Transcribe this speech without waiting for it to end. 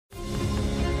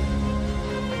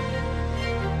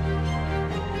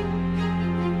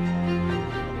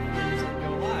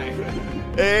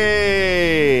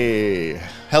Hey!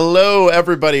 Hello,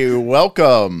 everybody.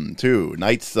 Welcome to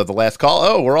Knights of the Last Call.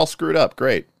 Oh, we're all screwed up.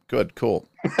 Great. Good. Cool.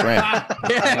 Great.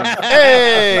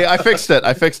 Hey! I fixed it.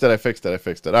 All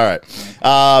right.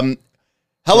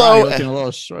 Hello. Looking a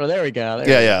little short. There we go.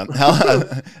 Yeah.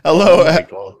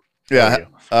 Hello. Yeah.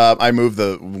 I moved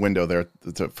the window there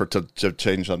to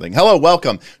change something. Hello,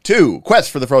 welcome to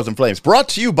Quest for the Frozen Flames, brought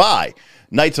to you by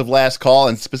Knights of Last Call,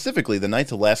 and specifically the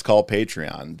Knights of Last Call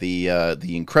Patreon, the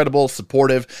incredible,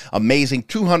 supportive, amazing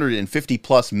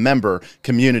 250-plus member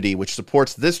community, which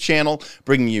supports this channel,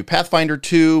 bringing you Pathfinder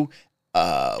 2,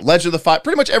 Legend of the Fire,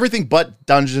 pretty much everything but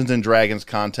Dungeons and Dragons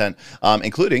content,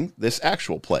 including this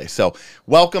actual play. So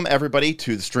welcome, everybody,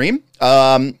 to the stream.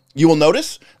 You will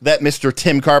notice that Mr.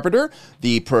 Tim Carpenter,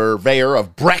 the purveyor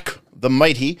of Breck the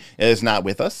Mighty, is not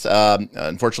with us.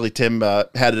 Unfortunately, Tim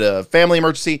had a family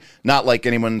emergency, not like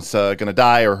anyone's going to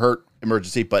die or hurt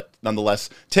emergency, but nonetheless,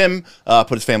 Tim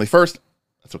put his family first.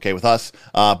 That's okay with us.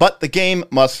 But the game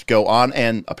must go on,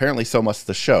 and apparently so must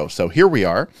the show. So here we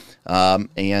are, and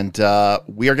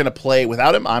we are going to play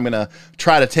without him. I'm going to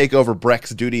try to take over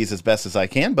Breck's duties as best as I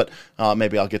can, but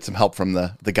maybe I'll get some help from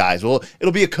the guys. Well,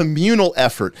 it'll be a communal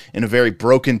effort in a very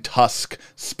Broken Tusk,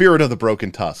 spirit of the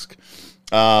Broken Tusk.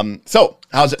 So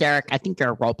how's it? Derek, I think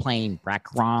you're role-playing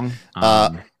Breck wrong.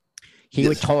 He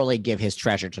would totally give his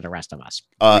treasure to the rest of us.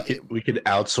 We could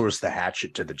outsource the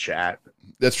hatchet to the chat.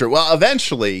 That's true. Well,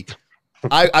 eventually,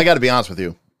 I got to be honest with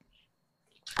you.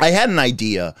 I had an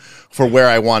idea for where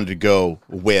I wanted to go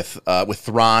with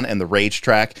Thrawn and the Rage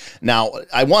track. Now,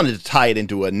 I wanted to tie it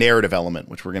into a narrative element,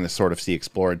 which we're going to sort of see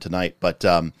explored tonight. But,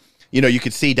 you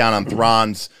could see down on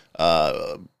Thrawn's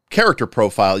character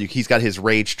profile, he's got his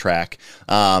Rage track.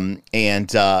 We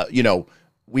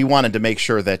wanted to make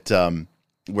sure that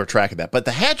we're tracking that. But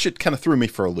the hatchet kind of threw me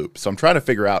for a loop. So I'm trying to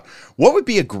figure out what would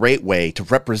be a great way to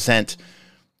represent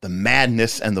the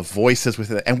madness and the voices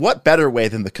within it. And what better way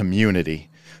than the community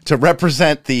to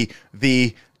represent the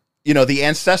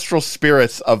ancestral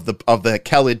spirits of the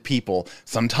Kelid people,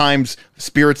 sometimes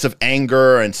spirits of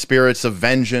anger and spirits of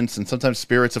vengeance, and sometimes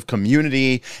spirits of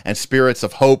community and spirits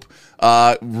of hope,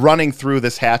 running through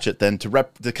this hatchet, then to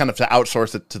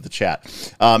outsource it to the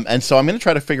chat. And so I'm going to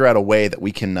try to figure out a way that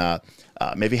we can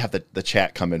maybe have the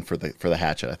chat come in for the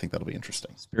hatchet. I think that'll be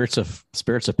interesting. Spirits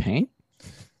of pain?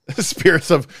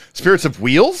 Spirits of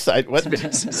wheels?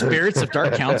 Spirits of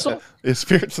Dark Council?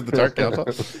 Spirits of the Dark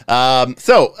Council.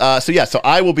 So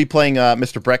I will be playing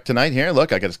Mr. Breck tonight here.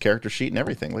 Look, I got his character sheet and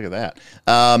everything. Look at that.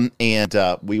 And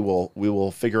we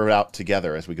will figure it out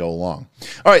together as we go along.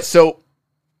 All right, so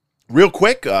real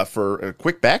quick, for a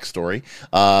quick backstory,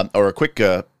 or a quick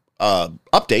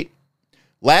update.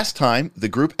 Last time, the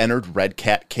group entered Red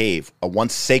Cat Cave, a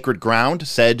once sacred ground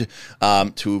said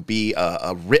to be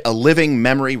a living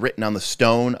memory written on the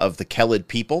stone of the Kelid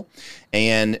people,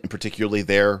 and particularly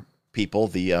their people,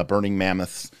 the Burning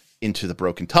Mammoths, into the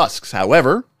Broken Tusks.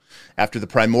 However, after the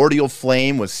primordial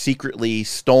flame was secretly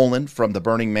stolen from the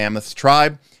Burning Mammoths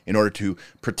tribe in order to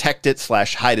protect it /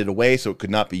 hide it away so it could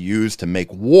not be used to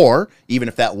make war, even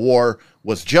if that war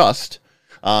was just,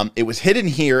 it was hidden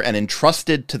here and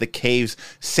entrusted to the cave's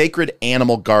sacred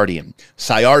animal guardian,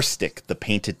 Syarstic, the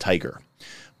Painted Tiger.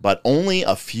 But only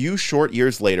a few short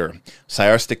years later,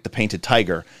 Syarstic, the Painted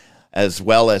Tiger, as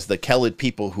well as the Kelid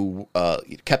people who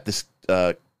kept this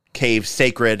cave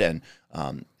sacred and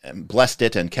blessed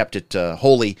it and kept it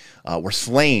holy, were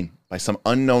slain by some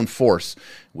unknown force,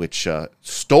 which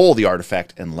stole the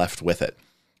artifact and left with it.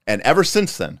 And ever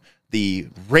since then, the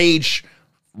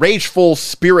rageful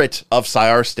spirit of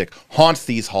Syarstic haunts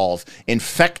these halls,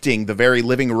 infecting the very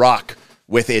living rock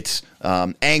with its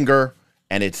anger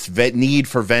and its need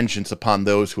for vengeance upon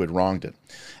those who had wronged it.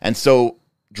 And so,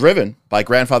 driven by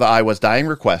Grandfather Iwa's dying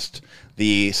request,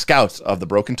 the scouts of the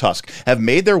Broken Tusk have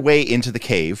made their way into the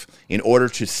cave in order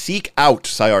to seek out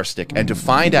Syarstic and to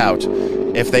find out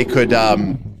if they could...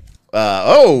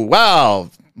 oh, wow!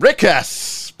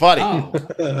 Rickus, buddy! Oh.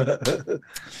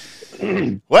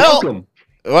 Well...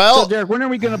 So, Derek, when are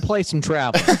we going to play some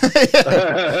Traveler?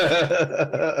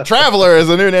 Traveler is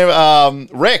a new name.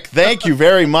 Rick, thank you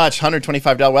very much.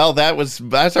 $125. Well,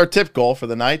 that's our tip goal for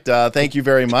the night. Thank you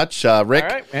very much, Rick. All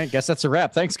right, I guess that's a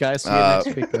wrap. Thanks, guys. See you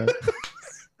next week.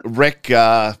 Rick,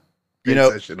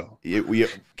 we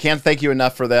can't thank you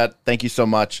enough for that. Thank you so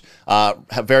much.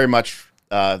 Very much.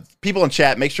 People in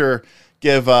chat, make sure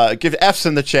give F's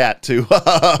in the chat to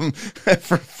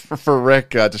for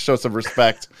Rick to show some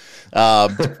respect.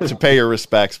 To pay your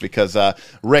respects, because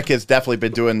Rick has definitely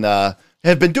been doing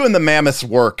the mammoth's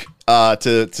work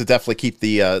to definitely keep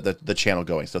the channel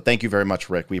going. So thank you very much,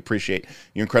 Rick. We appreciate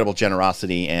your incredible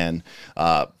generosity, and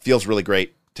feels really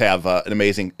great to have an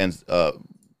amazing and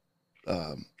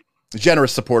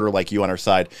generous supporter like you on our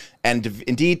side, and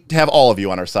indeed to have all of you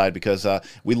on our side, because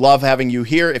we love having you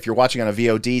here. If you're watching on a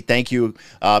VOD, thank you.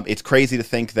 It's crazy to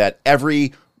think that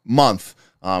every month,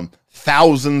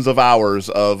 thousands of hours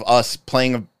of us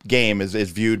playing a game is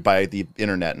viewed by the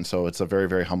internet, and so it's a very,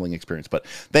 very humbling experience. But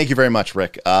thank you very much,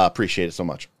 Rick. Appreciate it so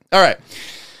much. All right.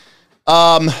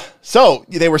 So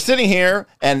they were sitting here,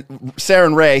 and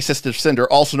Saren Ray, Sister Cinder,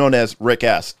 also known as Rick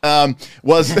S.,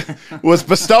 was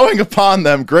bestowing upon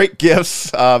them great gifts.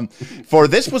 For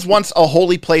this was once a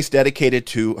holy place dedicated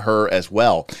to her as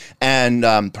well, and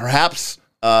perhaps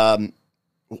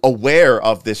aware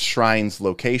of this shrine's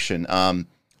location.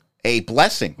 A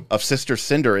blessing of Sister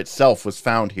Cinder itself was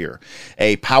found here.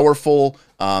 A powerful,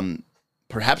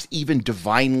 perhaps even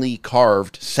divinely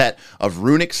carved set of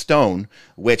runic stone,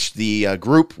 which the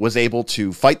group was able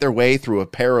to fight their way through a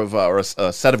pair of, or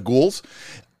a set of ghouls,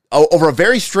 over a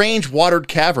very strange watered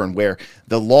cavern where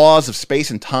the laws of space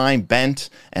and time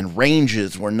bent and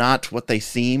ranges were not what they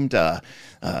seemed.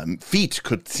 Feet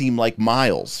could seem like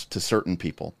miles to certain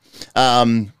people.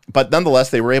 But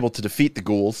nonetheless, they were able to defeat the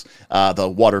ghouls,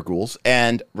 the water ghouls,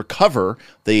 and recover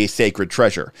the sacred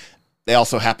treasure. They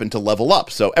also happen to level up.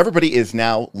 So everybody is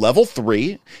now level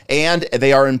 3, and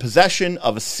they are in possession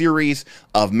of a series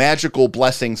of magical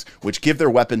blessings which give their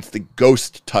weapons the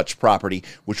ghost touch property,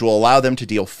 which will allow them to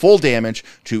deal full damage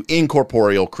to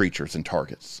incorporeal creatures and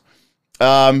targets.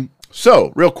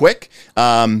 So real quick,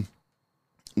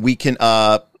 we can,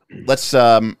 let's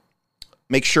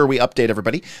make sure we update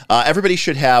everybody. Everybody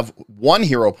should have 1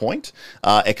 hero point,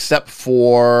 except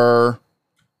for...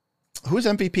 Who's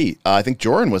MVP? I think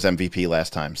Joran was MVP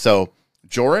last time. So,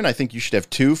 Joran, I think you should have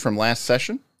 2 from last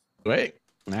session. Great.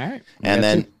 All right. And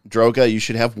then, Droga, you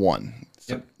should have 1.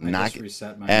 So Yep. I just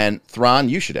reset mine. And Thrawn,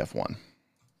 you should have 1.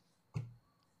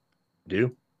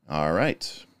 Do? All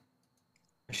right.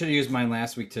 I should have used mine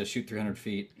last week to shoot 300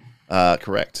 feet.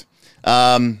 Correct.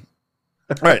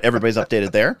 All right, everybody's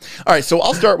updated there. All right, so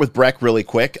I'll start with Breck really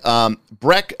quick.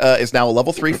 Breck is now a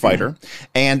level 3 fighter,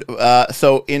 and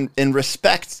so in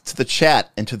respect to the chat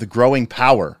and to the growing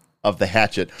power of the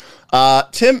hatchet,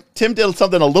 Tim did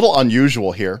something a little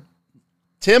unusual here.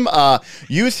 Tim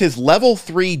used his level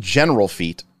 3 general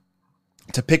feat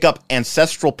to pick up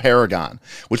Ancestral Paragon,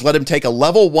 which let him take a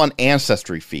level 1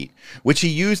 ancestry feat, which he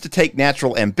used to take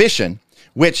Natural Ambition,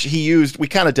 which he used, we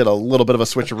kind of did a little bit of a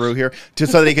switcheroo here,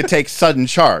 so that he could take Sudden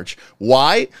Charge.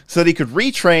 Why? So that he could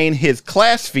retrain his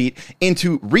class feat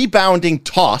into Rebounding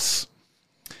Toss.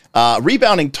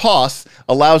 Rebounding Toss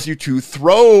allows you to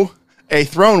throw a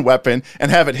thrown weapon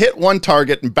and have it hit one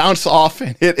target and bounce off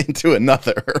and hit into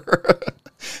another.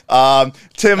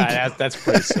 Tim, that's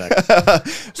pretty sick.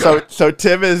 so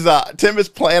Tim is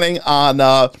planning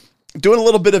on doing a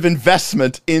little bit of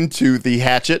investment into the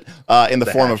hatchet in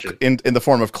the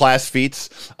form of class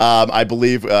feats. I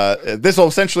believe this will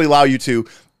essentially allow you to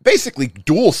basically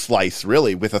dual slice,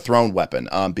 really, with a thrown weapon,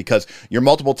 because your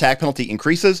multiple attack penalty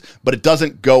increases, but it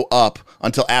doesn't go up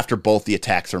until after both the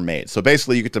attacks are made. So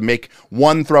basically, you get to make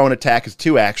one thrown attack as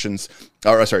 2 actions,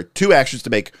 or sorry, 2 actions to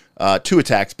make 2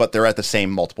 attacks, but they're at the same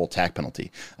multiple attack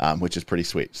penalty, which is pretty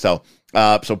sweet. So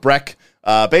Breck.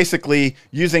 Basically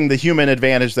using the human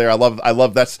advantage there. I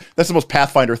love that's the most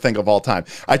Pathfinder thing of all time.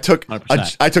 I took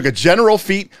a general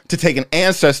feat to take an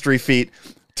ancestry feat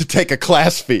to take a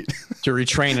class feat To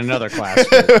retrain another class.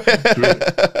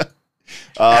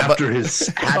 After his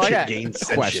hatchet gains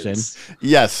question.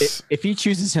 Yes. If he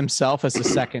chooses himself as a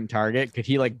second target, could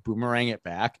he like boomerang it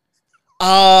back?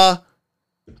 Yeah.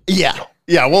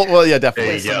 Yeah, well, yeah,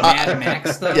 definitely. Mad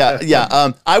Max stuff.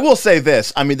 Yeah. I will say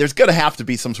this. I mean, there's going to have to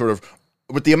be some sort of,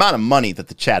 with the amount of money that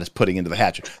the chat is putting into the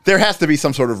hatchet, there has to be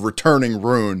some sort of returning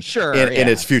rune in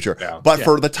its future. Yeah. But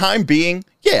for the time being,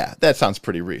 yeah, that sounds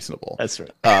pretty reasonable. That's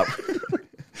right.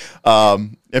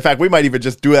 In fact, we might even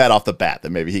just do that off the bat, that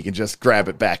maybe he can just grab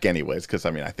it back anyways, because,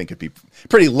 I mean, I think it'd be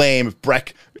pretty lame if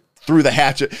Breck threw the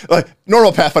hatchet, like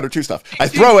normal Pathfinder 2 stuff. I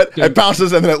throw it, it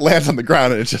bounces, and then it lands on the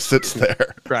ground, and it just sits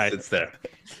there. Right. It's there.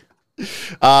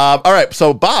 All right,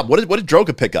 so Bob, what did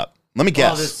Droga pick up? Let me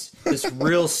guess. This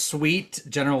real sweet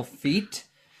general feat.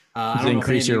 I don't know if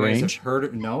any of you guys have heard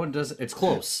it. No, it doesn't. It's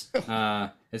close.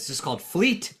 It's just called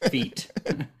Fleet Feet.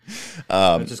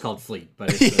 It's just called Fleet, but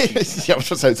it's yeah, I was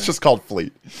just saying, it's just called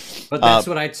Fleet. But that's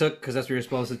what I took because that's what you're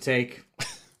supposed to take.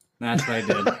 That's what I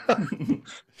did.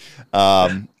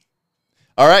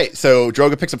 All right, so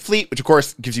Droga picks up Fleet, which of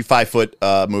course gives you 5 foot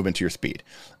movement to your speed.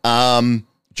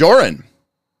 Joran,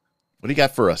 What do you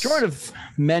got for us? Jorn of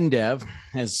Mendev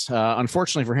has,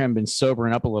 unfortunately for him, been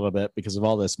sobering up a little bit because of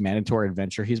all this mandatory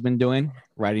adventure he's been doing,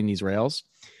 riding these rails.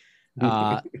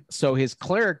 So his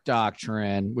cleric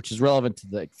doctrine, which is relevant to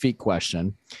the feat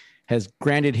question, has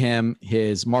granted him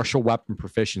his martial weapon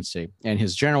proficiency, and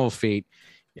his general feat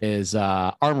is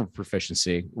armor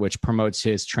proficiency, which promotes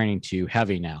his training to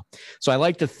heavy now. So I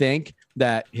like to think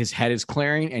that his head is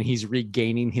clearing and he's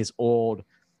regaining his old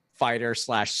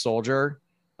fighter/soldier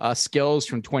skills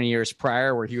from 20 years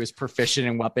prior, where he was proficient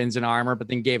in weapons and armor, but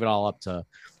then gave it all up to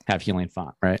have healing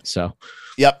font, right? So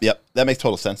Yep. That makes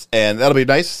total sense. And that'll be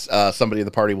nice. Somebody in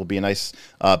the party will be a nice,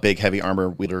 big, heavy armor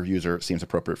wielder user. It seems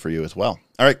appropriate for you as well.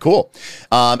 All right, cool.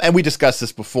 And we discussed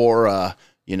this before,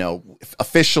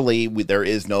 officially there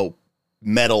is no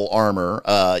metal armor,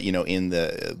 in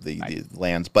the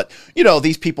lands. But,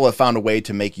 these people have found a way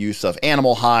to make use of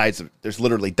animal hides. There's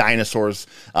literally dinosaurs,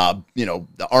 the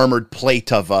armored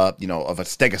plate of a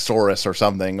stegosaurus or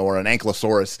something, or an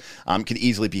ankylosaurus, can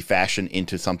easily be fashioned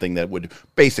into something that would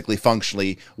basically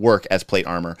functionally work as plate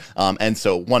armor. And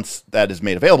so once that is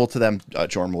made available to them,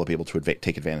 Jorn will be able to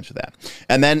take advantage of that.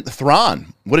 And then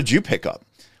Thrawn, what did you pick up?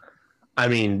 I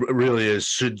mean, really, it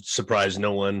should surprise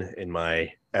no one in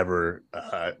my ever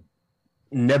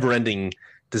never-ending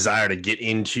desire to get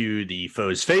into the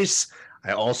foe's face.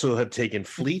 I also have taken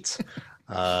Fleet.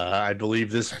 I believe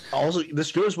this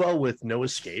goes well with no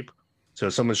escape. So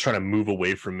if someone's trying to move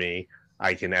away from me,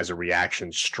 I can, as a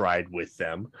reaction, stride with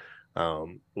them,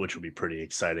 which would be pretty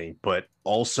exciting. But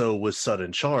also with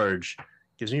sudden charge,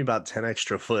 gives me about 10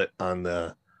 extra foot on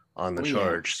the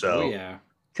charge. So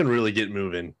can really get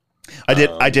moving.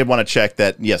 I did want to check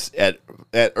that. Yes, at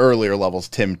earlier levels,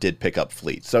 Tim did pick up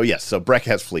Fleet. So yes, so Breck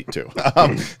has Fleet too.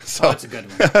 So that's a good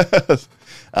one. It's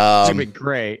gonna be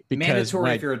great because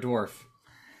mandatory if you're a dwarf.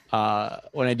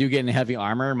 When I do get in heavy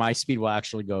armor, my speed will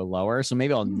actually go lower. So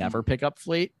maybe I'll never pick up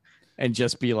Fleet and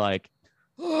just be like,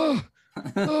 like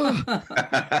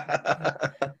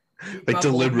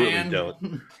deliberately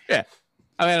don't. Yeah,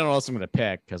 I don't know what else I'm gonna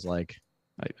pick because I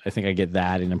think I get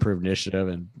that and improved initiative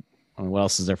and. What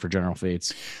else is there for general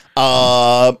feats?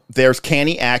 There's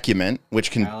Canny Acumen,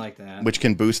 which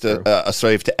can boost a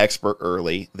save to expert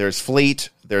early. There's Fleet.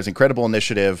 There's Incredible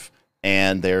Initiative,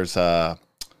 and there's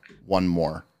one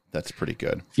more. That's pretty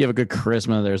good. If you have a good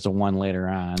charisma, there's the one later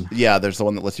on. Yeah, there's the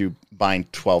one that lets you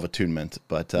bind 12 attunement.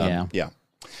 But yeah,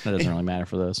 that doesn't really matter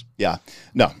for those. Yeah,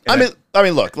 no. I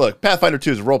mean, look. Pathfinder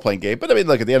 2 is a role playing game, but I mean,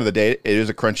 look. At the end of the day, it is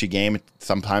a crunchy game.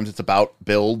 Sometimes it's about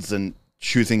builds and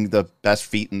choosing the best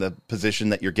feat in the position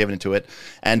that you're given to it.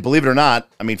 And believe it or not,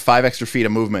 I mean, 5 extra feet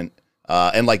of movement.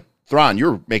 And like Thrawn,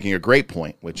 you're making a great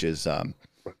point, which is,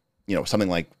 something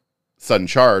like sudden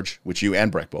charge, which you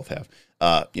and Breck both have.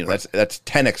 That's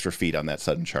 10 extra feet on that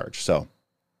sudden charge. So,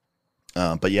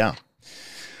 but yeah.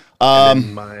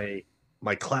 My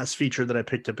class feature that I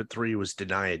picked up at 3 was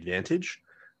Deny Advantage,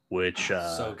 which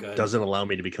doesn't allow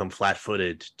me to become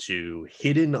flat-footed to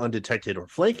hidden, undetected, or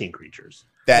flanking creatures.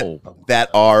 That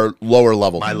are lower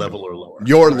level. My level or lower.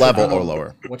 Your level or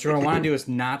lower. What you're going to want to do is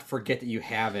not forget that you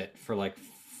have it for like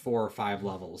 4 or 5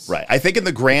 levels. Right. I think in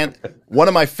the one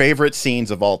of my favorite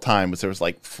scenes of all time was there was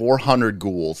like 400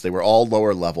 ghouls. They were all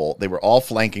lower level. They were all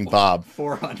flanking Bob.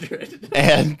 400.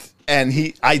 And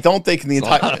I don't think in the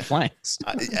entire a lot of flanks.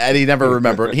 And he never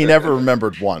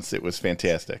remembered once. It was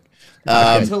fantastic.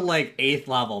 Until like 8th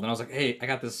level. Then I was like, hey, I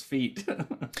got this feat.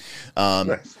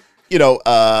 Nice.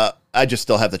 I just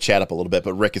still have the chat up a little bit,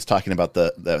 but Rick is talking about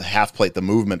the half plate, the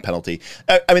movement penalty.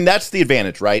 I mean, that's the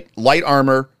advantage, right? Light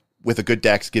armor with a good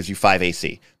dex gives you 5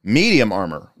 AC. Medium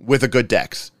armor with a good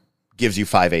dex gives you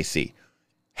 5 AC.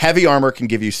 Heavy armor can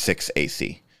give you 6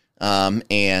 AC. Because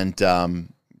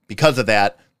of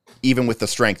that, even with the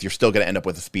strength, you're still going to end up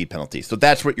with a speed penalty. So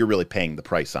that's what you're really paying the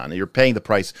price on. You're paying the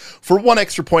price for 1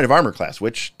 extra point of armor class,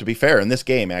 which, to be fair, in this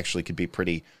game actually could be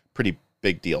pretty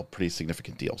big deal, pretty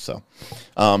significant deal. So,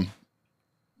 all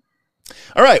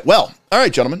right,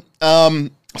 gentlemen.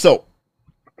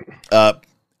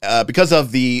 Because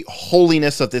of the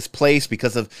holiness of this place,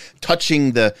 because of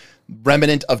touching the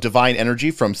remnant of divine energy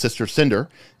from Sister Cinder,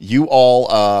 you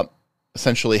all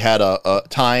essentially had a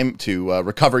time to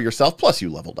recover yourself, plus you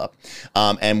leveled up.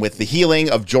 And with the healing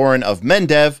of Jorn of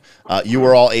Mendev, you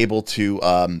were all able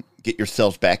to get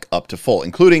yourselves back up to full,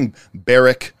 including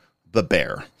Barrick the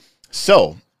Bear.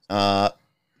 So,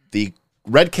 the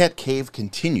Red Cat Cave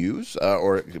continues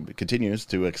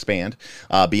to expand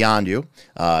beyond you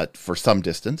for some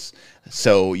distance.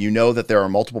 So you know that there are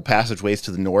multiple passageways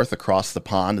to the north across the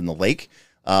pond and the lake.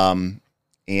 What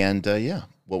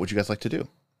would you guys like to do?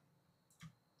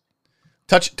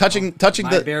 Touching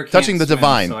the swim,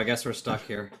 divine. So I guess we're stuck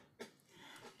here.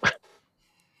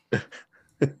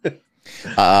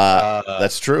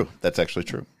 That's true. That's actually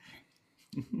true.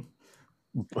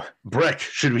 Breck,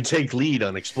 should we take lead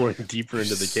on exploring deeper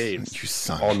into the caves? You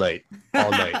son. All night.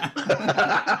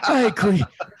 I agree.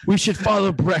 We should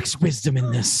follow Breck's wisdom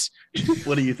in this.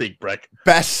 What do you think, Breck?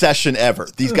 Best session ever.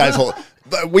 These guys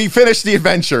we finished the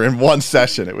adventure in one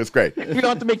session. It was great. We don't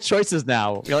have to make choices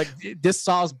now. You're like, this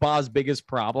solves Bob's biggest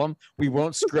problem. We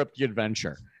won't script the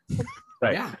adventure.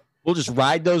 Right. Yeah. We'll just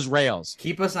ride those rails.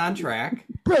 Keep us on track.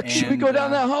 Breck, should we go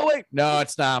down that hallway? No,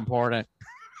 it's not important.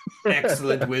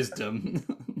 Excellent wisdom.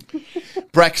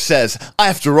 Breck says,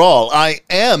 after all, I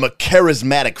am a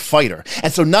charismatic fighter,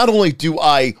 and so not only do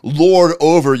I lord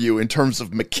over you in terms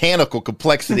of mechanical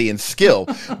complexity and skill,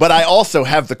 but I also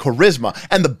have the charisma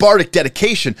and the bardic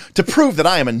dedication to prove that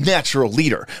I am a natural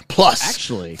leader. Plus,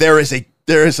 actually,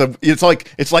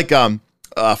 it's like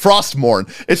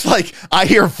Frostmourne. It's like I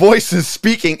hear voices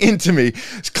speaking into me,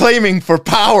 claiming for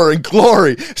power and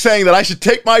glory, saying that I should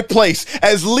take my place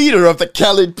as leader of the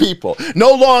Kellid people.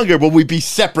 No longer will we be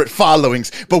separate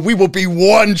followings, but we will be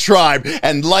one tribe,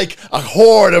 and like a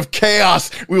horde of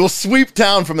chaos, we will sweep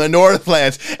down from the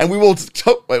Northlands, and we will...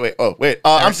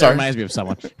 I'm sorry. That reminds me of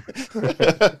someone.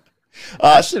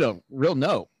 Actually, a real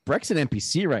note. Breck's an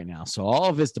NPC right now, so all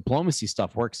of his diplomacy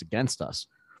stuff works against us.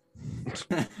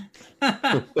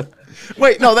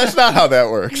 Wait, no, that's not how that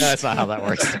works. No, that's not how that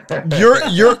works.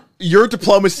 Your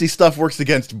diplomacy stuff works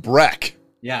against Breck.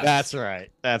 Yeah, that's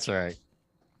right. That's right.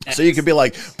 So you could be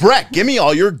like, Breck, give me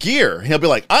all your gear. And he'll be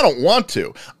like, I don't want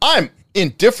to. I'm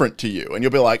indifferent to you. And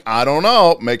you'll be like, I don't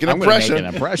know. Make an impression. Make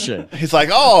an impression. He's like,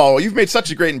 oh, you've made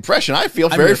such a great impression. I feel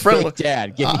very friendly.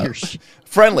 Dad, give me your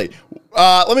friendly.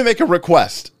 Let me make a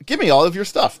request. Give me all of your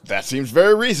stuff. That seems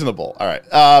very reasonable. All right.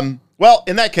 Well,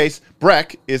 in that case,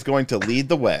 Breck is going to lead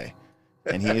the way,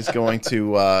 and he is going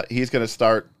to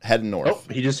start heading north.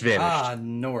 Oh, he just vanished.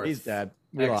 North. He's dead.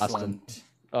 We lost him.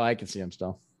 Oh, I can see him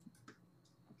still.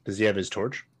 Does he have his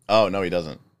torch? Oh no, he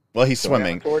doesn't. Well, he's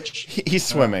swimming. He's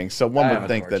swimming, so one would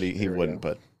think that he wouldn't,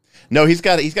 but no, he's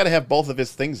got to have both of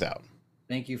his things out.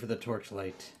 Thank you for the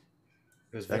torchlight.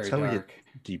 It was That's very how dark.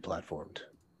 we get deplatformed,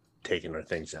 taking our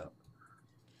things out.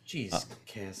 Jeez,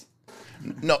 Kaz.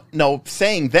 No,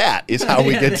 saying that is how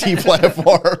we get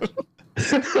deplatformed.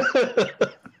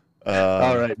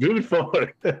 All right, moving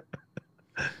forward.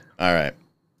 All right.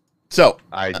 So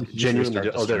I genuinely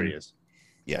there he is.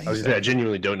 Yeah, I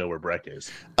genuinely don't know where Breck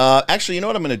is. Actually, you know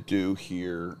what I'm going to do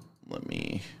here? Let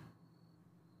me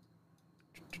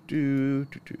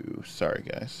Sorry,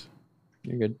 guys.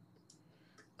 You're good.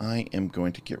 I am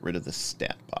going to get rid of the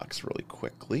stat box really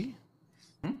quickly.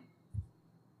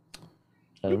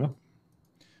 I don't know.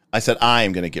 I said I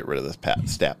am going to get rid of this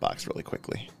stat box really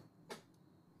quickly.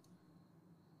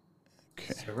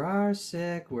 Okay.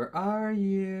 Sararsik, where are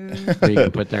you? What you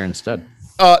can put there instead?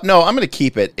 No, I'm going to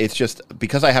keep it. It's just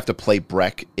because I have to play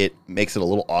Breck, it makes it a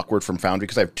little awkward from Foundry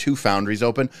because I have two Foundries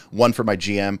open, one for my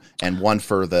GM and one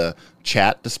for the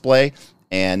chat display.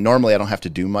 And normally I don't have to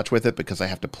do much with it because I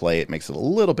have to play. It makes it a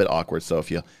little bit awkward. So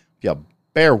if you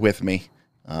bear with me,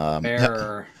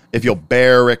 if you'll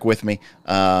bear Rick with me,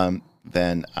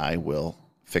 then I will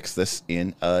fix this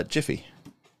in a jiffy.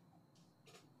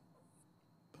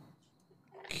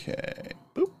 Okay.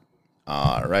 Boop.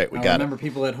 All right, we got remember,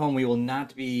 people at home, we will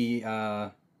not be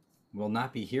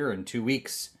here in 2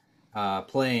 weeks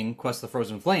playing Quest of the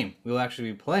Frozen Flame. We will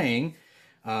actually be playing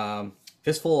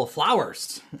Fistful of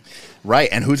Flowers. Right,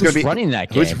 and who's going to be running that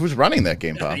game? Who's running that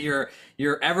game, Bob? Your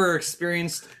ever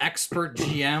experienced expert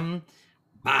GM,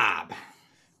 Bob.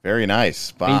 Very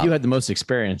nice, Bob. You had the most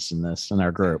experience in this in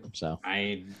our group, so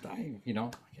I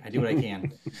do what I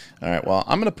can. All right, well,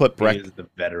 I'm going to put Breck. He is the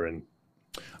veteran.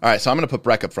 All right, so I'm going to put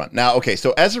Breck up front. Now, okay,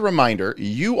 so as a reminder,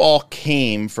 you all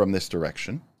came from this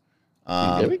direction.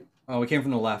 Did we? Oh, we came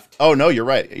from the left. Oh, no, you're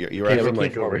right. You're right. We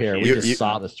came from over here. We just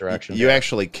saw this direction. You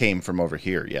actually came from over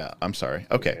here. Yeah, I'm sorry.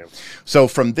 Okay. So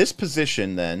from this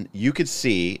position, then, you could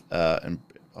see, and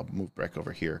I'll move Breck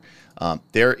over here.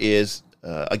 There is,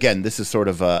 again, this is sort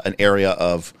of an area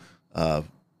of the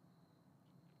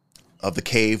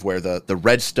cave where the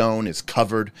redstone is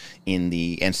covered in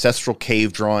the ancestral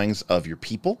cave drawings of your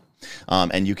people.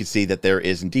 And you can see that there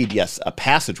is indeed, yes, a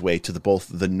passageway to both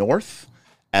the north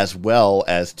as well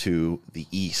as to the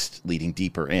east, leading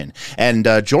deeper in. And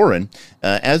Joran,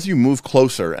 as you move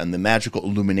closer and the magical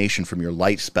illumination from your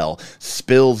light spell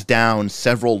spills down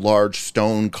several large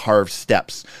stone-carved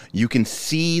steps, you can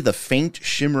see the faint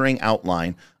shimmering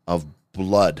outline of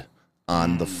blood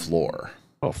on the floor.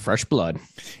 Oh, fresh blood.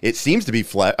 It seems to be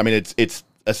flat. I mean, it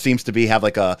seems to have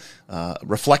like a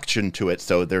reflection to it,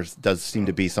 so there does seem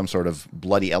to be some sort of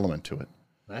bloody element to it.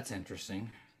 That's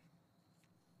interesting.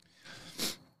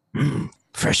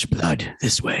 Fresh blood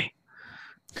this way.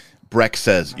 Breck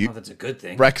says, I don't know if that's a good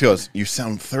thing. Breck goes, you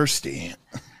sound thirsty.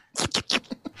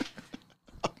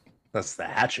 That's the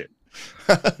hatchet.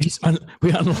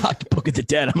 We unlocked Book of the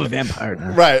Dead. I'm a vampire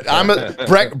now.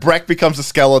 Right. Breck becomes a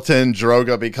skeleton.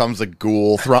 Droga becomes a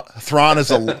ghoul. Thrawn's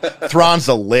a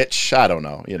lich. I don't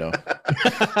know,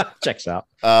 Checks out.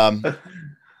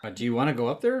 Do you want to go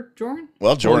up there, Jordan?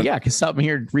 Well, Jordan. Yeah, because something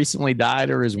here recently died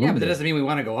or is wounded. Yeah, but that doesn't mean we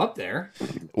want to go up there.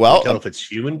 Well, Tell if it's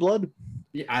human blood.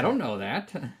 Yeah, I don't know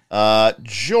that.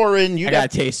 Jordan, I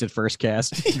got to taste it first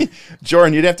cast.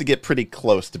 Jordan, you'd have to get pretty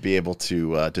close to be able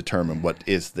to determine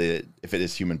if it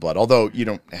is human blood. Although you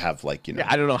don't have Yeah,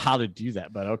 I don't know how to do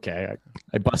that, but okay.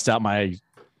 I bust out my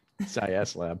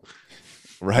SIS lab.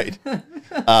 Right. Do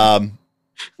a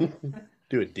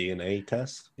DNA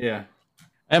test. Yeah.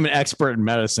 I'm an expert in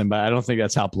medicine, but I don't think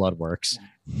that's how blood works.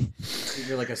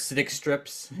 You're like acidic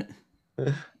strips.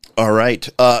 All right.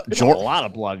 There's a lot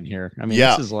of blood in here. I mean,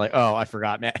 Yeah. This is like, oh, I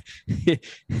forgot, man.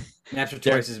 Maps are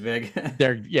twice as big.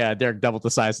 They're double the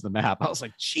size of the map. I was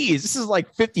like, geez, this is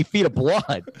like 50 feet of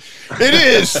blood. It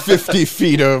is 50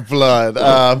 feet of blood.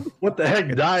 What the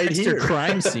heck died It's here? your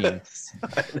crime scene.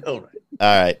 I know, right?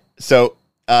 All right. So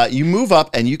you move up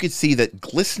and you can see that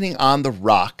glistening on the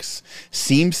rocks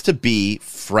seems to be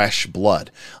fresh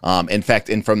blood. In fact,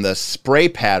 and from the spray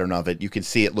pattern of it, you can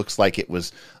see it looks like it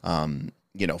was,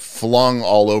 flung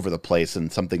all over the place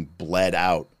and something bled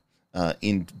out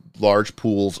in large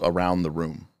pools around the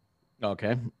room.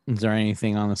 Okay. Is there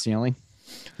anything on the ceiling?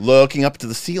 Looking up to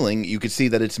the ceiling, you can see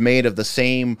that it's made of the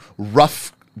same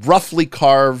roughly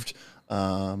carved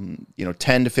 10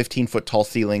 to 15 foot tall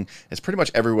ceiling as pretty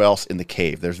much everywhere else in the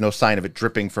cave. There's no sign of it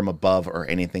dripping from above or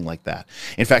anything like that.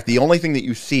 In fact, the only thing that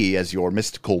you see as your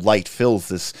mystical light fills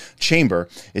this chamber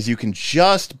is you can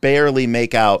just barely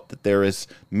make out that there is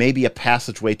maybe a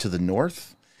passageway to the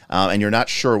north, and you're not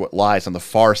sure what lies on the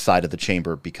far side of the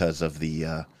chamber because of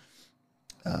the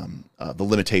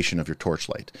limitation of your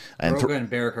torchlight. And Droga and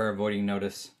Barrick are avoiding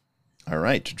notice. all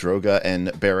right, Droga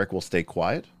and Barrick will stay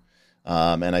quiet.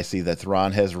 And I see that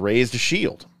Thrawn has raised a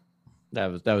shield.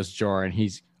 That was Joran.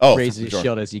 He's raised his Joran.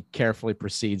 shield as he carefully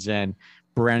proceeds in,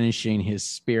 brandishing his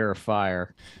spear of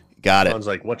fire. Got it. Sounds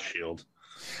like what shield?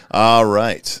 All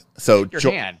right. So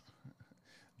Your hand.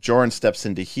 Joran steps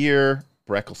into here.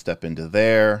 Breck will step into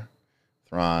there.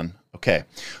 Thrawn. Okay.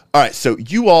 All right. So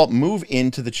you all move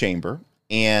into the chamber,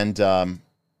 and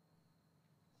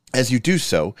as you do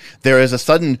so, there is a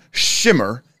sudden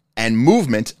shimmer and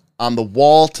movement on the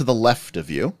wall to the left of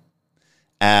you,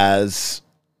 as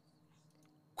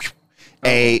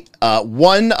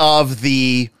one of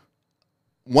the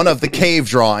cave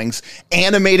drawings,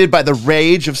 animated by the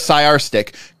rage of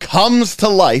Syarstic, comes to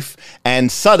life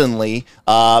and suddenly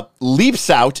leaps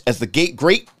out as the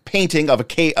great painting of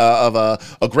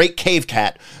a great cave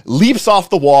cat leaps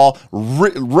off the wall,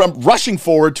 rushing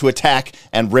forward to attack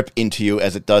and rip into you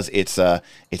as it does its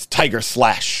tiger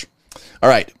slash. All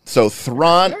right, so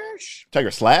Thrawn, Tiger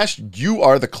Slash, you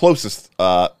are the closest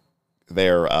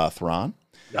there, Thrawn.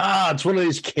 It's one of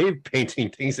these cave painting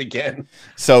things again.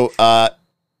 So,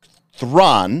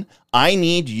 Thrawn, I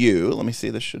need you. Let me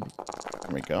see. There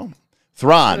we go.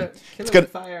 Thrawn, it's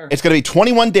gonna be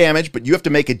 21 damage, but you have to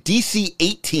make a DC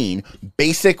 18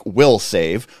 basic will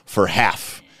save for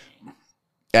half.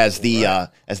 As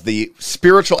the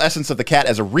spiritual essence of the cat,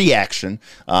 as a reaction,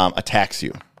 attacks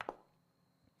you.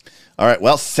 All right,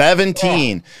 well,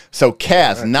 17. So,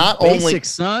 Kaz, not only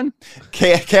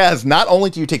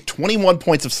do you take 21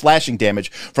 points of slashing damage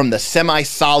from the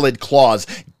semi-solid claws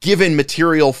given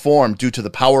material form due to the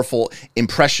powerful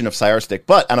impression of Syarstic,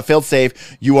 but on a failed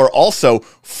save, you are also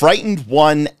frightened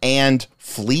 1 and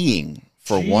fleeing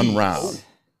for 1 round.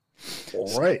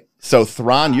 All right. So,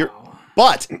 Thrawn,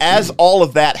 but as all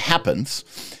of that happens,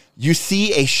 you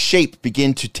see a shape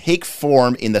begin to take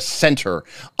form in the center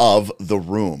of the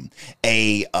room.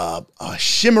 A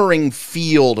shimmering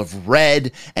field of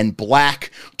red and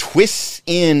black twists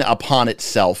in upon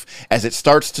itself as it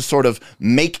starts to sort of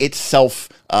make itself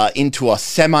into a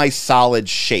semi-solid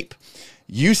shape.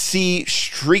 You see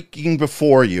streaking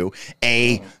before you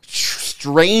a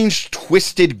strange,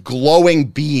 twisted, glowing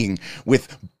being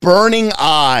with burning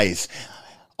eyes.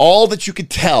 All that you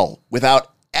could tell with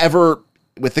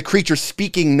the creature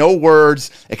speaking no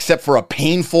words except for a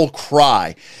painful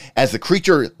cry. As the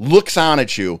creature looks on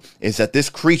at you, is that this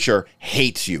creature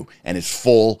hates you and is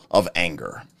full of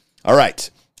anger. All right.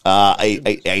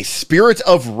 A spirit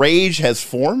of rage has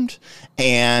formed,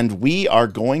 and we are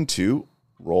going to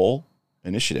roll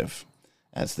initiative,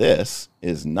 as this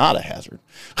is not a hazard.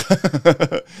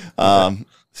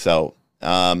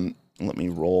 Let me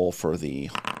roll for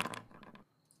the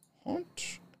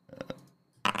Haunt.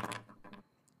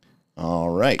 All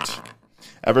right.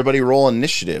 Everybody roll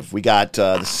initiative. We got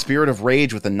the Spirit of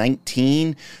Rage with a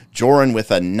 19, Joran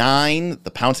with a 9,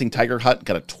 the Pouncing Tiger Hut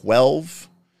got a 12.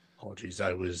 Apologies,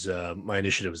 I was my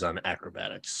initiative was on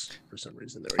acrobatics for some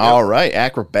reason. There we go. All right,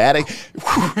 acrobatic.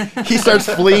 He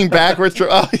starts fleeing backwards.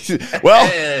 Well,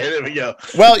 hey, there we go.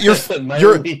 Well,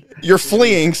 you're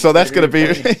fleeing, so that's gonna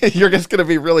be you're just gonna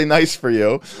be really nice for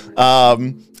you.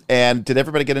 And did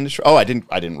everybody get initiative? Oh, I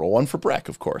didn't roll one for Breck,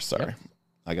 of course. Sorry, yep.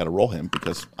 I got to roll him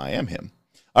because I am him.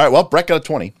 All right, well, Breck got a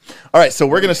 20. All right, so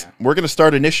we're gonna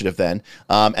start initiative then,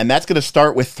 and that's gonna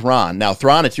start with Thrawn. Now,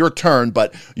 Thrawn, it's your turn,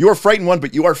 but you are frightened one,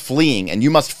 but you are fleeing, and you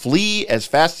must flee as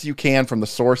fast as you can from the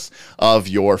source of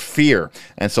your fear.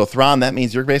 And so, Thrawn, that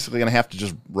means you're basically gonna have to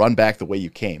just run back the way you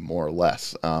came, more or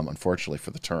less. Unfortunately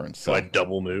for the turn. So I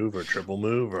double move or triple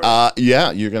move? Or...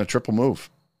 yeah, you're gonna triple move.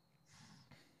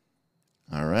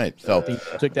 All right, so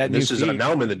took that.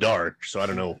 Now I'm in the dark, so I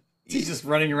don't know. He's just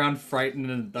running around frightened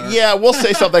in the dark. Yeah, we'll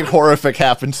say something horrific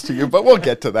happens to you, but we'll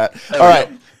get to that. All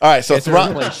right. So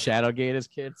Thrawn, like Shadowgate as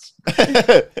kids.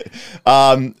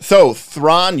 So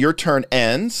Thrawn, your turn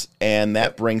ends, and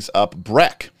that brings up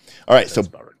Breck. All right, so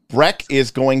Breck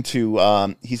is going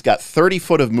to. He's got 30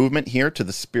 foot of movement here to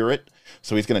the spirit,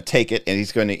 so he's going to take it and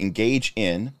he's going to engage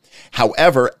in.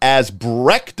 However, as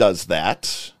Breck does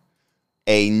that,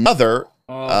 another.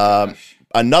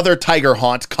 Another tiger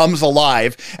haunt comes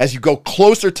alive as you go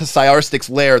closer to Cyarstic's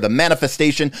lair. The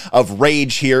manifestation of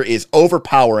rage here is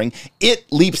overpowering.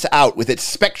 It leaps out with its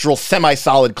spectral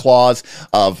semi-solid claws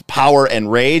of power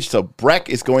and rage. So Breck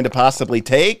is going to possibly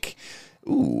take...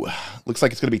 Ooh, looks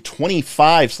like it's going to be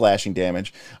 25 slashing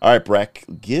damage. All right, Breck,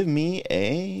 give me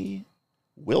a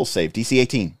will save. DC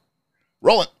 18.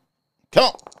 Roll it. Come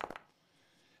on.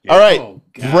 All right,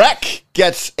 Breck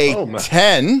gets a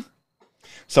 10.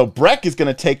 So Breck is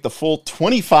going to take the full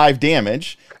 25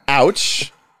 damage.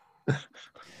 Ouch.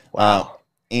 Wow.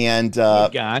 And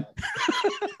God.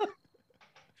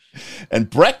 And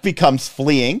Breck becomes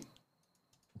fleeing.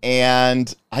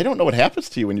 And I don't know what happens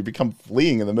to you when you become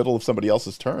fleeing in the middle of somebody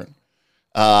else's turn.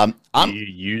 Do you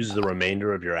use the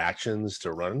remainder of your actions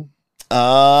to run?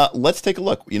 Let's take a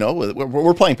look. You know,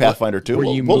 we're playing Pathfinder too. Were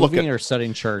you moving or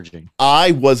sudden charging?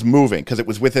 I was moving because it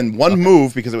was within one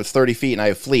move because it was 30 feet and I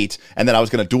have fleet, and then I was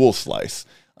going to dual slice.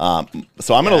 So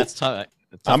I'm going to. That's tough.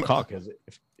 Tough call because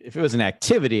if it was an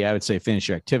activity, I would say finish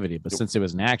your activity. But since it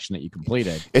was an action that you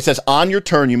completed, it says on your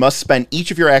turn you must spend each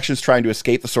of your actions trying to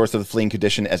escape the source of the fleeing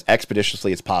condition as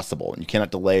expeditiously as possible, and you cannot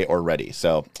delay or ready.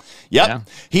 So, yep, yeah.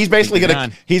 He's basically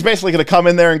gonna come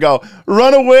in there and go,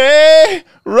 run away,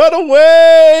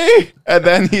 and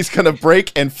then he's gonna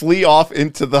break and flee off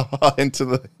into the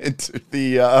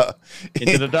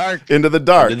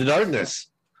darkness.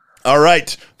 All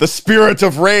right, the spirit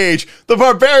of rage, the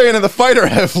barbarian and the fighter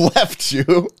have left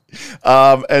you.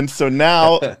 And so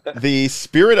now the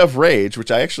spirit of rage, which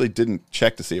I actually didn't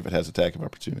check to see if it has attack of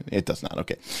opportunity. It does not.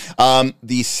 Okay.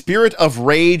 The spirit of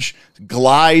rage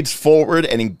glides forward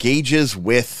and engages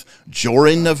with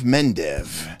Joran of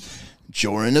Mendev.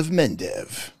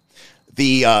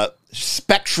 The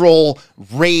spectral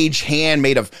rage hand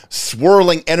made of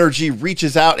swirling energy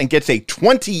reaches out and gets a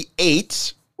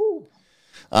 28.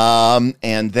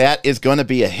 And that is going to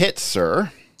be a hit,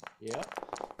 sir. Yep.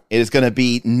 It is going to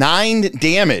be 9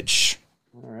 damage.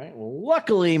 All right. Well,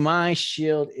 luckily my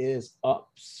shield is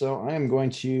up, so I am going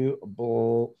to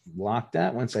block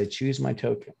that once I choose my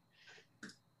token.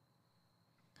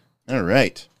 All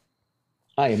right.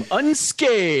 I am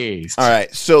unscathed. All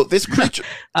right. So this creature...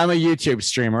 I'm a YouTube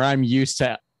streamer. I'm used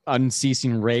to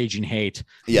unceasing rage and hate.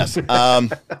 Yes.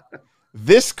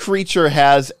 This creature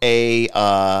has a...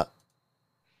 oh,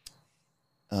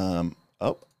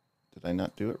 did I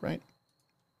not do it right?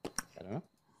 I don't know.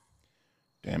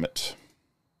 Damn it.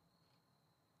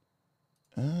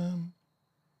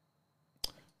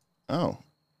 Oh,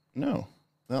 no.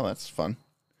 Well, that's fun.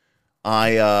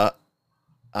 I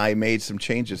made some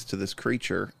changes to this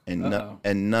creature, and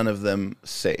none of them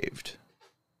saved.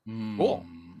 Cool.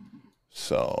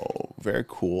 So very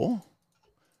cool.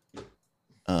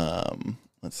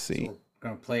 Let's see. So we're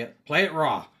gonna play it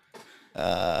raw.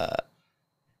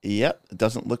 Yep, it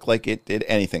doesn't look like it did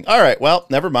anything. All right, well,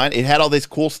 never mind. It had all this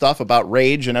cool stuff about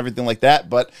rage and everything like that,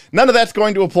 but none of that's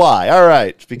going to apply. All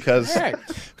right, because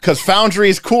Foundry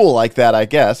is cool like that, I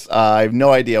guess. I have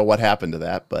no idea what happened to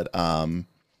that, but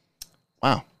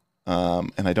wow.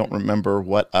 And I don't remember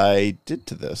what I did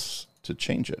to this to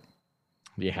change it.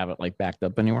 Do you have it like backed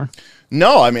up anywhere?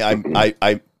 No, I mean,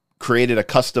 I created a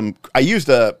custom. I used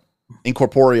a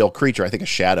incorporeal creature, I think a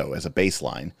shadow, as a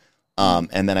baseline.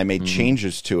 And then I made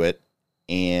changes to it,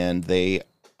 and they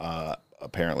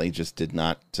apparently just did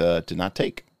not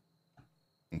take,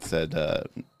 and said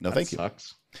no, thank you.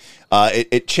 Sucks.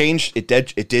 It changed. It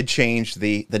did change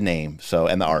the name, so,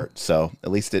 and the art. So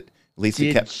at least it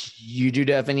kept. You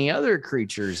have any other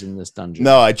creatures in this dungeon?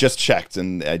 No, I just checked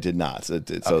and I did not. So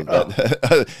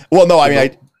Okay. well, no, I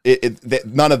mean,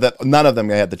 none of them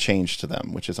had the change to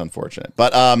them, which is unfortunate.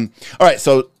 But all right.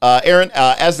 So Aaron,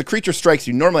 as the creature strikes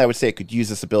you, normally I would say it could use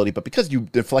this ability, but because you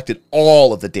deflected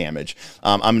all of the damage,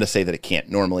 I'm going to say that it can't.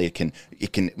 Normally, it can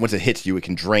once it hits you, it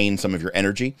can drain some of your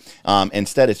energy.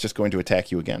 Instead, it's just going to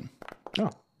attack you again. Oh,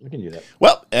 I can do that.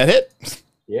 Well, that hit.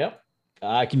 Yep.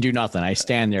 I can do nothing. I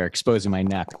stand there exposing my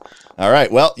neck. All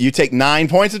right. Well, you take 9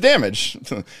 points of damage,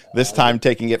 this time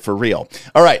taking it for real.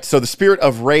 All right. So the Spirit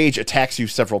of Rage attacks you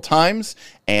several times,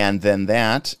 and then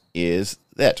that is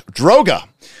it. Droga.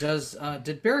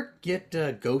 Did Barrick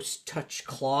get ghost touch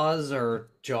claws or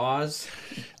jaws?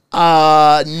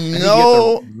 No. You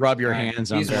have to rub your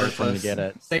hands on He's Barrick for him to worthless. get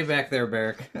it. Stay back there,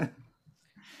 Barrick.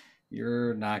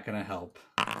 You're not going to help.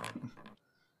 All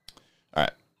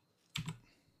right.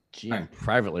 Gee, I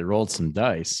privately rolled some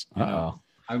dice. Uh-oh.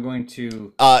 I'm going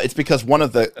to. It's because one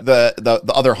of the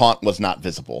other haunt was not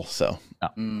visible, so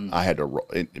I had to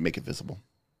make it visible.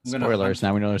 Spoilers.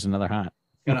 Now we know there's another haunt.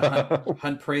 I'm gonna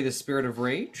hunt prey the Spirit of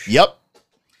Rage. Yep.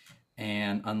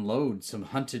 And unload some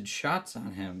hunted shots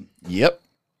on him. Yep.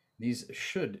 These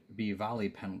should be volley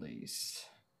penalties.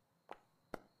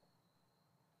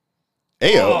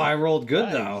 Ayo. Oh, I rolled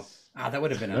good though. That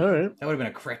would have been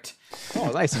a crit.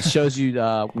 Oh, nice. It shows you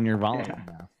when you're volleying.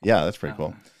 Yeah, that's pretty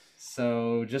cool.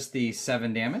 So just the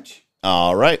 7 damage.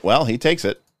 All right. Well, he takes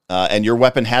it. And your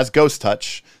weapon has ghost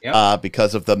touch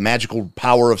because of the magical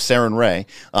power of Saren Ray.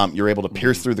 You're able to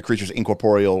pierce through the creature's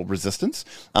incorporeal resistance,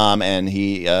 and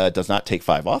he does not take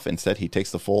 5 off. Instead, he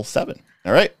takes the full 7.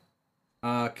 All right.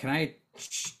 Can I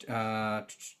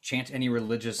chant any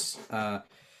religious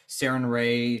Saren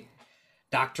Ray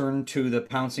doctrine to the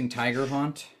pouncing tiger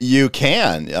haunt? You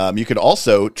can. You could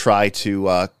also try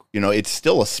to, it's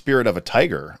still a spirit of a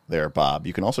tiger there, Bob.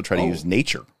 You can also try to use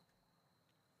nature.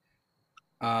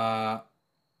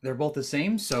 They're both the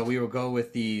same, so we will go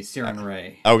with the Saren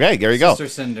Ray. Okay, there you go. Sister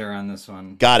Cinder on this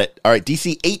one. Got it. All right,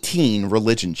 DC 18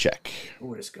 religion check.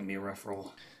 Oh, this is gonna be a rough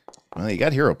roll. Well, you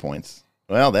got hero points.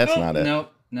 Well, that's not it. No,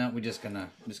 we're just gonna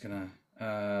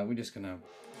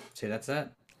say that's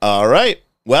that. All right.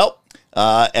 Well,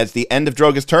 as the end of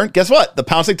Droga's turn, guess what? The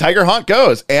pouncing tiger haunt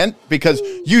goes, and because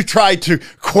you tried to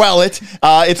quell it,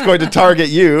 it's going to target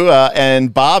you.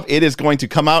 And Bob, it is going to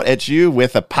come out at you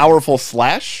with a powerful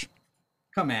slash.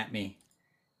 Come at me.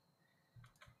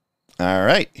 All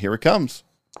right, here it comes.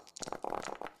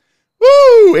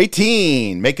 Woo!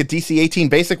 18. Make a DC 18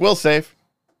 basic will save.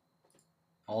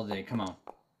 All day. Come on.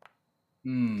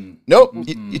 Nope.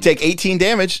 You take 18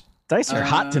 damage. Dice are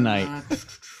hot tonight.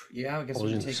 Yeah, I guess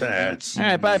we can take it. All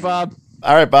right, bye, Bob.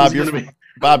 All right, Bob. You're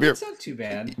It's not too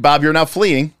bad. Bob. You're now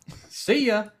fleeing. See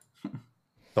ya.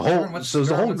 The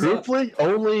whole group flee?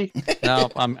 Only? No,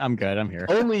 I'm good. I'm here.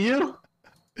 Only you?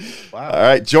 Wow. All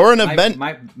right, Joran of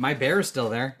my bear is still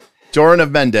there. Joran of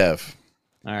Mendev.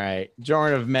 All right,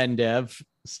 Joran of Mendev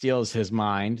steals his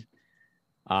mind.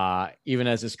 Even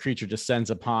as this creature descends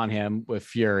upon him with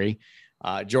fury,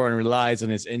 Joran relies on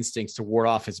his instincts to ward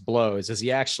off his blows as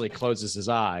he actually closes his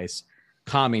eyes,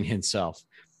 calming himself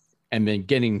and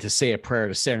beginning to say a prayer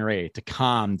to Saren Ray to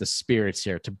calm the spirits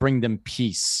here, to bring them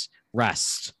peace,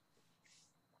 rest.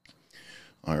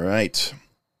 All right.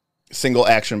 Single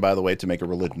action, by the way, to make a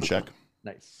religion check.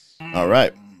 Nice. All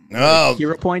right. Oh.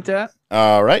 Hero point that.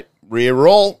 All right.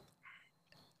 Reroll.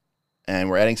 And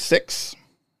we're adding 6.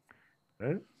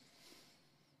 Okay.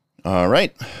 All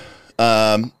right.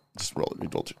 Just roll it. We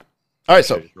rolled 2. All right.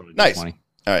 So nice. D20.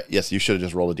 All right. Yes, you should have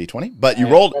just rolled a D20, but you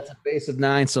rolled. That's a base of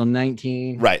 9, so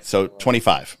 19. Right. So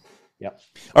 25. Yep.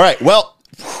 All right. Well.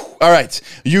 All right.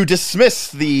 You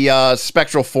dismiss the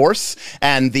spectral force,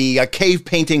 and the cave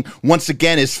painting once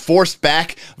again is forced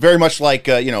back, very much like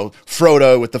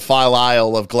Frodo with the File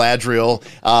Isle of Gladriel.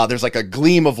 There's like a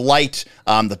gleam of light,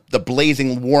 the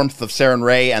blazing warmth of Saren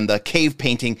Ray, and the cave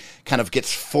painting kind of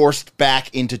gets forced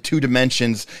back into 2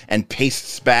 dimensions and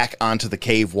pastes back onto the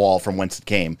cave wall from whence it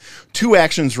came. 2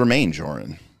 actions remain,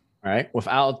 Joran. All right.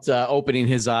 Without opening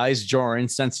his eyes, Joran,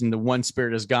 sensing the one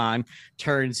spirit is gone,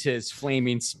 turns his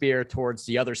flaming spear towards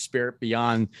the other spirit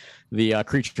beyond the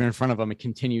creature in front of him and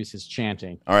continues his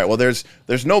chanting. All right. Well, there's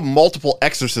no multiple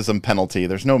exorcism penalty.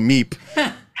 There's no meep.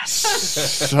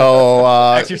 So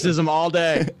exorcism all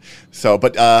day. So,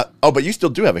 but you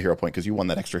still do have a hero point because you won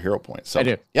that extra hero point. So I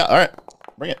do. Yeah. All right.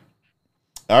 Bring it.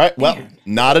 All right. Well,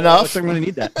 not enough. I'm going to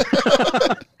need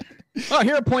that. Oh,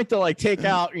 here a point to like take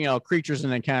out, creatures in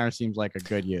an encounter seems like a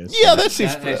good use. Yeah,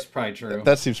 that's probably true.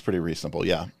 That seems pretty reasonable.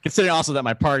 Yeah. Considering also that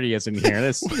my party is in here,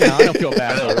 this I don't feel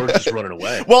bad. We're just running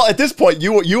away. Well, at this point,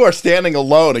 you are standing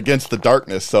alone against the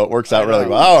darkness, so it works out really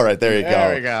well. All right, there you go.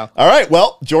 There we go. All right,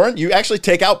 well, Jordan, you actually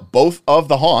take out both of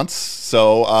the haunts.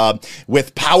 So,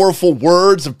 with powerful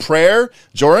words of prayer,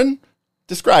 Jordan,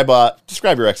 describe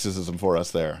your exorcism for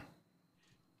us there.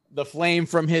 The flame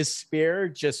from his spear,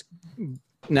 just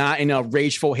not in a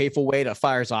rageful, hateful way that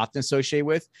fire is often associated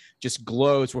with, just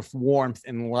glows with warmth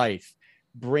and life,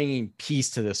 bringing peace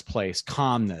to this place,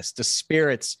 calmness. The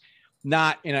spirits,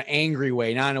 not in an angry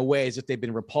way, not in a way as if they've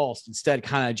been repulsed, instead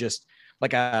kind of just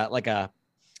like a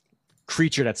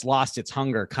creature that's lost its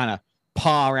hunger, kind of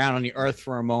paw around on the earth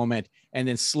for a moment and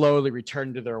then slowly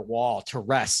return to their wall to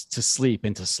rest, to sleep,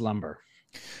 and to slumber.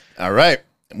 All right.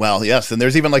 Well, yes, and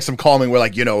there's even like some calming where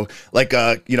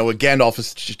Gandalf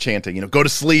is chanting, go to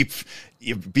sleep,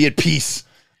 be at peace.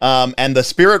 And the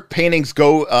spirit paintings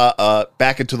go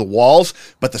back into the walls,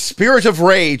 but the spirit of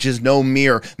rage is no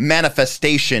mere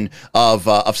manifestation of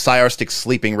Cyarstic's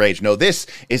sleeping rage. No, this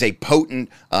is a potent,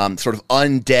 sort of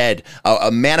undead,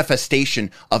 a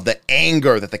manifestation of the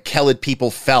anger that the Kelid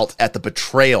people felt at the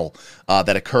betrayal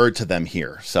that occurred to them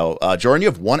here. So, Jordan, you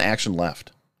have one action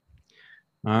left.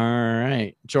 All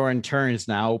right. Jordan turns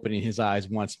now, opening his eyes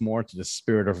once more to the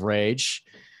spirit of rage.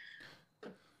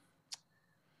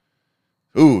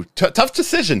 Ooh, tough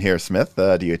decision here, Smith.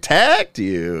 Do you attack? Do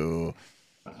you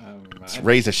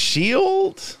raise a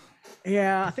shield?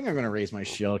 Yeah, I think I'm going to raise my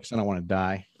shield because I don't want to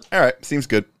die. All right. Seems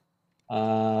good.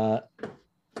 Yeah,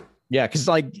 because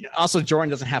also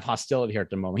Jordan doesn't have hostility here at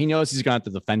the moment. He knows he's going to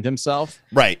have to defend himself.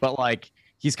 Right. But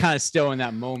he's kind of still in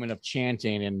that moment of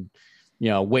chanting and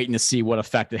waiting to see what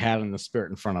effect it had on the spirit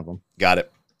in front of him. Got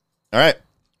it. All right.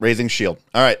 Raising shield.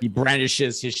 All right. He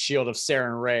brandishes his shield of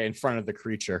Saren Ray in front of the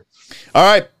creature. All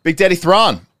right. Big Daddy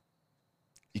Thrawn.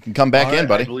 You can come back in,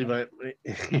 buddy. I believe I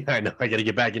know. I got to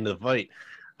get back into the fight.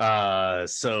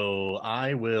 So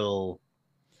I will.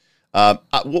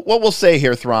 What we'll say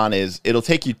here, Thrawn, is it'll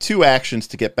take you 2 actions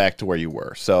to get back to where you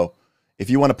were. So if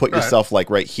you want to put yourself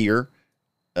right here,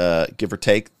 give or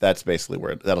take, that's basically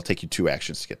where that'll take you 2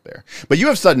 actions to get there. But you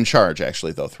have sudden charge,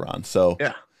 actually, though, Thrawn. So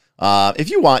yeah. If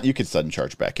you want, you could sudden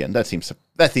charge back in. That seems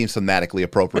thematically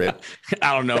appropriate.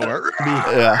 I don't know.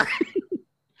 Yeah.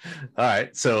 All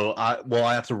right. So I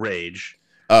have to rage.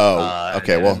 Oh,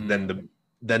 okay. Well,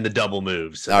 then the double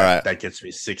moves. So all right. That gets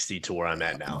me 60 to where I'm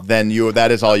at now. Then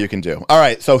that is all you can do. All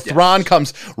right. So Thrawn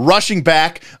comes rushing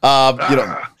back.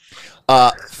 Thrawn,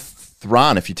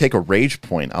 if you take a rage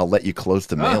point, I'll let you close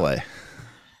the melee.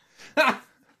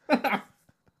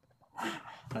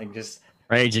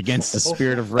 Rage against the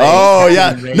spirit of rage. Oh,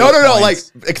 yeah. No.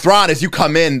 Thrawn, as you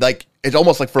come in, it's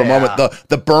almost like for a moment,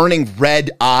 the burning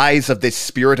red eyes of this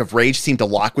spirit of rage seem to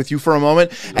lock with you for a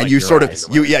moment. And you sort of,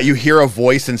 you hear a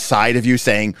voice inside of you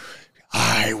saying,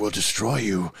 I will destroy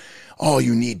you. All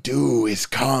you need do is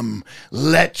come.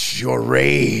 Let your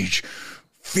rage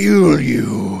fuel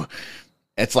you.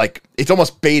 It's it's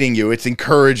almost baiting you. It's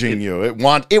encouraging you. It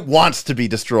wants to be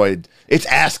destroyed. It's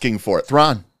asking for it.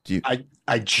 Thrawn, do you...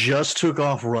 I just took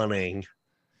off running,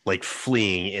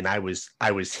 fleeing, and I was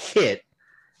hit,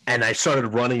 and I started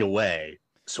running away.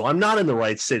 So I'm not in the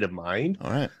right state of mind.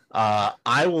 All right.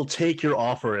 I will take your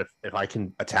offer if I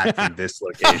can attack from this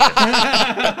location.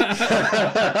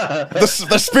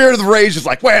 The spirit of the rage is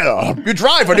well, you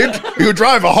drive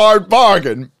a hard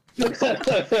bargain.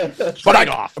 But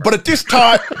at this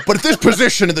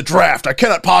position in the draft, I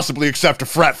cannot possibly accept a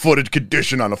flat-footed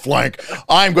condition on a flank.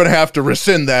 I'm going to have to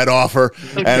rescind that offer.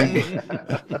 And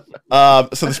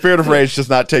so the spirit of rage does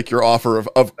not take your offer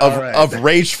of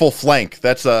rageful flank.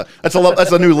 That's a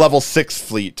new level 6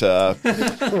 fleet.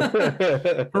 Rageful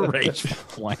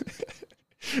flank.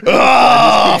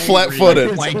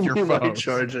 Flat-footed. Flank your foe.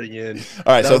 Charging in.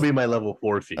 All right, that'll be my level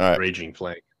 4 feat, raging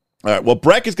flank. All right. Well,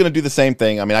 Breck is going to do the same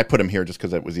thing. I mean, I put him here just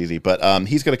because it was easy, but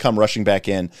he's going to come rushing back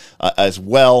in as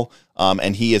well,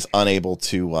 and he is unable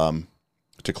to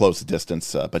close the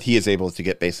distance, but he is able to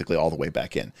get basically all the way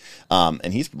back in,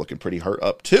 and he's looking pretty hurt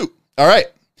up too. All right.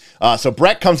 So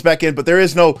Breck comes back in, but there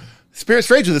is no spirit.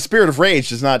 Stranger, the spirit of rage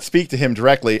does not speak to him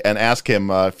directly and ask him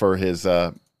for his.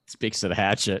 Speaks to the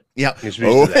hatchet. Yeah. To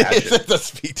the hatchet.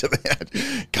 Speak to the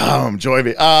hatchet. Come, join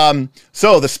me.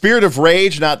 So the spirit of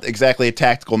rage, not exactly a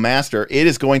tactical master, it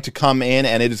is going to come in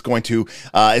and it is going to,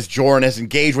 as Jordan has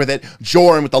engaged with it,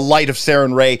 Jordan with the light of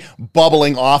Saren Ray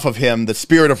bubbling off of him, the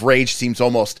spirit of rage seems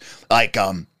almost like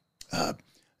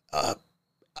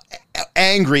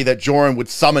angry that Joran would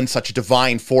summon such a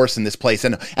divine force in this place,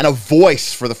 and a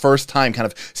voice for the first time kind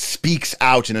of speaks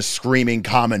out in a screaming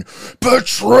common,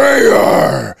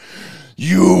 "Betrayer!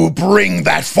 You bring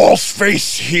that false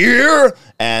face here?"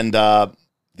 And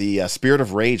the spirit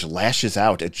of rage lashes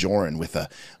out at Joran with a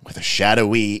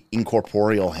shadowy,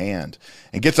 incorporeal hand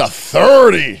and gets a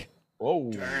 30.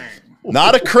 Whoa.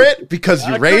 Not a crit because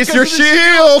you raised your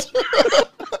shield.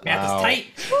 Math is tight.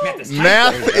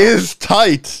 Math is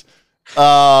tight.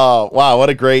 Wow, what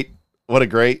a great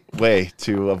way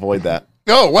to avoid that.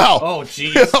 Oh, wow. Oh,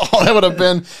 jeez. That would have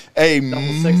been a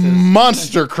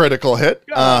monster critical hit.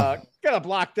 Gotta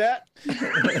block that.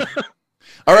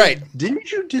 All right.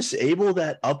 Didn't you disable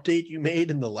that update you made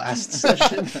in the last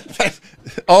session?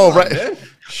 Oh, right.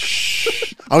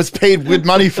 Shh. I was paid good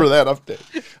money for that update.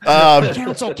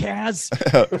 Council Kaz.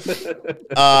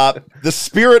 The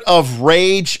spirit of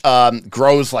rage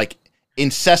grows like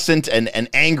incessant and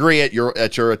angry at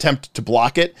your attempt to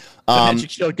block it.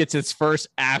 Magic Shield gets its first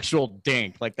actual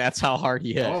dink. Like, that's how hard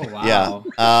he hit. Oh, wow.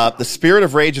 Yeah. The spirit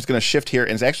of rage is going to shift here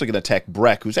and is actually going to attack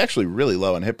Breck, who's actually really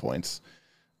low on hit points.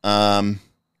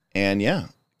 And yeah,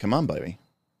 come on, baby.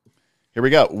 Here we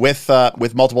go with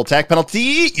multiple attack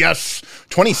penalty. Yes,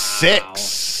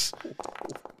 26.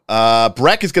 Wow.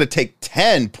 Breck is going to take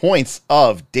 10 points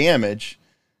of damage,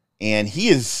 and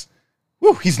he's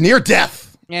near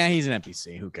death. Yeah, he's an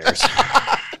NPC. Who cares?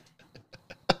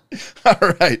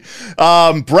 All right.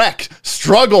 Breck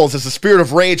struggles as the spirit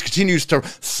of rage continues to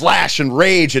slash and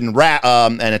rage and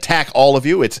attack all of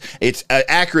you. It's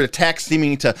accurate attack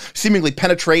seemingly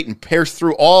penetrate and pierce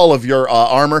through all of your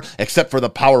armor except for the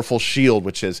powerful shield,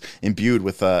 which is imbued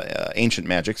with ancient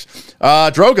magics.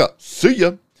 Droga, see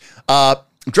ya.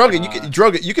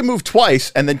 Droga, you can move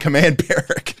twice and then command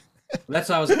Barrick. That's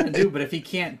what I was going to do, but if he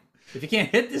can't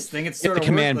hit this thing, it's sort of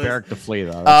command worthless. Barrick to flee,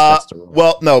 though. That's the rule.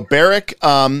 Well, no, Barrick,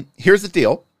 here's the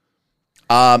deal.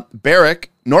 Barrick,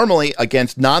 normally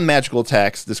against non-magical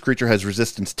attacks, this creature has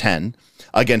resistance 10.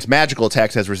 Against magical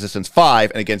attacks has resistance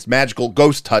 5, and against magical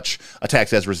ghost touch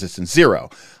attacks has resistance 0.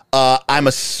 I'm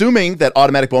assuming that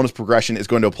automatic bonus progression is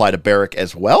going to apply to Barrick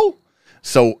as well.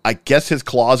 So I guess his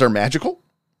claws are magical.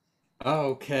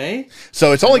 Okay.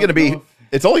 So it's only going to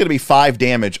be 5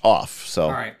 damage off. So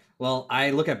all right. Well, I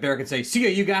look at Barrick and say, "See ya,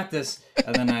 you got this."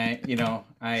 And then I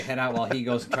head out while he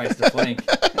goes and tries to flank.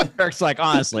 Barrick's like,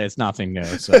 honestly, it's nothing new.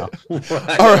 So,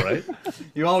 all right.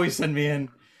 You always send me in.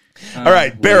 All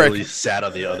right, Barrick. Literally sat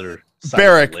on the other side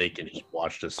Barrick. of the lake and just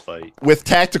watched us fight. With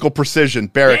tactical precision,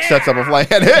 Barrick sets up a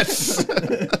flank and hits.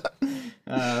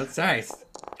 That's nice.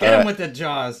 Get him with the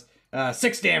jaws.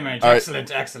 6 damage.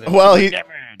 Right. Excellent. Well,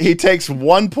 he takes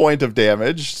 1 point of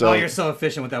damage. So you're so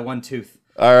efficient with that one tooth.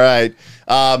 All right.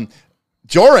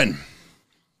 Joran.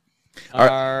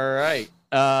 all right.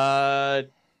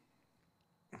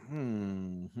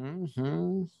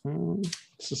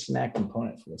 It's a snack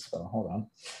component for this spell. Hold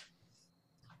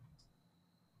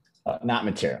on. Not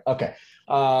material. Okay.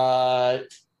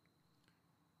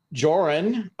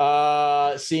 Joran,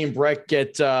 seeing Breck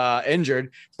get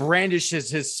injured, brandishes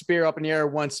his spear up in the air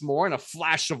once more, and a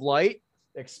flash of light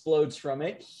explodes from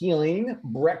it, healing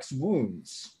Breck's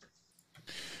wounds.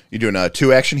 You doing a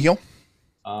 2-action heal?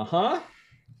 Uh-huh.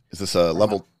 Is this a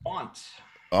level? Font.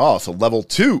 Oh, so level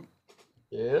 2.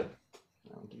 Yep.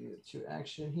 I'll give you a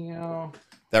 2-action heal.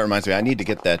 That reminds me, I need to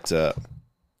get that.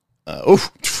 Wow,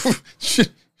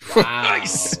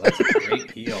 Nice. That's a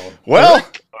great heal. Well,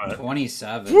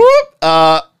 27. whoop.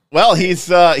 Well, he's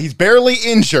barely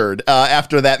injured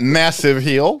after that massive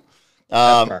heal.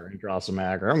 Draw some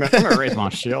aggro. I'm gonna raise my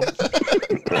shield.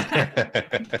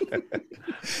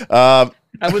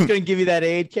 I was gonna give you that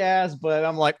aid, Kaz, but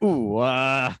I'm like, ooh,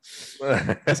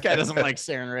 this guy doesn't like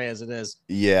Saren Ray as it is.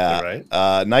 Yeah.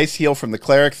 Right. Nice heal from the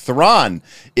cleric. Thrawn,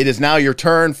 it is now your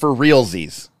turn for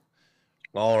realsies.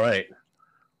 All right.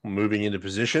 Moving into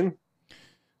position.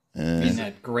 In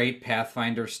that great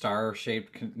Pathfinder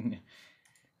star-shaped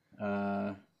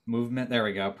movement. There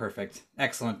we go. Perfect.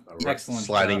 Excellent. Excellent.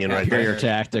 Sliding in right Here are there. your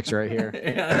tactics right here.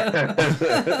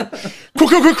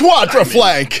 Quadra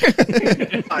flank.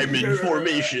 I'm in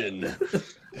formation.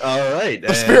 All right.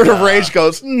 The spirit of rage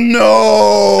goes,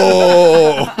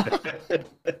 no.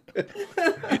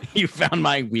 You found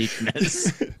my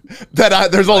weakness.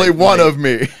 There's only one of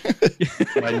me.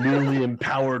 My newly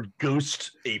empowered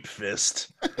ghost ape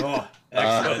fist. Oh,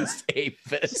 Ghost ape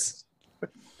fist.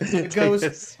 The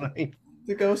ghost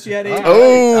Yeti.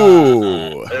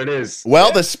 Oh. There it is.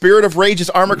 Well, the spirit of rage's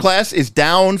armor class is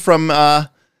down from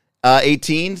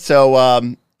 18,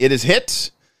 so it is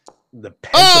hit. The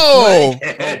Oh!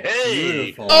 hey.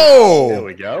 Beautiful. There Oh!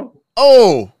 we go.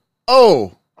 Oh!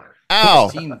 Ow.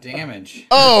 15 damage.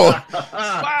 Oh.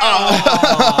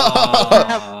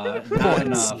 Not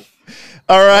enough.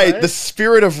 All right. The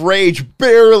spirit of rage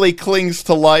barely clings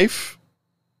to life.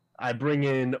 I bring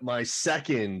in my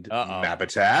second map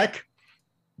attack.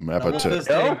 Double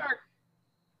fisting.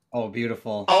 Oh,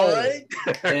 beautiful. All right.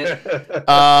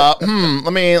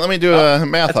 Let me do a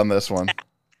math on this one.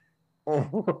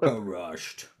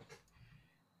 Rushed.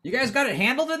 You guys got it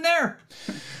handled in there?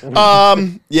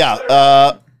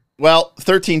 Yeah. Well,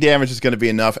 13 damage is going to be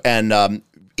enough, and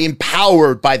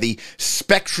empowered by the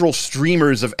spectral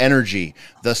streamers of energy,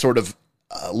 the sort of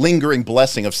lingering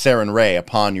blessing of Saren Ray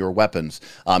upon your weapons.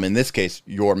 In this case,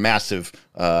 your massive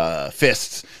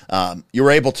fists.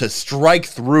 You're able to strike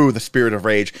through the Spirit of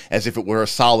Rage as if it were a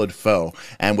solid foe.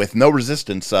 And with no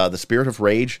resistance, the Spirit of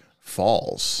Rage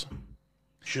falls.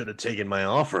 Should have taken my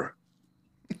offer.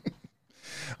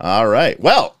 All right.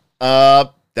 Well,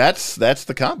 that's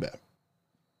the combat.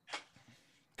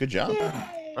 Good job.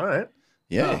 All right.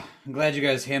 Yeah. Oh, I'm glad you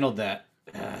guys handled that.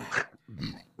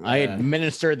 I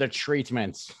administered the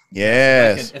treatments.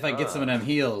 Yes. If I get some of them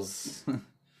heals.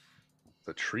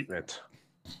 The treatment.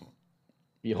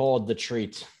 Behold the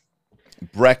treat.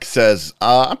 Breck says,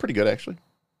 I'm pretty good, actually.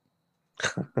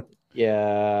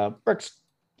 Yeah. Brooks.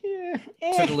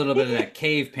 Took a little bit of that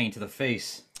cave paint to the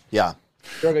face. Yeah.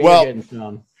 Well,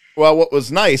 what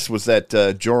was nice was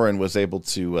that Joran was able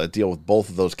to deal with both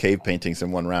of those cave paintings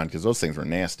in one round because those things were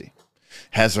nasty.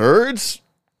 Hazards?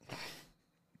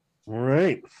 All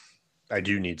right. I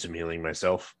do need some healing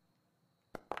myself.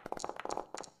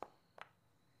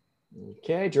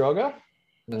 okay, Droga.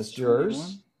 That's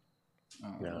yours.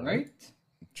 All right.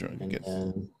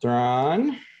 And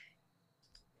Thrawn.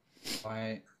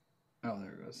 Why? Oh,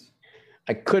 there it goes.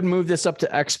 I could move this up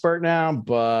to expert now,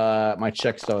 but my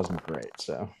check still isn't great.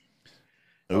 So,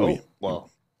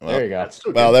 Well, there you go.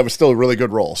 Well, that was still a really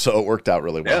good roll, so it worked out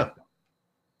really well.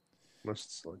 Yeah.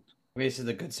 Wasted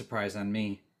a good surprise on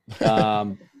me.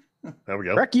 There we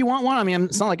go. Rick, you want one? I mean,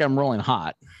 it's not like I'm rolling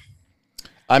hot.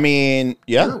 I mean,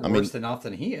 yeah. You're worse than off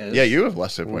than he is. Yeah, you have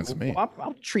less hit points than me.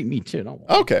 I'll treat me too. Don't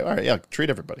worry. Okay, all right. Yeah, treat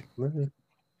everybody.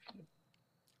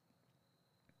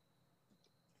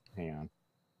 Hang on.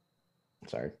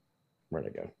 Sorry. Where'd I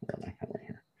go? Where am I? I'm right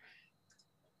here.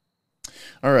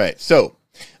 All right. So,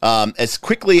 as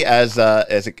quickly as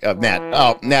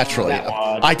naturally,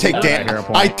 I take damage.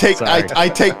 I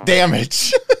take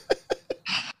damage.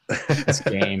 This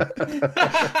game.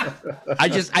 I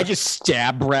just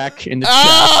stab Breck in the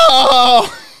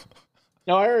chest.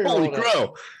 No, I already Holy rolled it.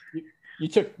 crow. You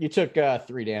took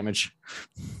 3 damage.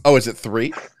 Oh, is it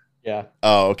 3? Yeah.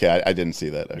 Oh, okay. I didn't see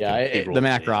that. Okay. Yeah, the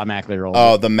macro automatically rolled.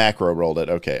 Oh, the macro rolled it.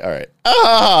 Okay. All right.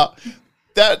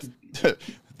 That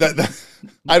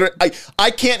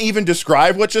I can't even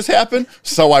describe what just happened,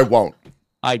 so I won't.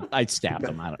 I stabbed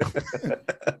him. I don't know.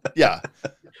 Yeah.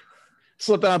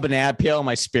 Slipped on a banana peel, and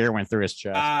my spear went through his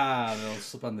chest. They'll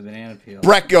slip on the banana peel.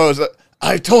 Breck goes,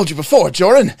 I told you before,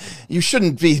 Joran, you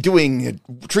shouldn't be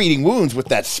treating wounds with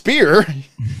that spear.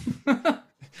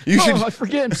 I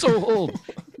forget I'm so old.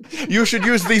 You should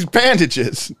use these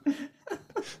bandages.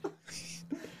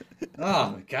 Oh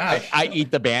my gosh. I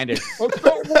eat the bandage.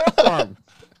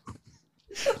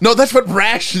 No, that's what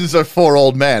rations are for,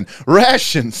 old man.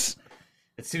 Rations.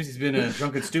 It seems he's been in a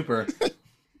drunken stupor.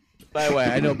 By the way,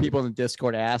 I know people in the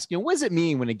Discord ask, what does it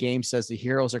mean when a game says the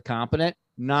heroes are competent?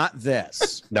 Not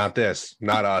this. Not this.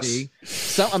 Not us. See?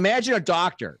 So imagine a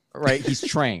doctor, right? He's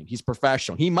trained. He's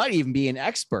professional. He might even be an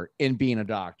expert in being a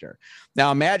doctor.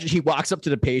 Now imagine he walks up to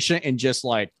the patient and just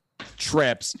like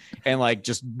trips and like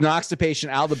just knocks the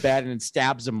patient out of the bed and then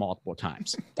stabs him multiple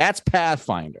times. That's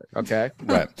Pathfinder. Okay.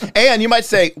 Right. And you might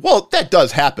say, well, that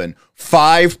does happen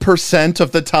 5%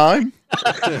 of the time.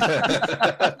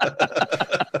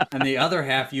 And the other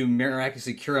half, you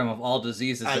miraculously cure him of all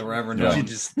diseases that were ever known. You're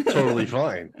just totally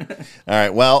fine. All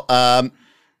right. Well, I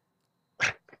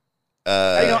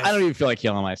don't even feel like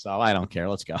killing myself. I don't care.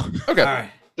 Let's go. Okay. All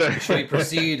right. Shall we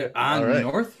proceed on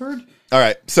northward? All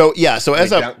right. So yeah. So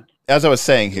as I was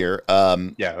saying here,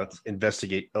 let's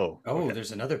investigate.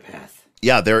 There's another path.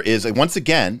 Yeah, there is once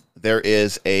again there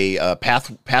is a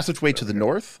passageway to the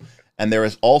north, and there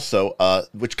is also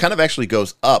which kind of actually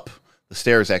goes up. The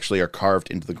stairs actually are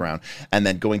carved into the ground, and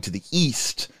then going to the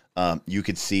east, you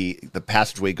could see the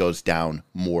passageway goes down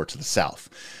more to the south.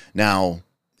 Now,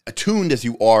 attuned as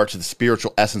you are to the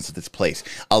spiritual essence of this place,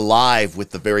 alive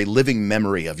with the very living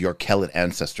memory of your Kellid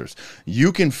ancestors,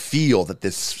 you can feel that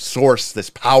this source, this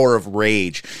power of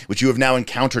rage, which you have now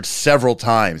encountered several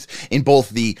times in both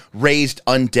the raised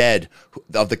undead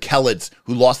of the Kellids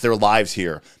who lost their lives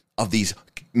here, of these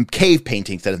cave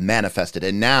paintings that have manifested,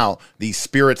 and now these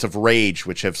spirits of rage,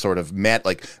 which have sort of met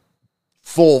like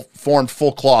formed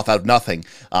full cloth out of nothing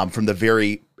from the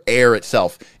very air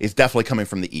itself, is definitely coming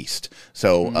from the east.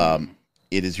 So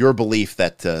it is your belief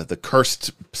that the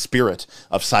cursed spirit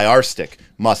of Syarstic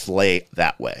must lay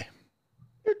that way.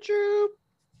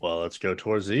 Well, let's go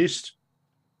towards the east.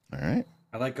 All right.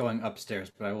 I like going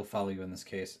upstairs, but I will follow you in this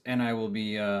case, and I will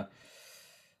be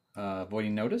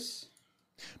avoiding notice.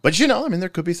 But you know, I mean, there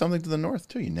could be something to the north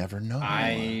too. You never know.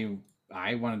 I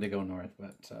wanted to go north,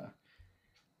 but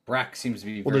Brack seems to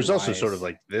be. Well, very there's also wise. sort of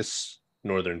like this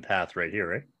northern path right here,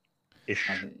 right? Ish.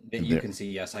 That you can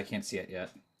see. Yes, I can't see it yet.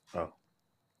 Oh,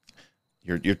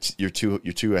 You're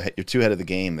too ahead of the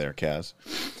game there, Kaz.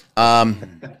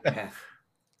 Path.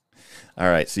 All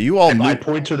right, so you all I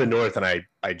point to the north and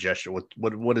I gesture.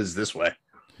 What is this way?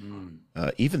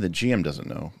 even the GM doesn't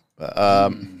know.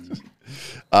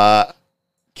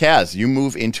 Kaz, you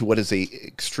move into what is a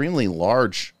extremely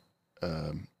large.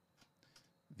 Sorry,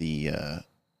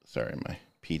 my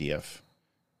PDF.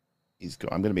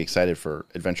 I'm going to be excited for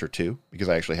Adventure 2 because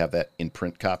I actually have that in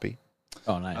print copy.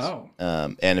 Oh, nice. Oh,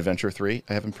 And Adventure 3,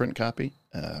 I have in print copy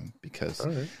because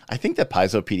Right. I think that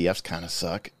Paizo PDFs kind of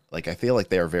suck. Like, I feel like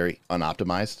they are very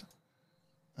unoptimized.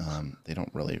 They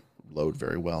don't really load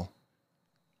very well,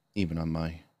 even on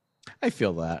my. I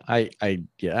feel that. I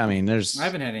mean, there's. I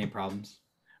haven't had any problems.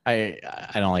 I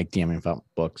don't like DMing about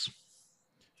books.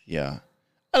 Yeah.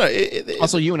 I don't know,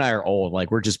 Also, you and I are old. Like,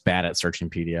 we're just bad at searching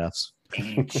PDFs.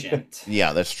 Ancient.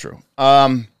 yeah, that's true. You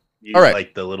All right.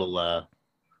 like the little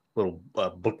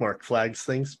bookmark flags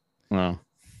things. Well,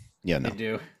 Yeah, I no.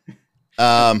 do.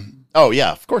 Oh,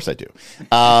 yeah, of course I do.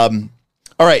 All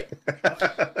right.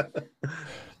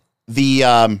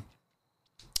 The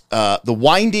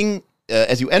winding,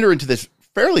 as you enter into this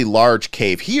fairly large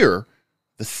cave here,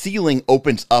 the ceiling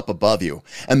opens up above you,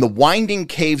 and the winding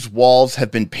cave's walls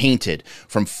have been painted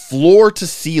from floor to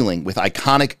ceiling with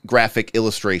iconic graphic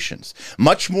illustrations,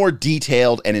 much more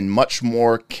detailed and in much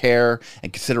more care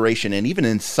and consideration, and even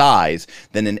in size,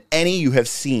 than in any you have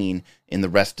seen in the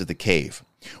rest of the cave.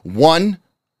 One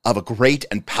of a great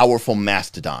and powerful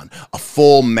mastodon, a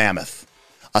full mammoth.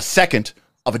 A second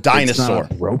of a dinosaur.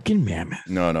 It's not a broken mammoth.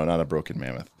 No, not a broken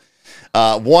mammoth.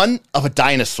 One of a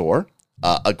dinosaur,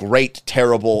 a great,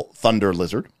 terrible thunder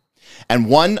lizard, and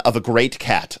one of a great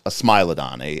cat, a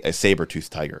smilodon, a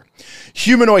saber-toothed tiger.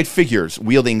 Humanoid figures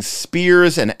wielding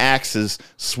spears and axes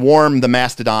swarm the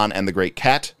mastodon and the great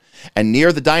cat, and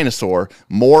near the dinosaur,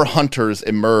 more hunters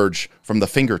emerge from the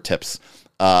fingertips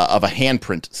of a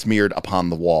handprint smeared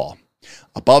upon the wall.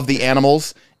 Above the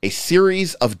animals, a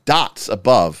series of dots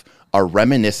above are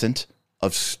reminiscent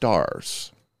of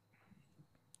stars.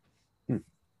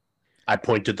 I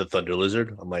point to the thunder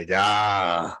lizard. I'm like,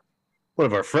 one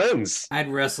of our friends. I'd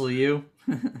wrestle you.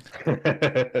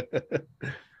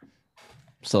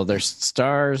 So there's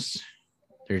stars,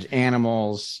 there's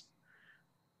animals.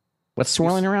 What's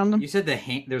swirling around them? You said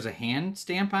there's a hand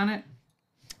stamp on it?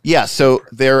 Yeah, so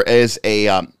there is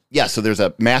so there's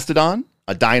a mastodon,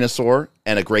 a dinosaur,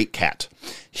 and a great cat.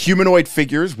 Humanoid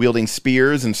figures wielding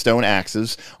spears and stone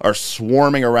axes are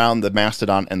swarming around the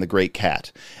mastodon and the great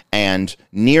cat. And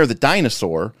near the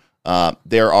dinosaur,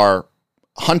 there are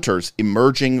hunters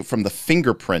emerging from the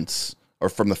fingerprints or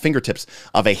from the fingertips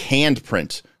of a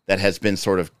handprint that has been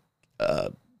sort of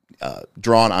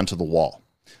drawn onto the wall.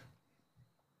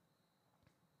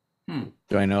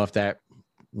 Do I know if that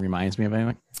reminds me of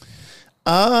anything?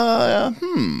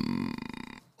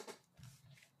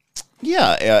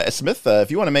 Yeah, Smith,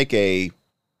 if you want to make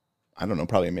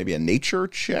maybe a nature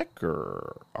check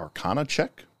or arcana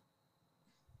check.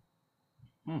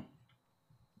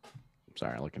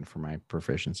 Sorry, looking for my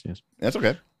proficiencies. That's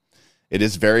okay. It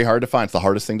is very hard to find. It's the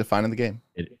hardest thing to find in the game.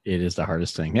 It is the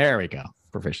hardest thing. There we go.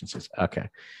 Proficiencies. Okay.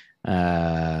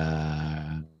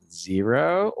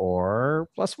 0 or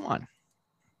 +1.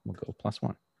 We'll go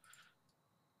 +1.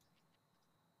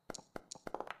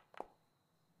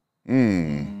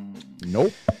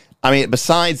 Nope. I mean,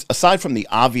 aside from the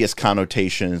obvious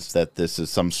connotations that this is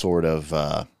some sort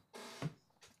of,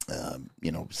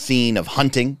 scene of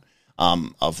hunting,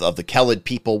 of the Kelid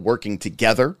people working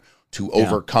together to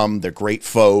overcome their great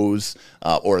foes,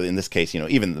 or in this case,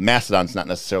 even the mastodon's not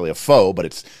necessarily a foe, but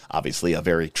it's obviously a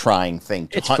very trying thing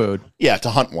to hunt. Food. Yeah,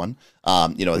 to hunt one.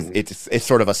 It's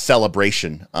sort of a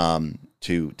celebration of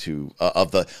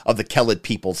the Kelid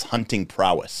people's hunting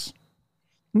prowess.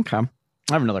 Okay.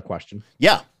 I have another question.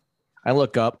 Yeah. I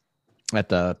look up at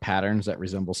the patterns that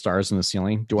resemble stars in the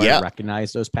ceiling. Do I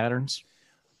recognize those patterns?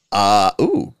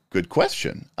 Good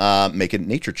question. Make a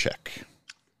nature check.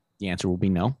 The answer will be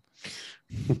no.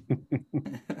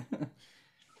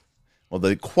 Well,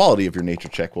 the quality of your nature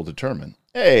check will determine.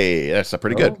 Hey, that's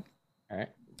pretty good. All right.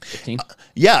 15.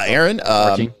 Yeah, Aaron.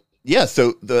 14. Yeah,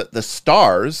 so the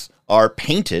stars are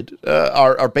painted,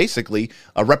 are basically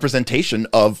a representation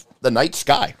of the night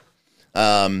sky.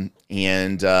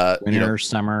 Winter,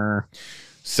 summer.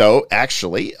 So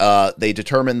actually, they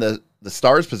determine the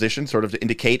star's position sort of to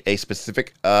indicate a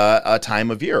specific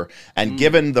time of year. And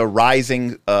given the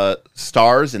rising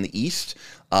stars in the east,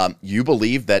 you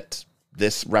believe that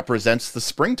this represents the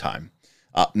springtime.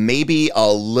 Maybe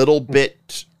a little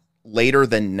bit later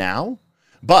than now,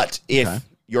 but if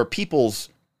your people's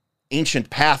ancient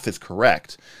path is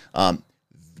correct,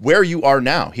 where you are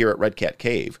now here at Red Cat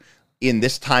Cave in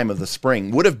this time of the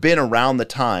spring would have been around the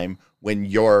time when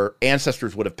your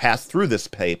ancestors would have passed through this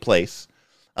place.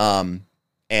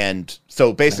 And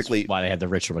so basically... That's why they had the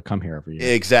ritual to come here every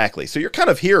year. Exactly. So you're kind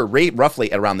of here roughly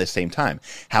around this same time.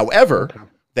 However,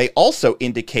 they also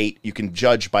indicate, you can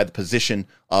judge by the position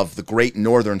of the Great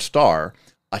Northern Star,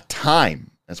 a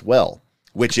time as well,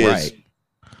 which is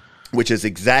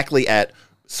exactly at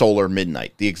solar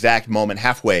midnight, the exact moment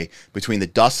halfway between the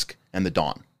dusk and the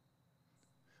dawn.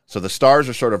 So the stars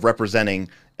are sort of representing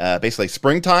basically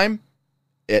springtime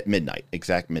at midnight,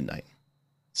 exact midnight.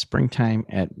 Springtime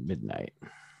at midnight.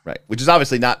 Right, which is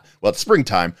obviously not, well, it's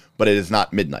springtime, but it is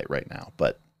not midnight right now.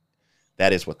 But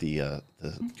that is what the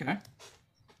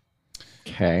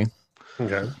Okay.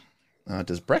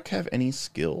 Does Breck have any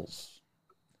skills?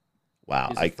 Wow,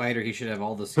 He's a fighter. He should have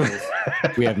all the skills.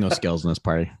 We have no skills in this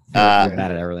party. We're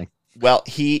bad at everything. Well,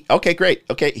 okay, great.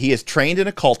 Okay, he is trained in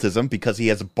occultism because he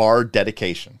has a bard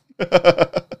dedication.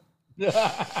 There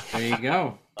you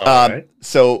go.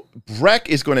 So Breck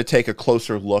is going to take a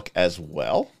closer look as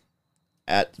well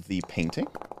at the painting.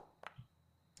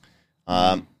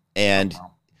 And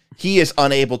he is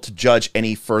unable to judge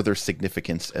any further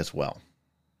significance as well.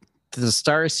 Does the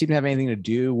stars seem to have anything to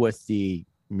do with the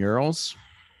murals?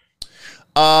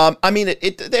 I mean,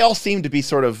 they all seem to be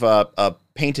sort of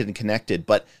painted and connected,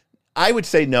 but I would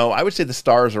say no. I would say the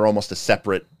stars are almost a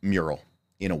separate mural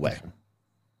in a way.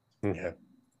 Okay.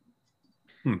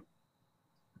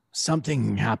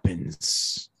 Something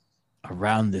happens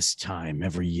around this time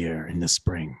every year in the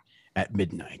spring at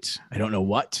midnight. I don't know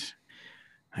what.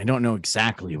 I don't know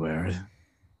exactly where.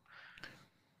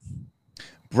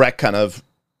 Breck kind of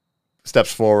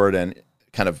steps forward and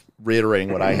kind of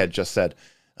reiterating what I had just said.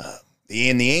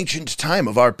 In the ancient time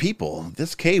of our people,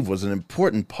 this cave was an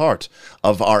important part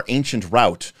of our ancient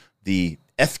route, the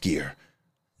Ethgir,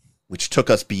 which took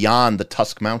us beyond the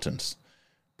Tusk Mountains.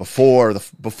 Before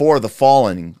the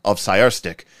falling of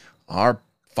Syarstic, our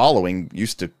following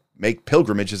used to make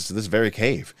pilgrimages to this very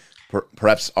cave.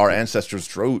 Perhaps our ancestors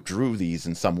drew these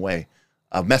in some way.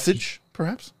 A message,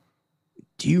 perhaps?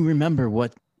 Do you remember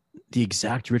what the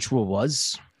exact ritual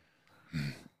was?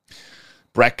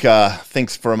 Breck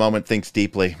thinks for a moment, thinks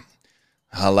deeply.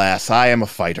 Alas, I am a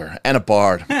fighter and a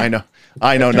bard. I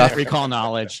know nothing. Recall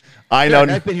knowledge.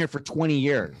 I've been here for 20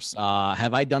 years.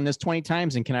 Have I done this 20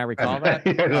 times, and can I recall that?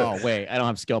 Oh, wait, I don't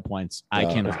have skill points. I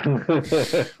cannot.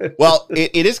 Well,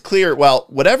 it is clear. Well,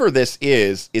 whatever this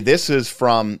is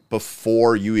from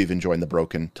before you even joined the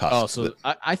Broken Tusk. Oh, so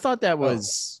I thought that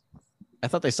was. I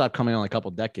thought they stopped coming on a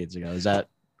couple decades ago. Is that?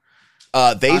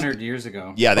 100 years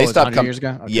ago. Yeah, they stopped coming. Years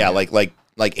ago. Okay, yeah,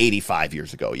 like 85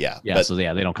 years ago. Yeah. Yeah. But, so they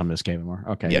don't come to this cave anymore.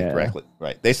 Okay. Yeah, correctly.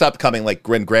 Right. They stopped coming like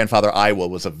grandfather Iowa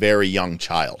was a very young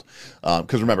child.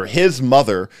 Because remember, his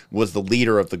mother was the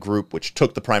leader of the group which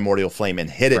took the primordial flame and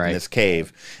hid it in this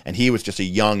cave, and he was just a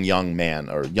young man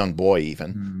or young boy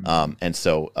even. And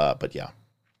so, but yeah.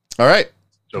 All right.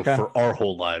 So for our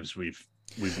whole lives,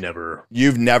 you've never.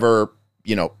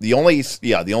 The only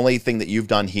thing that you've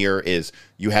done here is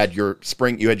you had your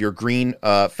green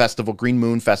festival, Green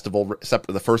Moon Festival,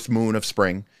 the first moon of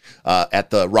spring,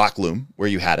 at the Rock Loom where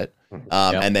you had it.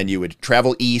 And then you would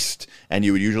travel east, and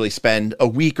you would usually spend a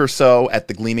week or so at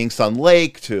the Gleaming Sun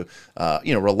Lake to,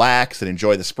 relax and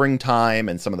enjoy the springtime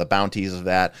and some of the bounties of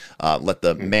that. Let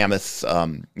the mammoths,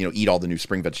 eat all the new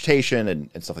spring vegetation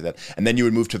and stuff like that. And then you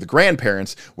would move to the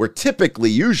grandparents, where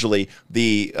usually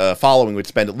the following would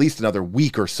spend at least another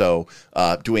week or so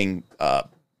doing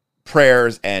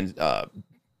prayers and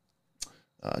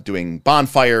doing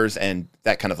bonfires and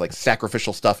that kind of like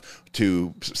sacrificial stuff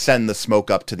to send the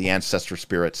smoke up to the ancestor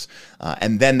spirits.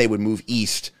 And then they would move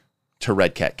east to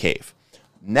Red Cat Cave.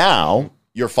 Now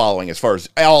you're following, as far as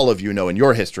all of you know in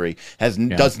your history,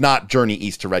 does not journey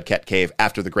east to Red Cat Cave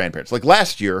after the grandparents. Like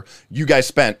last year, you guys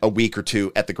spent a week or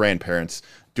two at the grandparents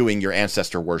doing your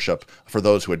ancestor worship for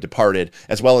those who had departed,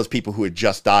 as well as people who had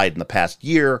just died in the past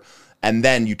year. And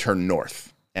then you turn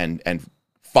north and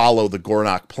follow the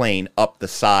Gornok Plain up the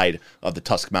side of the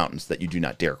Tusk Mountains that you do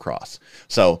not dare cross.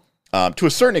 So to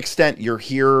a certain extent, you're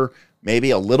here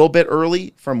maybe a little bit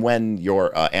early from when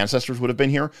your ancestors would have been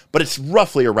here, but it's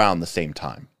roughly around the same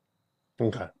time.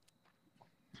 Okay.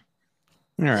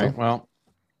 All right. Well,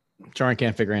 Joran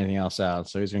can't figure anything else out,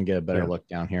 so he's going to get a better look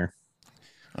down here.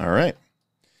 All right.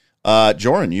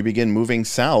 Joran, you begin moving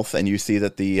south, and you see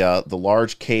that the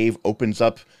large cave opens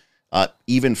up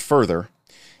even further.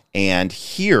 And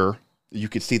here, you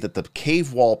can see that the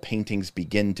cave wall paintings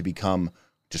begin to become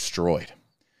destroyed.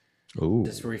 Ooh.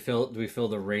 Do we feel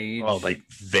the rage? Oh, like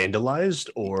vandalized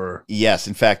or? Yes,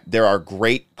 in fact, there are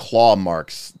great claw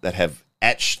marks that have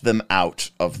etched them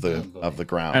out of the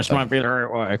ground. This might be the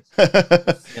right way.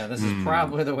 Yeah, this is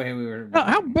probably the way we were.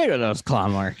 How big are those claw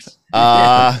marks?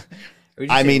 I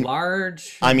mean,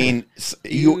 large. I mean,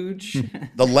 huge.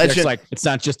 The legend. Like it's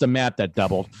not just a map that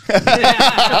doubled.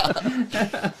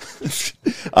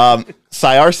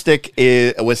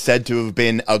 Syarstic was said to have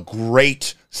been a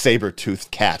great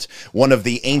saber-toothed cat, one of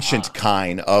the ancient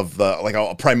kind of like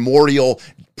a primordial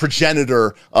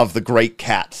progenitor of the great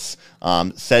cats,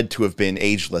 said to have been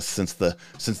ageless since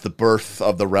the birth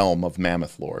of the realm of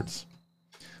Mammoth Lords.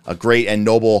 A great and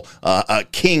noble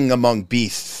king among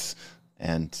beasts,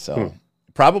 and so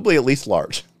probably at least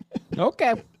large.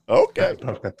 Okay.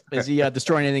 Is he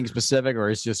destroying anything specific, or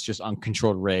is this just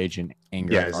uncontrolled rage and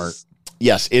anger and art?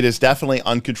 Yes, it is definitely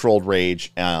uncontrolled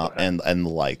rage and the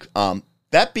like.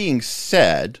 That being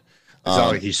said, it's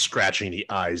not like he's scratching the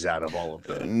eyes out of all of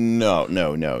them.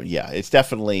 No. Yeah, it's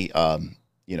definitely like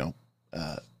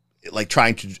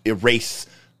trying to erase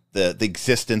the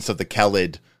existence of the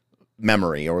Kelid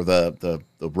memory or the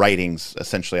writings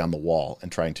essentially on the wall,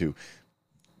 and trying to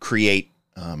create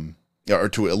or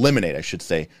to eliminate, I should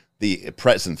say, the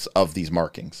presence of these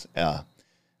markings,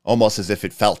 almost as if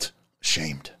it felt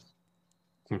ashamed.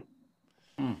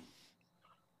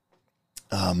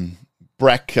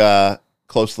 Breck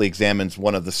closely examines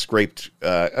one of the scraped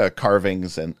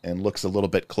carvings and looks a little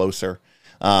bit closer,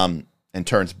 and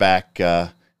turns back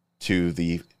to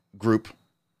the group.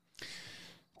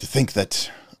 To think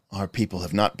that our people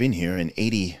have not been here in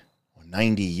 80 or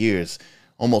 90 years,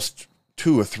 almost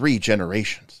 2 or 3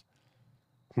 generations.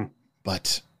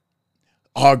 But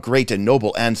our great and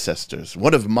noble ancestors,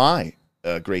 one of my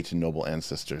great and noble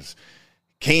ancestors,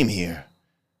 came here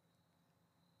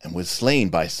and was slain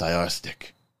by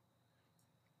Syarstic.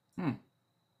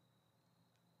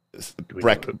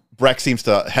 Breck seems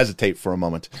to hesitate for a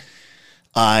moment.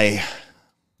 I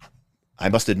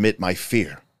must admit my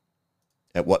fear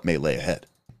at what may lay ahead.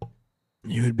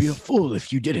 You would be a fool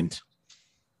if you didn't.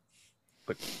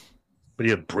 But you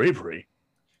have bravery.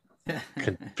 Well,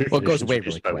 it goes away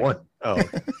really quick. One. Oh.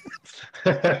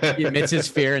 He admits his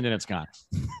fear, and then it's gone.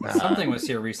 Something was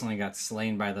here recently, got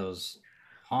slain by those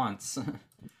haunts.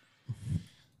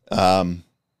 Yeah,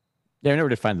 we never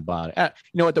did find the body. You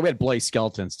know what? We had bloody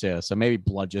skeletons too, so maybe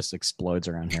blood just explodes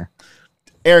around here.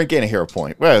 Aaron, gain a hero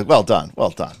point. Well done.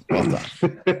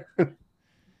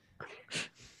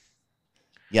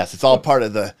 Yes, it's all part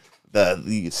of the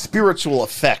spiritual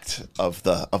effect of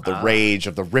the rage,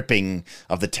 of the ripping,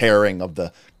 of the tearing of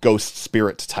the ghost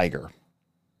spirit tiger.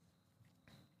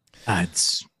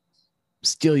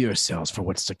 Steel yourselves for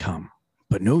what's to come,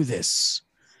 but know this: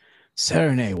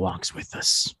 Serenay walks with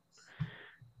us.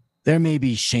 There may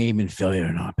be shame and failure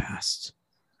in our past,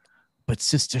 but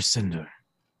Sister Cinder,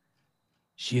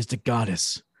 she is the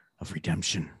goddess of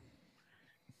redemption.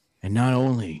 And not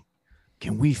only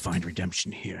can we find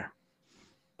redemption here,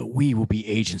 but we will be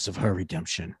agents of her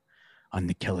redemption on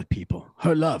the Kelid people.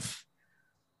 Her love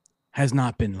has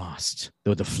not been lost,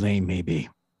 though the flame may be.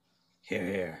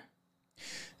 Here.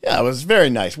 Yeah, it was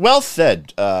very nice. Well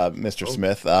said, Mr.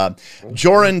 Smith.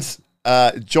 Joran's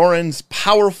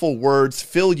powerful words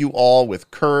fill you all with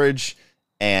courage,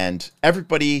 and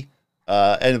everybody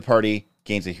in the party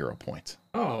gains a hero point.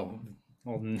 Oh,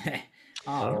 well,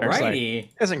 alrighty.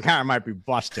 This encounter might be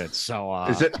busted, so I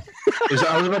was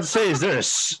about to say, is there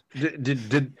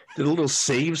did a little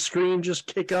save screen just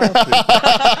kick off?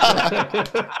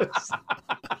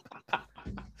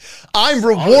 I'm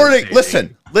rewarding.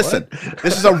 Listen. What?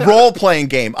 This is a role-playing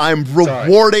game. I'm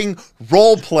rewarding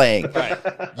role-playing. Right.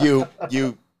 You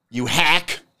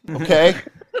hack. Okay.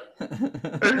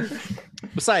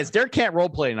 Besides, Derek can't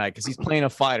roleplay tonight because he's playing a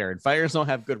fighter, and fighters don't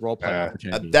have good roleplay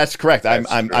opportunities. That's correct.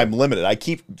 I'm limited. I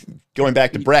keep going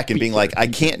back to Breck and being like, I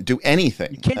can't do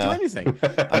anything. You can't do anything.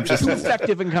 I'm just too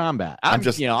effective in combat. I'm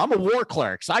a war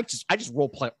cleric, so I just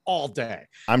roleplay all day.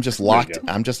 I'm just locked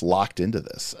into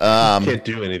this. Can't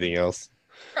do anything else.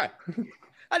 Right.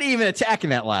 Not even attacking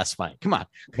that last fight. Come on.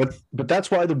 But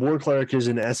that's why the war cleric is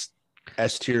an S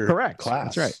tier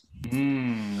class. That's right.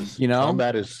 You know,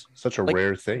 combat is such a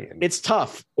rare thing. It's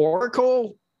tough.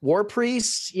 Oracle, war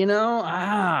priest. It's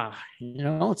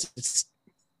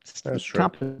that's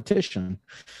competition.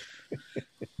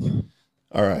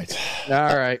 All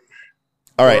right.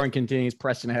 Joran continues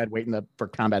pressing ahead, waiting for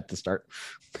combat to start.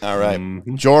 All right.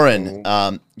 Joran,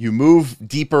 you move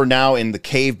deeper now, and the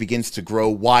cave begins to grow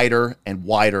wider and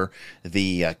wider.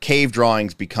 The cave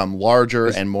drawings become larger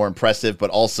and more impressive, but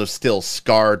also still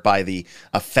scarred by the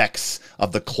effects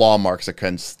of the claw marks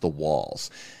against the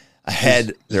walls.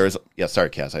 Ahead, there is... Yeah, sorry,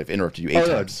 Kaz, I've interrupted you 8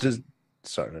 times.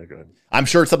 Sorry, no, go ahead. I'm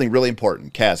sure it's something really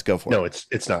important. Kaz, go for it. No,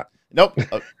 it's not. Nope.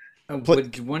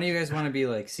 Would one of you guys want to be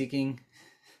like seeking...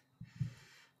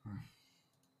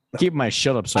 Keep my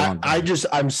shield up so long.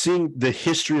 I'm seeing the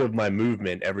history of my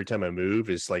movement every time I move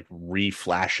is like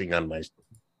re-flashing on my. I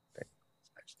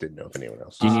just didn't know if anyone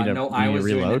else. Do you need to I was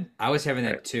reload? I was having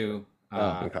that too.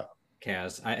 Okay.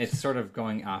 Kaz, it's sort of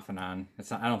going off and on. It's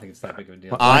not. I don't think it's that big of a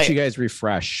deal. Why don't you guys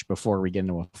refresh before we get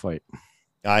into a fight?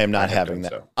 I am not having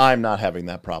that. So. I'm not having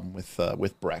that problem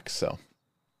with Breck. So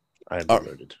I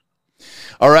reloaded.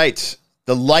 All right.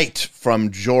 The light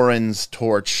from Joran's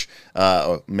torch,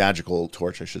 magical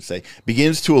torch, I should say,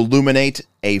 begins to illuminate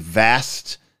a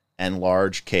vast and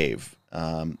large cave.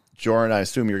 Joran, I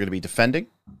assume you're going to be defending?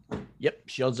 Yep,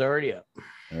 shield's already up.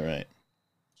 All right.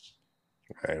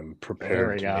 I am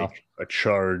prepared to make a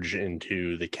charge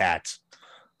into the cat.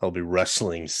 I'll be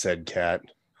wrestling said cat.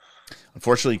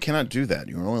 Unfortunately, you cannot do that.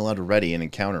 You're only allowed to ready in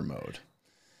encounter mode.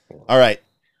 All right.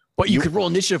 But you could roll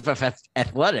initiative of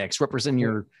athletics, representing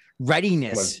your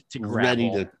readiness to grapple.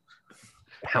 Ready to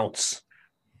pounce.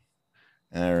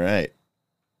 All right.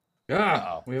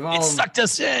 Yeah, it sucked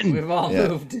us in. We've all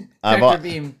moved. I've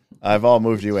all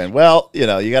moved you in. Well, you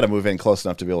got to move in close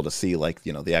enough to be able to see,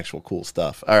 the actual cool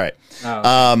stuff. All right. Oh,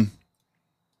 okay.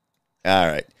 All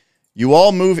right. You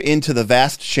all move into the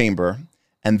vast chamber,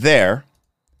 and there,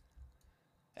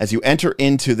 as you enter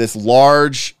into this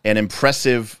large and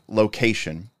impressive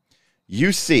location,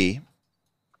 you see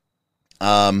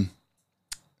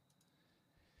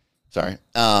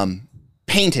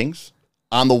paintings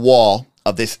on the wall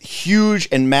of this huge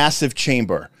and massive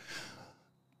chamber.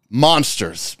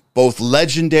 Monsters, both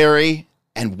legendary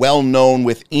and well-known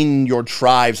within your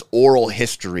tribe's oral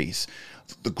histories.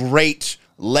 The great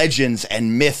legends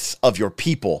and myths of your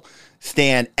people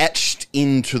stand etched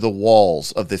into the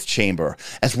walls of this chamber,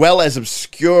 as well as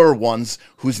obscure ones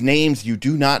whose names you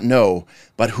do not know,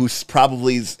 but whose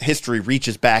probably history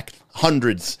reaches back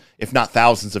hundreds, if not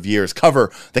thousands of years,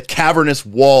 cover the cavernous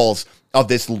walls of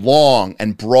this long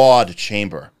and broad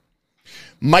chamber.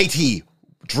 Mighty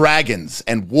dragons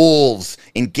and wolves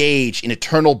engage in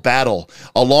eternal battle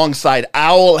alongside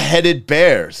owl-headed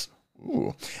bears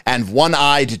and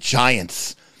one-eyed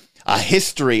giants. A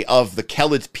history of the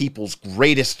Kelid people's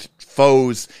greatest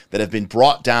foes that have been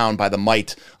brought down by the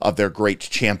might of their great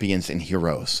champions and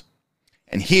heroes.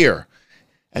 And here,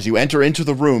 as you enter into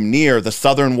the room near the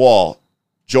southern wall,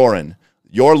 Joran,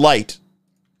 your light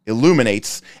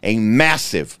illuminates a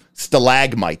massive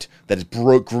stalagmite that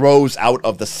grows out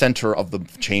of the center of the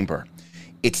chamber.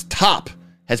 Its top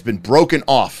has been broken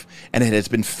off, and it has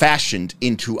been fashioned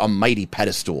into a mighty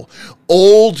pedestal.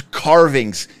 Old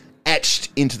carvings etched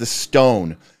into the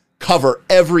stone cover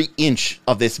every inch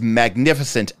of this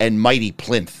magnificent and mighty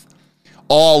plinth,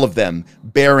 all of them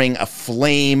bearing a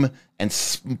flame and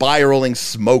spiraling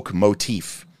smoke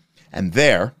motif. And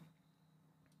there,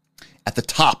 at the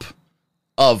top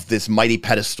of this mighty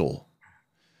pedestal,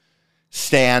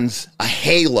 stands a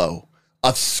halo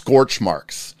of scorch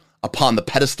marks upon the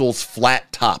pedestal's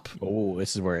flat top. Oh,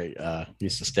 this is where it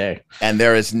used to stay. And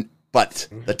but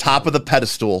the top of the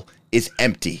pedestal is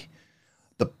empty.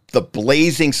 The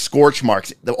blazing scorch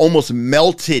marks, the almost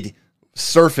melted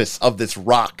surface of this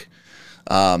rock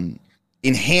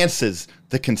enhances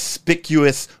the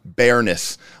conspicuous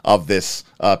bareness of this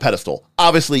pedestal.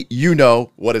 Obviously, you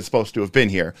know what is supposed to have been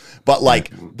here, but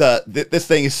this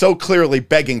thing is so clearly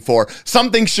begging for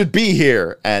something should be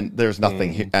here, and there's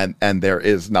nothing, and there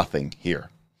is nothing here.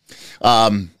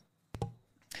 And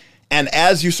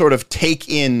as you sort of take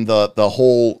in the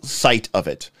whole sight of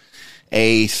it,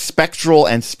 a spectral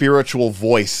and spiritual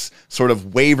voice sort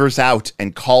of wavers out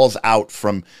and calls out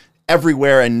from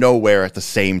everywhere and nowhere at the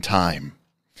same time.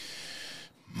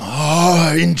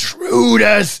 More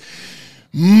intruders!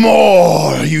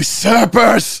 More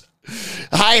usurpers!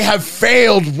 I have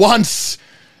failed once!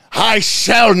 I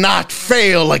shall not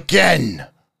fail again!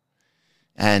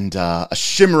 And a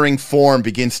shimmering form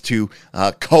begins to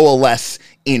coalesce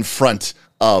in front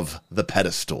of the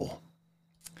pedestal.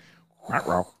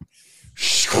 Oh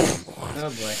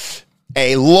boy.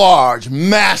 A large,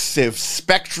 massive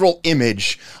spectral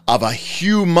image of a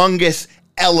humongous,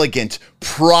 elegant,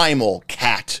 primal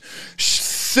cat,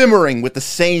 simmering with the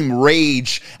same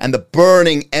rage and the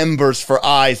burning embers for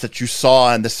eyes that you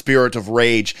saw in the Spirit of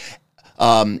Rage,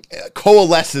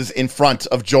 coalesces in front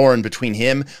of Jorn between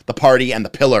him, the party, and the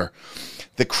pillar.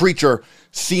 The creature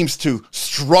seems to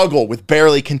struggle with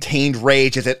barely contained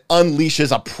rage as it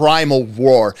unleashes a primal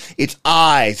roar, its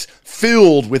eyes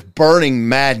filled with burning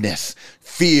madness,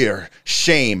 fear,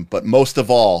 shame, but most of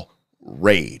all,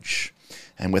 rage.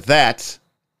 And with that,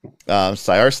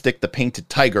 Cyarstic, the painted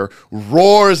tiger,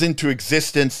 roars into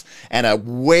existence, and a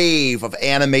wave of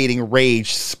animating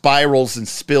rage spirals and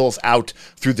spills out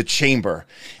through the chamber.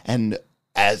 And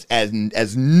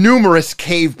as numerous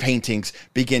cave paintings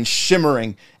begin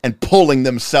shimmering and pulling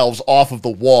themselves off of the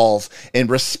walls in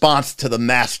response to the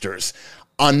master's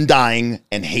undying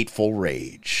and hateful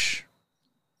rage.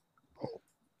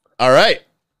 All right.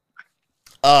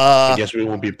 I guess we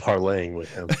won't be parlaying with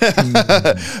him.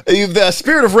 The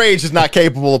Spirit of Rage is not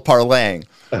capable of parlaying.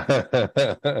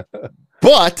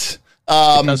 But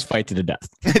it does fight to the death.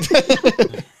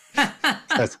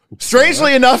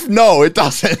 Strangely enough, no, it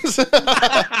doesn't.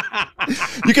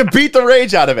 You can beat the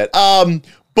rage out of it.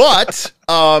 But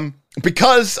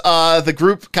because the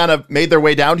group kind of made their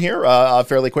way down here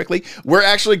fairly quickly, we're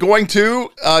actually going to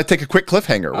take a quick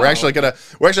cliffhanger. We're actually gonna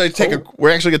take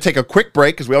a quick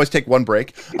break because we always take one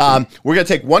break. We're gonna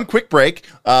take one quick break.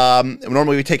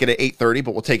 Normally we take it at 8:30,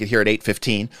 but we'll take it here at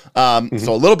 8:15.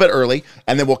 So a little bit early,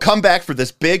 and then we'll come back for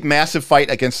this big, massive fight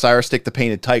against Cyarstic, the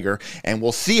Painted Tiger, and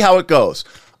we'll see how it goes.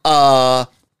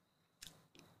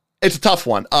 It's a tough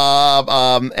one,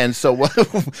 and so we'll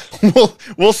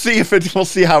see we'll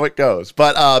see how it goes.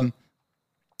 But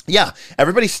yeah,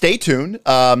 everybody, stay tuned.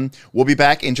 We'll be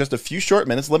back in just a few short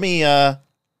minutes. Let me.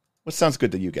 What sounds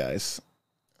good to you guys?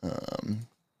 10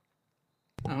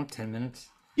 minutes.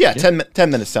 Yeah,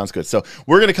 10 minutes sounds good. So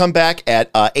we're gonna come back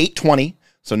at 8:20.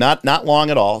 So not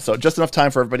long at all. So just enough time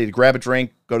for everybody to grab a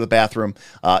drink, go to the bathroom.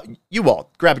 You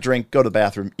all grab a drink, go to the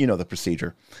bathroom. You know the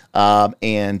procedure.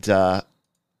 And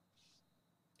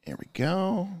here we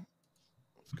go.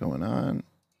 What's going on?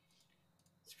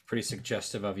 It's pretty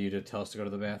suggestive of you to tell us to go to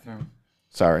the bathroom.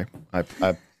 Sorry, I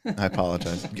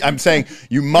apologize. I'm saying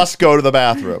you must go to the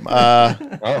bathroom.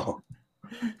 Oh.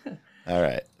 All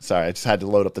right. Sorry, I just had to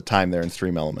load up the time there in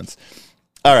Stream Elements.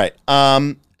 All right.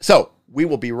 So we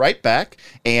will be right back,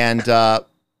 and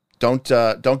don't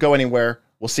go anywhere.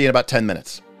 We'll see you in about 10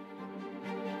 minutes.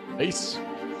 Peace.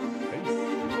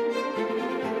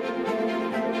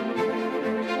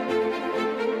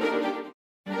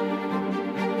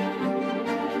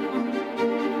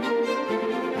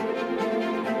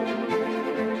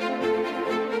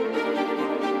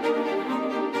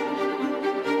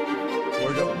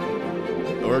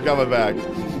 We're coming back.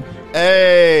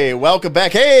 Hey, welcome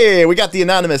back. Hey, we got the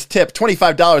anonymous tip,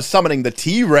 $25 summoning the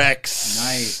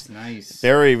T-Rex. Nice.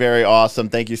 Very, very awesome.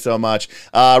 Thank you so much.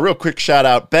 Real quick shout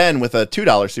out, Ben with a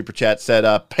 $2 super chat said,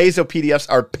 Paizo PDFs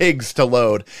are pigs to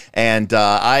load. And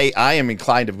I am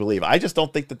inclined to believe. I just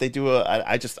don't think that they do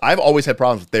I've always had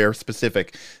problems with their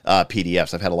specific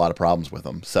PDFs. I've had a lot of problems with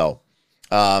them. So,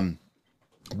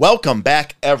 welcome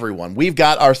back, everyone. We've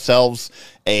got ourselves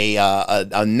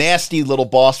a nasty little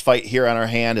boss fight here on our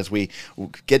hand as we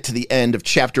get to the end of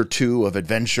Chapter 2 of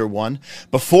Adventure 1.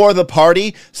 Before the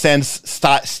party stands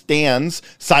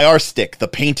Cyarstic, the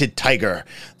Painted Tiger,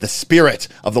 the spirit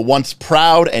of the once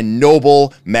proud and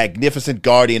noble, magnificent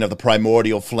guardian of the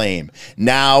primordial flame.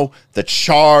 Now, the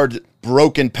charred,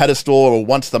 broken pedestal where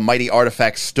once the mighty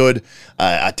artifact stood,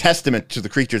 a testament to the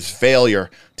creature's failure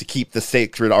to keep the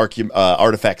sacred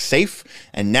artifact safe,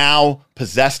 and now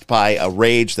possessed by a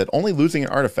rage that only losing an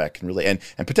artifact can really, and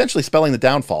potentially spelling the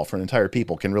downfall for an entire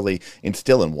people can really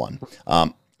instill in one.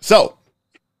 So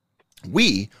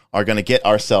we are going to get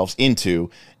ourselves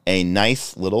into a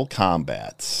nice little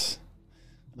combat.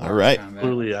 All right.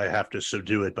 Clearly, I have to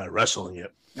subdue it by wrestling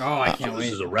it. Oh, I can't wait.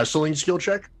 This is a wrestling skill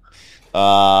check?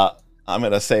 I'm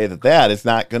going to say that is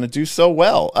not going to do so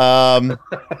well. All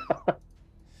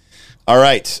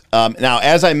right. Now,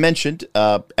 as I mentioned,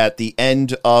 at the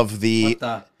end of the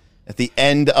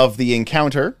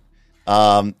encounter,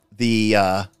 the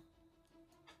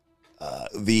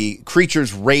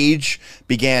creature's rage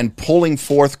began pulling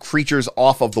forth creatures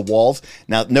off of the walls.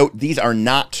 Now, note, these are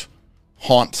not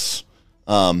haunts.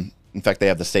 In fact, they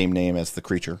have the same name as the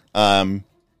creature.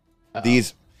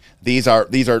 These are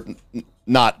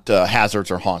not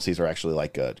hazards or haunts. These are actually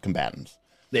like combatants.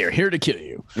 They are here to kill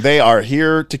you. They are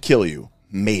here to kill you.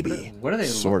 maybe. What do they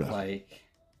sort look of.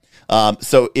 like?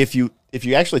 So if you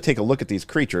actually take a look at these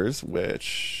creatures,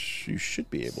 which you should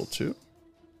be able to,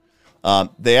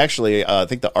 they actually I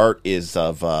think the art is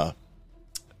of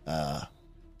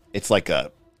it's like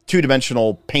a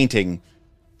 2-dimensional painting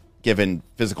given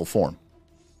physical form.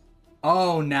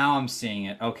 Oh, now I'm seeing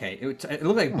it. Okay, it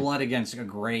looked like blood against a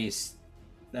gray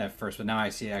at first, but now I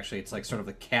see actually it's like sort of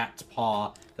the cat's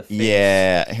paw. The face.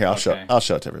 Yeah, here I'll Okay.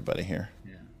 show it to everybody here.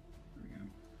 Yeah. There we go.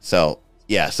 So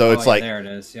yeah, so it's like there it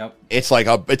is. Yep. it's like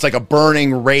a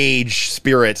burning rage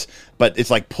spirit, but it's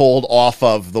like pulled off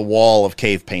of the wall of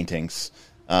cave paintings.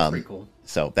 Pretty cool.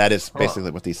 So that is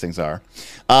basically what these things are.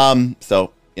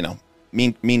 So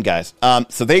mean guys.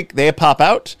 So they pop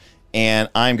out, and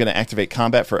I'm going to activate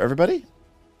combat for everybody.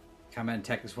 Combat and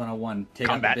Tactics 101. Take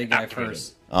Combat out the big guy activated.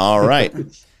 first. All right,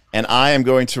 and I am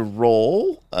going to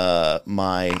roll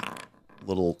my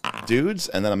little dudes,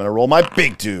 and then I'm going to roll my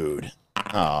big dude.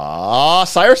 Ah,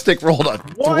 Sire Stick rolled a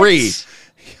 3.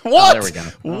 What? Oh, there we go.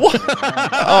 What?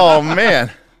 Oh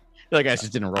man. The guys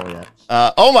just didn't roll yet.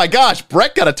 Oh my gosh,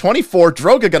 Brett got a 24,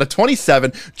 Droga got a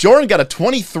 27, Jordan got a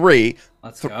 23.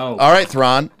 Let's go. All right,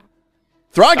 Thrawn.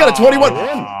 Thrawn got a 21.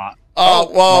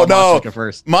 Oh, well, no. Monsters go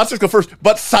first. Monsters go first.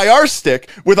 But Syarstic,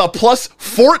 with a plus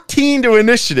 14 to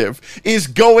initiative, is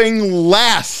going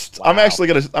last. Wow. I'm actually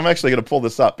gonna pull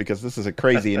this up because this is a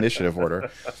crazy initiative order.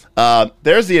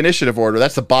 There's the initiative order.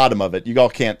 That's the bottom of it. You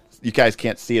guys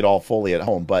can't see it all fully at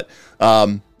home, but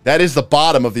that is the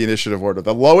bottom of the initiative order.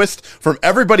 The lowest from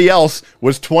everybody else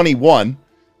was 21.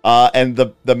 And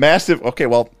the massive, okay,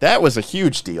 well, that was a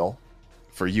huge deal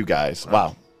for you guys.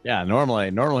 Wow. Yeah,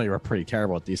 normally we're pretty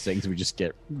terrible at these things. We just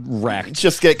get wrecked.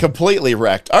 Just get completely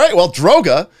wrecked. All right, well,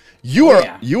 Droga, you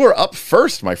are up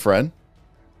first, my friend.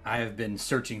 I have been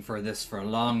searching for this for a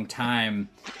long time.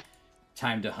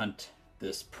 Time to hunt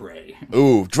this prey.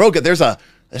 Ooh, Droga, there's a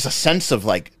sense of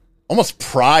like almost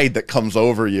pride that comes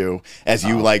over you as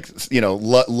you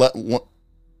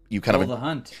you kind of the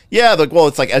hunt. Yeah,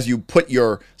 it's like as you put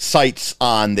your sights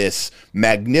on this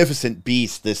magnificent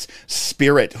beast, this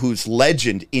spirit whose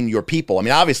legend in your people. I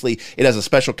mean, obviously, it has a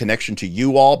special connection to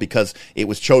you all because it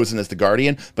was chosen as the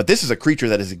guardian. But this is a creature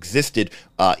that has existed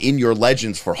in your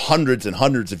legends for hundreds and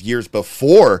hundreds of years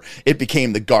before it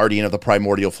became the guardian of the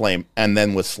primordial flame, and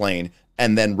then was slain,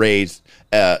 and then raised.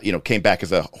 Came back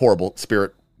as a horrible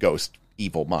spirit, ghost,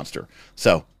 evil monster.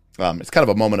 So. It's kind of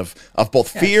a moment of both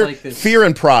fear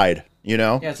and pride,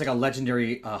 Yeah, it's like a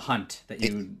legendary hunt that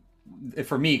you,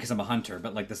 for me, because I'm a hunter,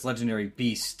 but like this legendary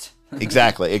beast.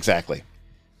 Exactly.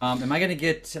 Am I going to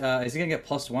get, is he going to get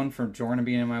 +1 from Jordan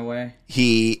being in my way?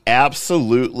 He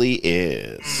absolutely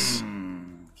is.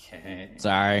 Okay.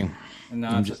 Sorry.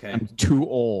 No, okay. I'm too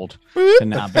old to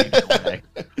not be in the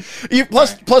way.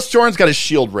 Plus Jordan's got his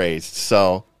shield raised,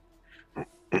 so. All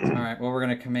right, well, we're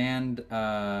going to command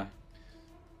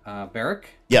Barrick.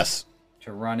 Yes.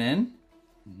 To run in.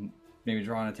 Maybe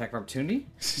draw an attack of opportunity.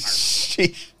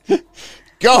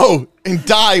 Go and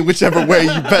die whichever way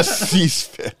you best sees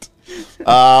fit.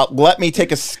 Let me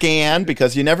take a scan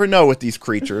because you never know with these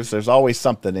creatures. There's always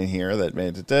something in here that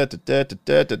made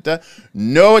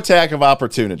no attack of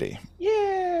opportunity.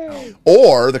 Yeah.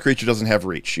 Or the creature doesn't have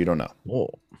reach. You don't know.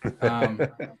 Whoa.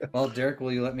 Well, Derek,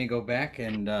 will you let me go back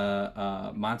and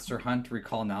monster hunt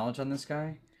recall knowledge on this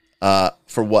guy?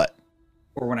 For what?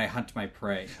 Or when I hunt my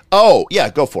prey. Oh, yeah,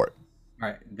 go for it. All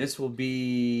right, this will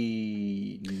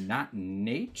be not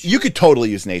nature. You could totally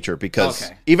use nature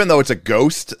because even though it's a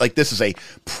ghost, like this is a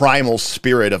primal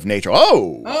spirit of nature.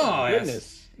 Oh,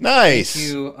 goodness. Nice.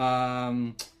 Thank you,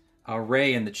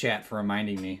 Ray in the chat for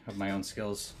reminding me of my own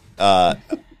skills.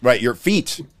 Right, your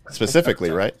feet specifically,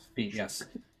 right? Feet, yes.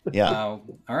 Yeah. All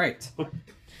right.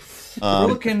 We're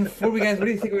looking. What do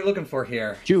you think we're looking for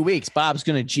here? 2 weeks. Bob's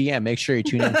gonna GM. Make sure you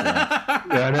tune in for that.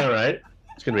 Yeah, I know, right?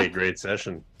 It's gonna be a great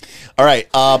session. All right.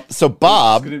 So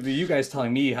Bob, it's gonna be you guys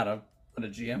telling me how to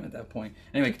GM at that point.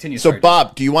 Anyway, continue. So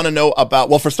Bob, do you want to know about?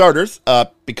 Well, for starters,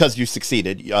 because you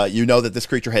succeeded, you know that this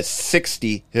creature has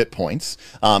 60 hit points,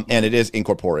 and it is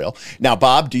incorporeal. Now,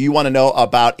 Bob, do you want to know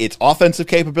about its offensive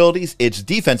capabilities, its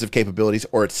defensive capabilities,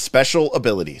 or its special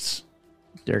abilities?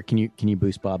 Derek, can you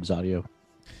boost Bob's audio?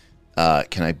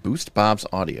 Can I boost Bob's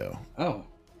audio? Oh,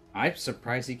 I'm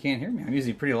surprised he can't hear me. I'm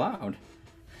usually pretty loud.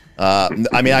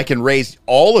 I mean, I can raise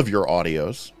all of your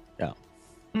audios. Yeah.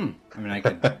 I mean, I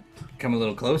can come a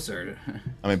little closer.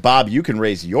 I mean, Bob, you can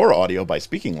raise your audio by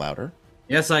speaking louder.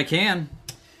 Yes, I can.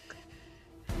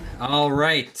 All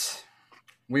right.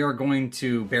 We are going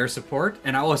to bear support.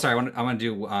 And I want to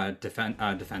do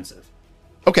defensive.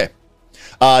 Okay.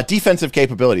 Defensive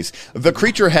capabilities. The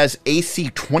creature has AC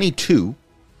 22.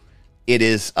 It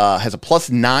is has a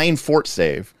 +9 fort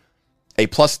save, a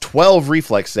 +12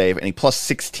 reflex save, and a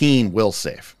 +16 will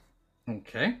save.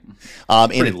 Okay.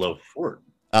 Pretty low fort.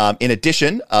 In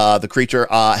addition, the creature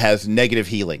has negative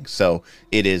healing, so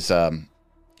it is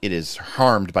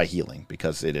harmed by healing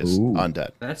because it is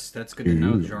undead. That's good to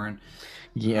know, Joran.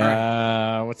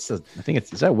 Yeah. Right. What's the? I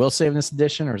think is that will save in this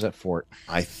edition, or is that fort?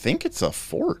 I think it's a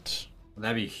fort. Well,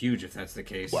 that'd be huge if that's the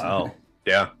case. Wow.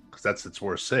 Yeah, because that's its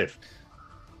worst save.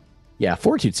 Yeah,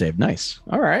 fortitude save. Nice.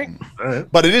 All right.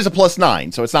 But it is a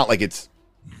 +9, so it's not like it's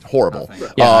horrible.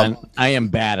 Yeah, I am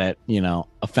bad at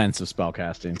offensive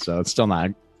spellcasting, so it's still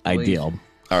not ideal.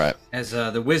 All right. As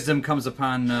the wisdom comes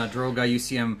upon Droga, you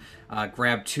see him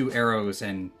grab 2 arrows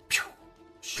and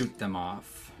shoot them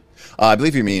off. I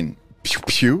believe you mean pew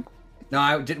pew. No,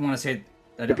 I didn't want to say.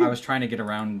 I was trying to get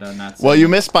around not. Well, you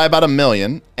missed by about 1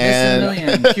 million. And missed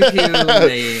 1 million. Pew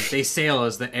pew. They sail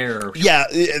as the air. Yeah,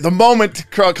 the moment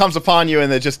comes upon you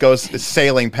and it just goes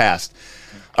sailing past.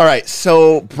 All right,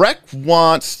 so Breck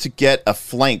wants to get a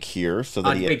flank here, so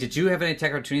that wait, did you have any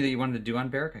attack opportunity that you wanted to do on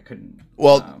Barrick? I couldn't.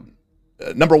 Well,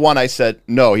 number one, I said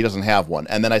no, he doesn't have one,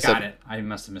 and then I said, "Got it." I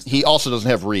must have missed. He also doesn't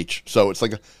have reach, so it's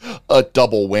like a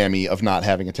double whammy of not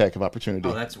having attack of opportunity.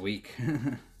 Oh, that's weak.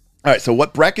 All right, so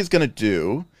what Breck is going to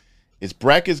do is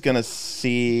Breck is going to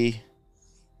see.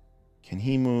 Can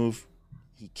he move?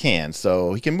 He can,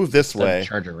 so he can move this way.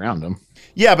 Charge around him.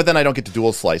 Yeah, but then I don't get to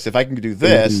dual slice. If I can do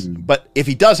this, but if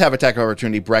he does have attack of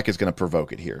opportunity, Breck is going to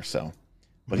provoke it here. So,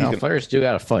 but players do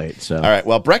got to fight. So, all right.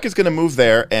 Well, Breck is going to move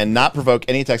there and not provoke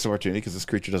any attacks of opportunity because this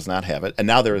creature does not have it. And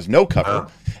now there is no cover.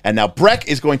 And now Breck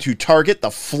is going to target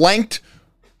the flanked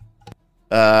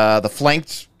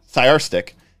Sire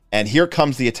Stick. And here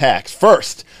comes the attacks.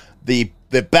 First, the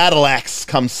battle axe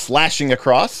comes slashing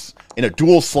across in a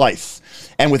dual slice.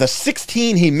 And with a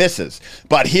 16, he misses.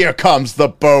 But here comes the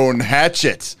bone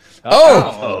hatchet.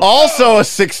 Also a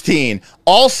 16.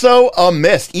 Also a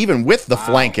miss, even with the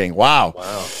flanking. Wow.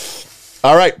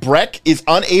 All right, Breck is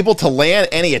unable to land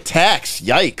any attacks.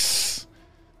 Yikes.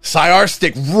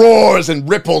 Syarstic roars and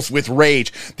ripples with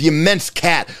rage. The immense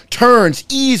cat turns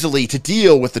easily to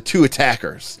deal with the 2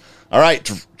 attackers. All right,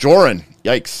 Joran.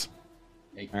 Yikes.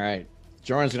 All right.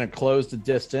 Joran's going to close the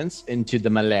distance into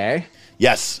the melee.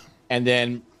 Yes. And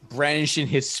then, brandishing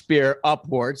his spear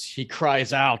upwards, he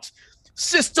cries out,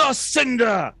 "Sister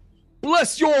Cinder,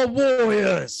 bless your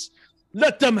warriors.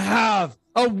 Let them have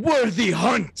a worthy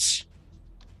hunt."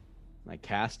 I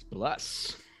cast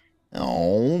Bless.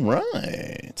 All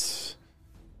right.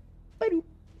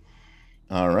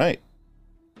 All right.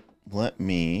 Let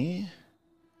me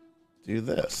do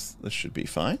this. This should be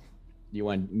fine. You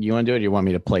want to do it, or you want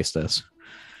me to place this?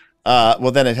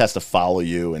 Well, then it has to follow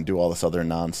you and do all this other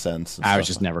nonsense. I was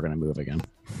just never going to move again.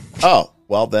 Oh,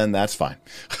 well, then that's fine.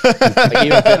 Like,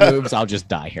 even if it moves, I'll just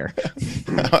die here.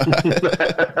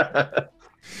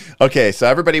 Okay, so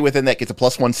everybody within that gets a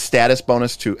 +1 status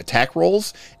bonus to attack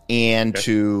rolls and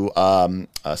to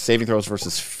saving throws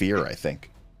versus fear, I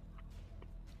think.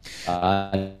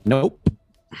 Nope.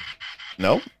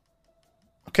 No?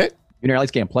 Okay. Junior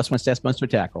allies gain +1 status bonus to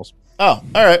attack rolls. Oh,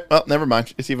 all right. Well, never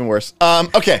mind. It's even worse.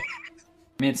 Okay. I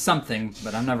mean, it's something,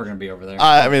 but I'm never going to be over there.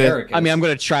 I'm going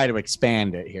to try to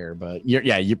expand it here, but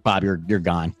Bob, you're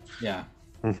gone. Yeah.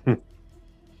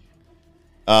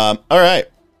 All right.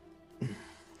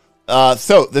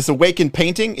 So this awakened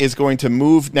painting is going to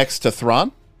move next to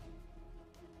Thrawn.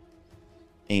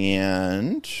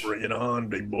 And bring it on,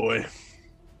 big boy.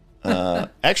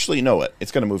 Actually, you know what?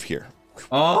 It's going to move here.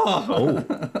 Oh.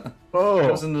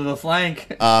 Goes into the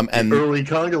flank. And the early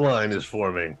conga line is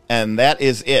forming. And that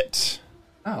is it.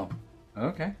 Oh.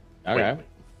 Okay. Okay.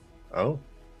 Oh.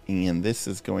 And this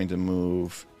is going to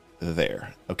move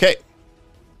there. Okay.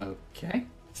 Okay.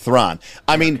 Thrawn.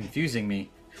 You're confusing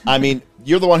me. I mean,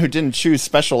 you're the one who didn't choose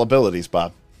special abilities,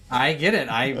 Bob. I get it.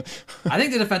 I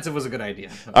think the defensive was a good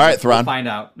idea. All right, Thrawn. We'll find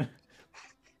out.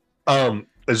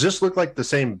 Does this look like the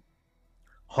same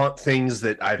haunt things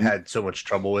that I've had so much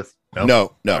trouble with? No.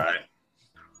 All right.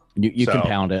 You can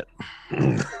pound it.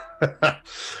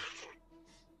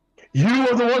 You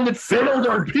are the one that failed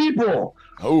our people.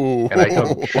 Oh, and I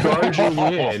come charging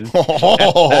in.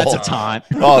 That's a taunt.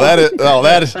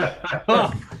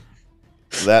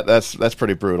 That's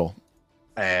pretty brutal.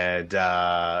 And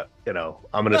I'm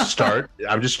gonna start.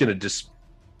 I'm just gonna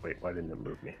wait. Why didn't it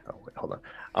move me? Oh wait, hold on.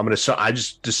 I'm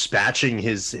just dispatching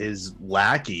his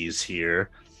lackeys here.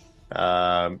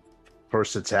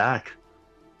 First attack.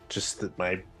 Just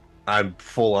that I'm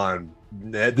full on.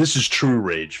 This is true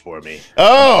rage for me.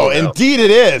 Oh, indeed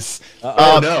it is.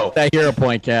 No, that hero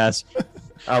point, Cass.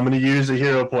 I'm going to use a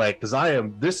hero point because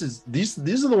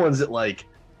these are the ones that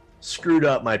screwed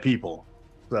up my people.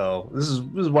 So this is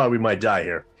why we might die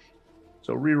here.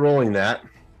 So re-rolling that.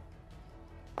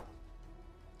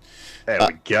 There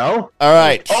we go. All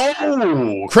right.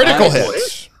 Oh, Critical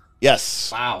hits.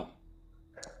 Yes. Wow.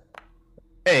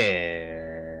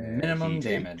 And Minimum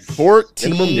damage.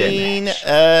 14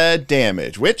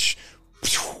 damage, which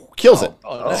kills it.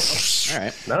 All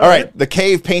right. All right. The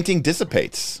cave painting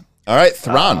dissipates. All right,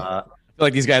 Thrawn. I feel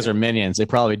like these guys are minions. They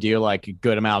probably do like a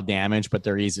good amount of damage, but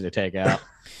they're easy to take out.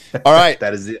 All right.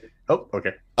 That is it. Oh,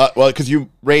 okay. Well, because you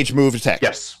rage move attack.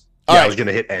 Yes. All I right. was going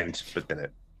to hit end, but then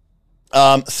it.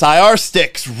 Syar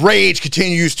Stick's rage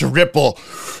continues to ripple.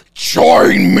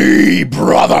 Join me,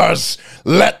 brothers.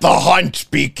 Let the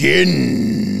hunt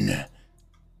begin.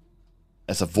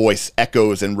 As a voice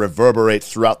echoes and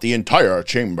reverberates throughout the entire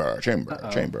chamber.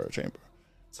 Chamber.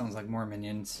 Sounds like more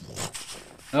minions.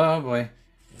 Oh boy.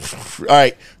 All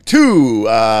right.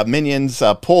 2 minions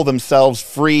pull themselves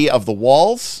free of the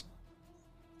walls.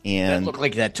 That And looked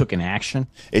like that took an action.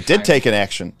 it did take an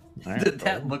action. Did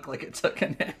that look like it took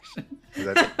an action? Is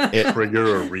that a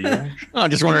trigger or reaction? I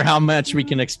just wonder how much we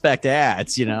can expect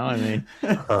ads. I mean,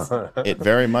 It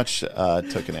very much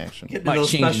took an action. Getting Might those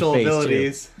change in special phase two.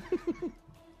 abilities.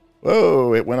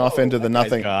 Whoa, it went off into the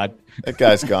nothing. God. That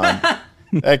guy's gone.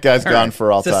 That guy's gone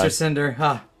for all Sister time.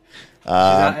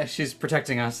 Cinder, she's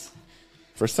protecting us.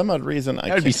 For some odd reason, I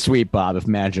That would be can't. sweet, Bob, if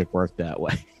magic worked that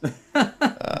way.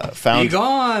 Be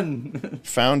gone.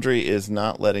 Foundry is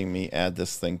not letting me add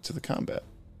this thing to the combat.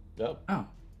 Oh,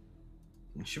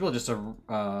 she will just click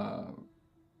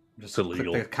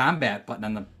illegal. the combat button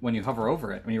on when you hover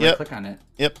over it when you Yep. right click on it.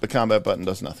 Yep, the combat button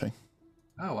does nothing.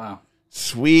 Oh wow,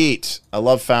 Sweet. I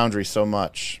love Foundry so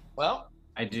much. Well,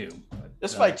 I do.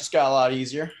 this fight just got a lot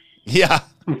easier. Yeah.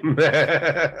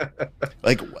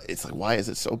 Like, it's like, why is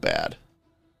it so bad?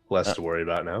 Less to worry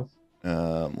about now.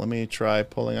 Let me try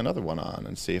pulling another one on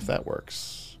and see if that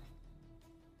works.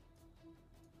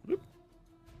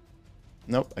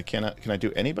 Nope, I cannot. Can I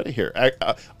do anybody here?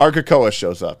 Argakoa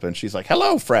shows up and she's like,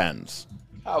 "Hello, friends."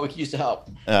 Oh, we could use the help.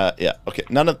 Yeah. Okay.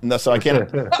 So I can't.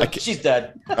 She's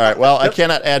dead. All right. Well, I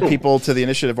cannot add people to the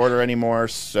initiative order anymore.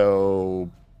 So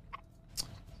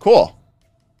cool.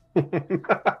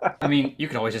 I mean, you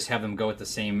could always just have them go with the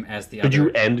same as the Could other.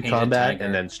 you end painted combat tiger.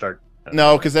 and then start?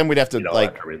 No, because then we'd have to You'd all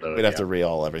like have to reload, we'd have to yeah.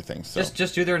 re-all everything. So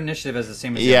Just do their initiative as the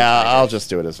same as the yeah, other I'll tigers. just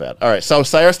do it as that. All right. So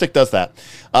Stick does that,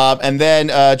 and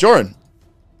then Joran,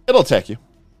 it'll attack you.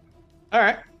 All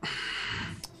right.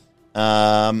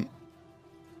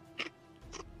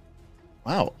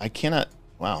 Wow, I cannot.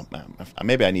 Wow,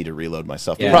 maybe I need to reload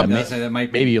myself. Yeah, that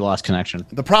might be. Maybe you lost connection.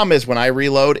 The problem is when I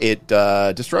reload, it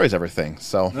destroys everything.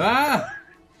 So, Ah!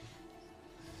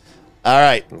 all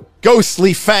right,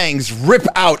 ghostly fangs rip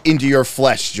out into your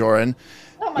flesh, Joran.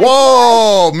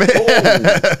 Whoa, man!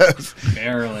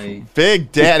 Barely.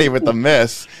 Big Daddy with the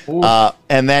miss.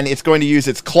 And then it's going to use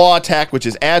its claw attack, which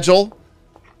is agile.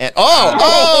 And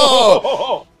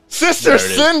Sister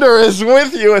Cinder is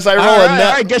with you as I roll a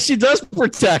net. I guess she does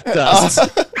protect us.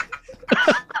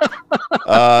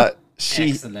 She.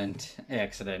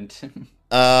 Excellent.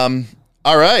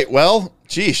 All right. Well,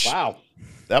 geesh. Wow.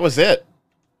 That was it.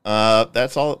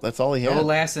 That's all he had. Go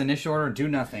last in initial order, do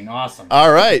nothing. Awesome.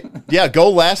 All right. Yeah, go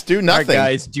last, do All right, nothing.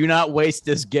 guys, do not waste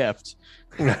this gift.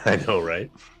 I know, right?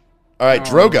 All right,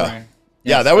 Droga. right.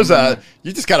 Yeah, Yes, that was I'm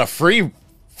you just got a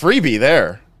freebie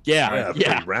there. Yeah.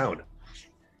 Pretty round.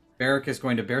 Barrick is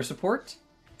going to bear support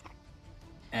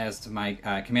as my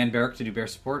command Barrick to do bear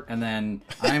support, and then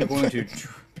I'm going to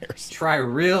try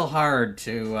real hard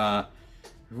to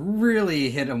really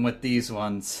hit him with these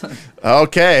ones.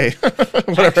 Okay.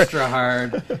 Extra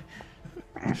hard.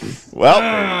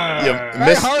 Well, you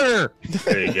missed. Harder.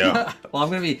 There you go. Well, I'm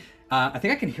going to be... I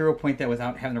think I can hero point that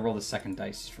without having to roll the second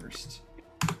dice first.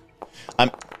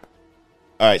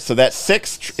 All right, so that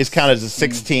 6 is counted as a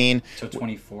 16. So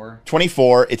 24.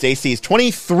 24. Its AC is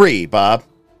 23, Bob.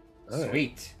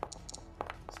 Sweet.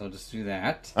 So just do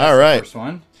that. That's All right. The first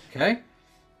one. Okay.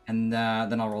 And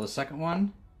then I'll roll the second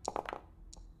one.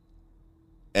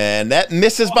 And that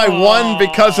misses by 1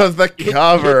 because of the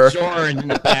cover. Joran in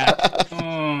the back.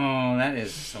 Oh, that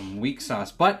is some weak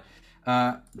sauce. But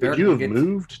Could Barrick you will have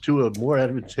moved to a more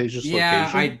advantageous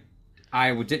location?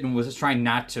 I was just trying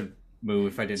not to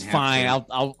move if I didn't have Fine, to.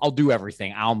 I'll do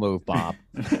everything. I'll move, Bob.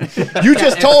 You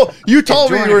told me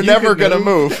Jordan, you were if you never could going to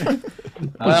move.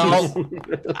 Well,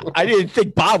 I didn't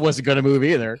think Bob wasn't going to move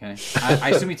either. Okay. I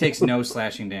assume he takes no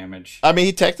slashing damage. I mean,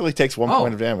 he technically takes 1 Oh,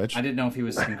 point of damage. I didn't know if he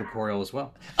was incorporeal as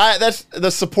well. That's the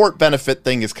support benefit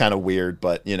thing is kind of weird,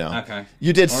 but you know, Okay.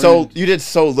 you did so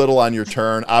little on your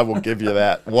turn. I will give you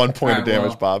that 1 point of Alright, damage,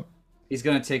 well, Bob. He's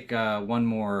gonna take one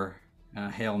more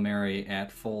Hail Mary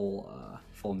at full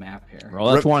map here.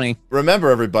 Roll a 20. Remember,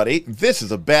 everybody, this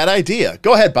is a bad idea.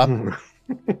 Go ahead, Bob.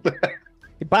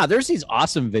 Hey, Bob, there's these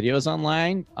awesome videos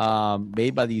online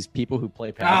made by these people who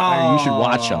play Pathfinder. You should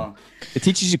watch them. It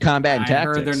teaches you combat and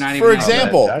tactics. Heard they're not For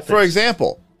even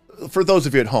example, for those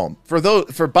of you at home,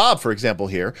 for Bob, for example,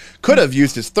 here could have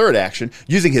used his third action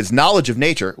using his knowledge of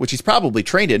nature, which he's probably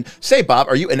trained in. Say, Bob,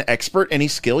 are you an expert any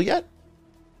skill yet?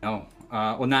 No.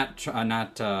 Well, not.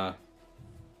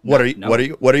 What are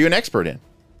you an expert in?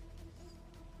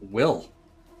 Will.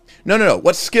 No.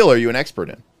 What skill are you an expert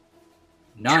in?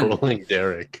 None. Trolling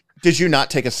Derek. Did you not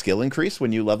take a skill increase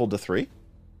when you leveled to 3?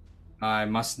 I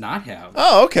must not have.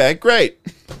 Oh, okay, great.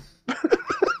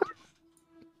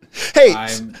 Hey,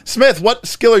 Smith, what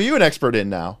skill are you an expert in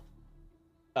now?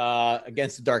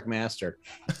 Against the Dark Master.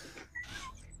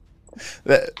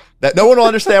 That no one will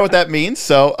understand what that means.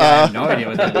 So I have no idea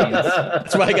what that means.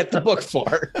 That's what I got the book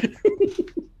for.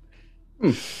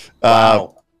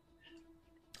 Wow.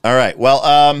 All right.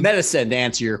 Well, Medicine to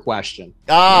answer your question.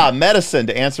 Medicine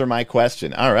to answer my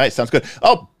question. All right, sounds good.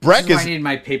 Oh, Breck I need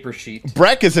my paper sheet.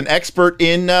 Breck is an expert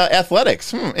in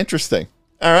athletics. Interesting.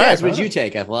 All right. Guys, would you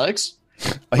take athletics?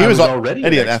 He was already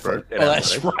an expert. expert. Oh,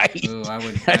 that's right. Ooh,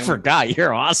 I forgot.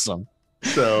 You're awesome.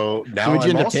 So now Who'd you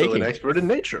I'm end up also taking? an expert in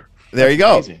nature. There you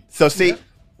go. amazing. So see,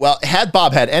 well, had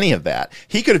Bob had any of that,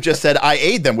 he could have just said, "I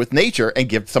aid them with nature" and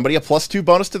give somebody a +2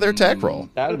 bonus to their attack roll.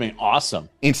 That would have been awesome.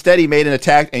 Instead, he made an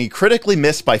attack and he critically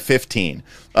missed by 15.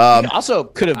 He also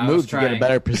could have I was moved to get a trying.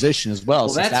 better position as well, Well,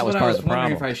 since that's that was what part I was of the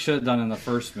wondering problem. if I should have done in the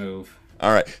first move.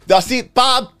 All right. Now, see,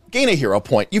 Bob, gain a hero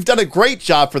point. You've done a great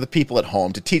job for the people at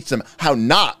home to teach them how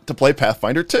not to play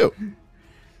Pathfinder 2.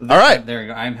 All right. There you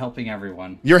go. I'm helping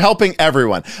everyone. You're helping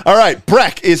everyone. All right.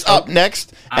 Breck is up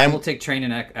next. I And will take train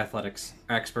in athletics.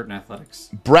 Expert in athletics.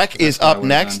 Breck is what I up would've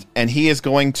next, done. and he is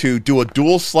going to do a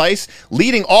dual slice,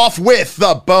 leading off with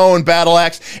the bone battle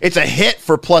axe. It's a hit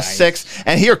for +6,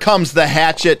 and here comes the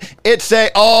hatchet. It's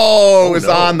it was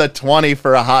on the 20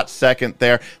 for a hot second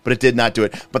there, but it did not do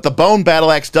it. But the bone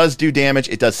battle axe does do damage.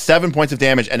 It does 7 points of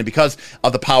damage, and because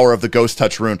of the power of the ghost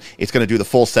touch rune, it's going to do the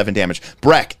full 7 damage.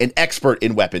 Breck, an expert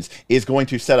in weapons, is going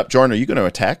to set up. Jordan, are you going to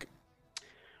attack?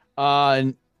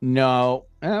 No.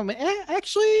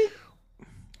 Actually,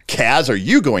 Kaz, are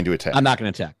you going to attack? I'm not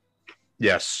going to attack.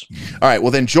 Yes. All right.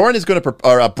 Well, then Jordan is going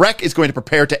to, Breck is going to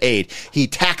prepare to aid. He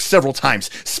attacks several times,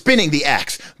 spinning the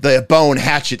axe. The bone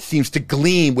hatchet seems to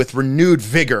gleam with renewed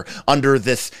vigor under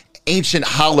this ancient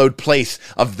hollowed place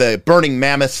of the burning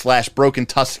mammoth / broken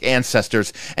tusk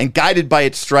ancestors. And guided by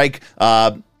its strike,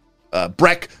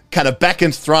 Breck kind of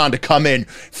beckons Thrawn to come in.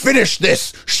 Finish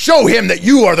this. Show him that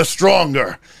you are the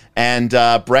stronger. And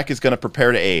Breck is going to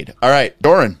prepare to aid. All right,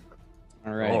 Doran.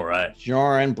 All right. All right.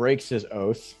 Joran breaks his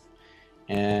oath,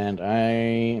 and I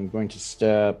am going to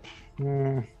step.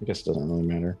 I guess it doesn't really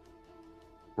matter.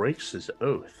 Breaks his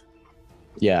oath.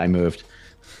 Yeah, I moved.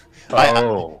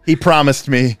 Oh. He promised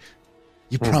me.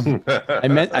 You promised.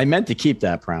 I meant to keep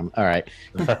that promise. All right.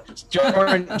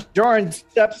 Joran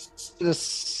steps to the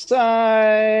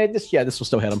side. This will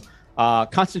still hit him.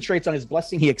 Concentrates on his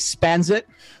blessing. He expands it.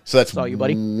 So that's all you,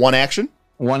 buddy. One action.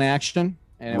 One action,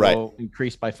 and it Right. will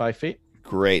increase by 5 feet.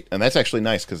 Great. And that's actually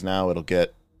nice because now it'll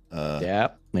get.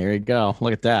 Yep. There you go.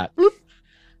 Look at that.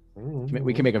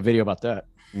 We can make a video about that.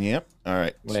 Yep. All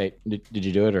right. Wait, did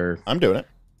you do it or? I'm doing it.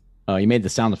 Oh, you made the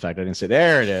sound effect. I didn't say.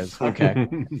 There it is. Okay.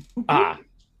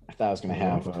 I thought I was gonna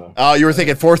have. Oh, you were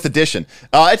thinking 4th edition.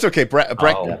 It's okay.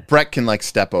 Oh. Breck can like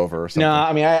step over or something. No,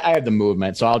 I mean I have the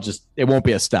movement, so it won't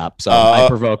be a step. So I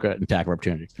provoke an attack of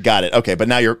opportunity. Got it. Okay, but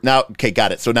okay,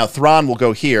 got it. So now Thrawn will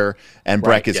go here and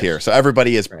Breck is yes. here. So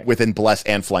everybody is within bless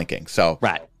and flanking. So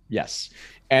Right. Yes.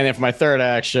 And then for my third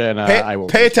action, I will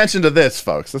pay attention to this,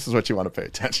 folks. This is what you want to pay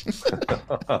attention.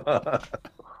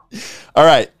 All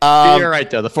right. You're right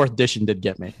though. The 4th edition did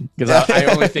get me because I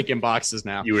only think in boxes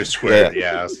now. You were squared,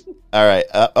 yes. All right.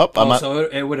 So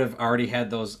it would have already had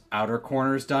those outer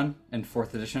corners done in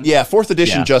 4th edition? Yeah, 4th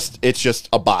edition. Yeah. It's just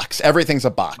a box. Everything's a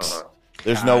box.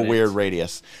 There's no Got it. weird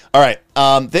radius. All right.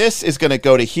 This is going to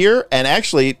go to here, and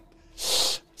actually,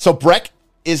 so Breck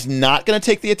is not going to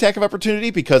take the attack of opportunity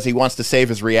because he wants to save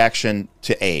his reaction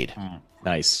to aid.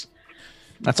 Nice.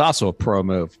 That's also a pro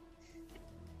move.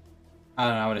 I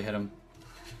don't know. I would have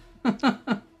hit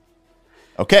him.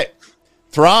 Okay,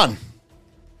 Thrawn.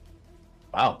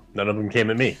 Wow. None of them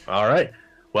came at me. All right.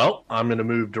 Well, I'm going to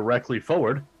move directly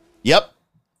forward. Yep.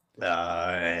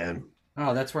 And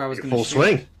Oh, that's where I was going to full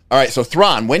swing. All right, so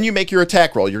Thrawn, when you make your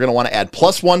attack roll, you're going to want to add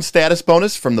 +1 status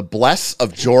bonus from the Bless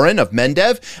of Joran of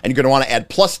Mendev, and you're going to want to add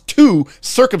 +2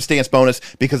 circumstance bonus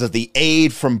because of the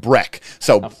aid from Breck.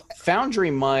 So Now,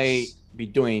 Foundry might be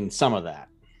doing some of that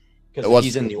because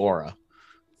he's in the aura.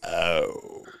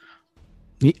 Oh.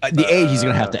 The aid he's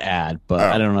going to have to add, but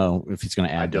I don't know if he's going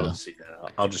to add. I don't see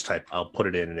that. I'll just type. I'll put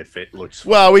it in, and if it looks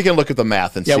Well, we can look at the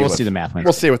math and see. We'll see the math.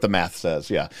 We'll see what the math says.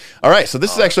 Yeah. All right. So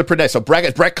this is actually pretty nice. So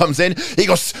Breck comes in. He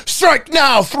goes, "Strike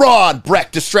now, Thrawn!"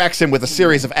 Breck distracts him with a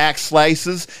series of axe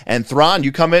slices, and Thrawn,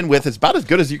 you come in with it's about as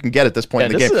good as you can get at this point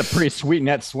in the game. This is a pretty sweet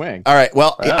net swing. All right.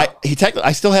 Well,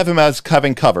 I still have him as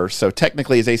having cover, so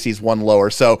technically his AC is 1 lower.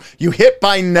 So you hit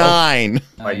by 9.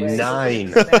 by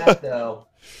 9. Though.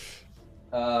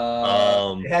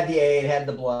 It had the aid, it had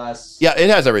the bless. Yeah, it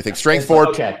has everything. Strength 4.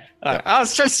 Okay. I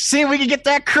was just seeing if we could get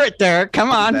that crit there.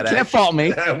 Come on, can't fault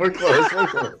me. We're close. We're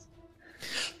close.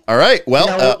 All right.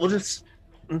 Well, we'll just.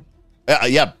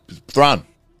 yeah, Thrawn.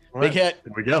 Big hit.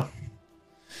 Here we go.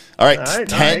 All right, All right,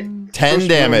 10 First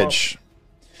damage.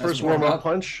 First warm-up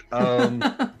punch.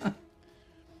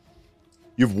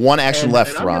 You have 1 action left,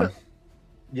 and Thrawn.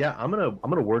 I'm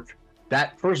gonna work.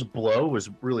 That first blow was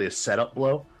really a setup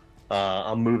blow.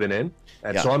 I'm moving in,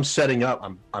 and so I'm setting up.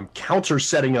 I'm counter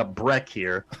setting up Breck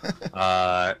here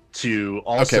to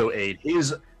also aid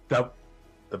his the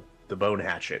bone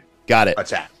hatchet. Got it.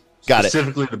 Attack. Got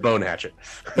Specifically the bone hatchet.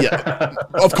 Yeah,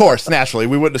 of course, naturally.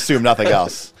 We wouldn't assume nothing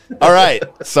else. All right,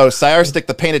 so Syarstic,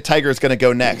 the Painted Tiger, is going to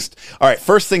go next. All right,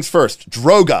 first things first,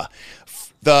 Droga.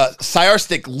 The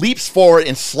Syarstic leaps forward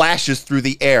and slashes through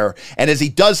the air, and as he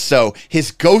does so, his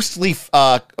ghostly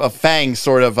fangs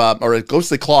sort of, or his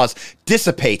ghostly claws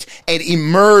dissipate and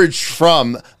emerge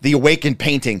from the awakened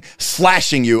painting,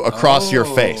 slashing you across your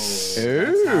face.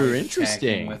 Ooh,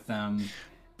 interesting. With them.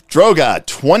 Droga,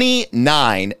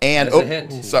 29, and That's a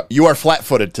hit. so you are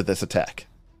flat-footed to this attack.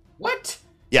 What?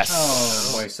 Yes.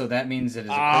 Oh boy, so that means it is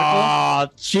a critical. Ah,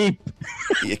 cheap.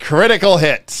 Critical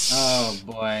hit. Oh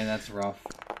boy, that's rough.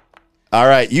 All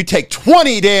right, you take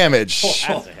 20 damage.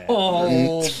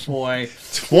 Oh boy.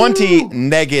 20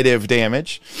 negative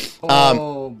damage.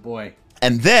 Oh boy.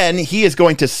 And then he is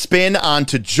going to spin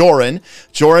onto Joran.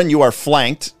 Joran, you are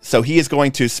flanked, so he is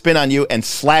going to spin on you and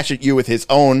slash at you with his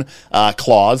own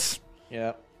claws.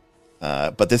 Yeah.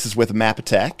 But this is with a map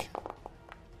attack.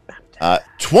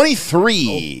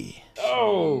 23.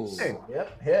 Oh.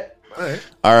 Yep, hit.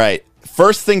 All right.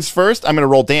 First things first, I'm going to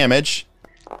roll damage.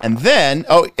 And then,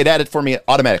 it added for me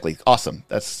automatically. Awesome.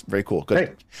 That's very cool.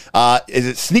 Good.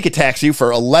 It sneak attacks you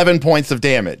for 11 points of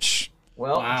damage.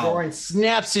 Well, Wow. Joran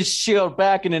snaps his shield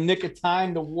back in a nick of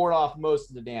time to ward off most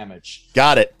of the damage.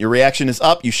 Got it. Your reaction is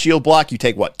up. You shield block. You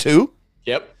take what, 2?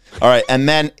 Yep. All right. And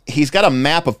then he's got a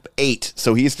map of 8,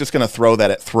 so he's just going to throw that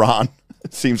at Thrawn.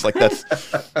 It seems like that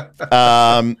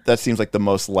seems like the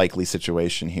most likely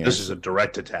situation here. This is a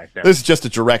direct attack now. This is just a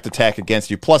direct attack against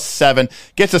you. +7,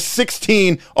 gets a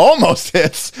 16, almost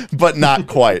hits, but not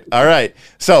quite. All right.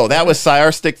 So that was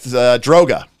Syarstic's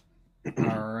Droga.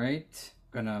 All right.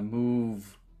 Gonna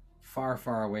move far,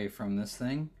 far away from this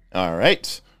thing. All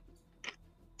right.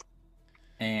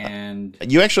 And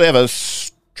You actually have a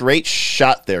straight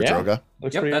shot there, Yeah. Droga.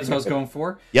 yep, that's what I was going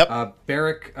for. Yep.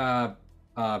 Barrack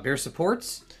bear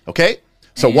supports. Okay.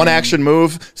 So one action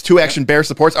move, 2 action bear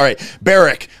supports. All right,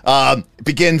 Barrack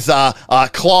begins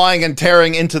clawing and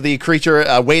tearing into the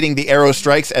creature, waiting the arrow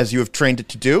strikes as you have trained it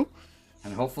to do.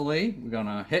 And hopefully we're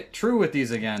gonna hit true with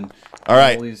these again. All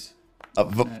right. All these-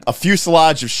 A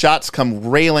fuselage of shots come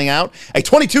railing out. A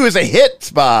 22 is a hit,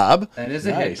 Bob. That is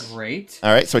a Nice. hit. Great.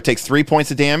 All right, so it takes 3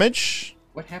 points of damage.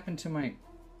 What happened to my?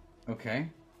 Okay,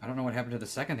 I don't know what happened to the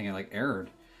second thing. I like errored.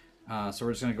 So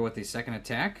we're just gonna go with the second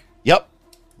attack. Yep.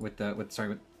 With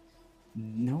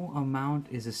no amount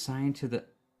is assigned to the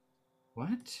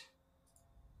what?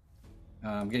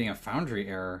 I'm getting a foundry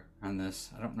error on this.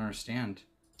 I don't understand.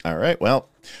 All right, well,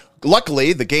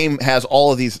 luckily the game has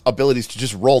all of these abilities to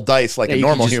just roll dice like a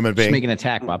normal human being. Just make an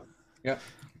attack, Bob. Yep.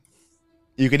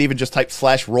 You could even just type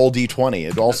 /roll d20.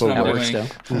 It also That's what I'm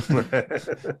works.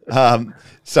 doing.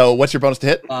 So what's your bonus to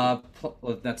hit? Well,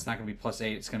 that's not gonna be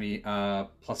 +8. It's gonna be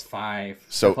 +5.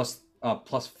 So-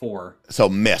 +4. So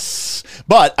miss.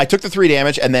 But I took the 3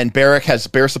 damage, and then Barrack has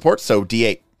bear support, so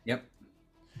d8. Yep.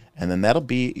 And then that'll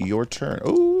be your turn.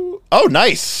 Ooh. Oh,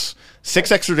 nice.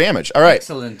 6 extra damage. All right.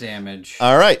 Excellent damage.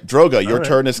 All right, Droga, your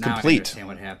turn is Now I complete. understand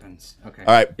what happens. Okay.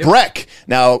 All right, Yep. Breck.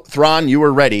 Now, Thrawn, you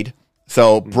were readied.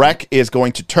 So Breck is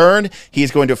going to turn.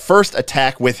 He's going to first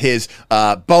attack with his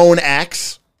bone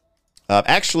axe.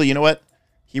 Actually, you know what?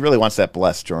 He really wants that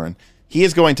bless, Joran. He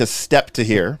is going to step to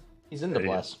here. He's in the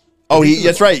bless. Oh,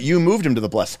 that's right. You moved him to the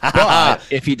bless. But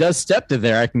if he does step to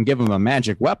there, I can give him a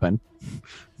magic weapon.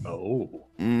 Oh.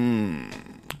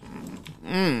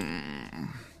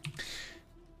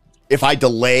 If I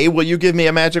delay, will you give me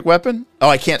a magic weapon? Oh,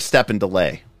 I can't step and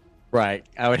delay. Right.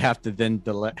 I would have to then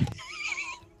delay.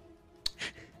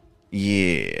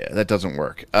 Yeah, that doesn't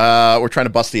work. We're trying to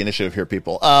bust the initiative here,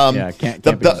 people. Can't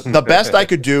the best I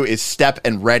could do is step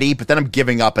and ready, but then I'm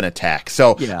giving up an attack.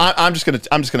 So I'm just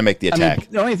gonna make the attack. I mean,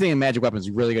 the only thing in magic weapons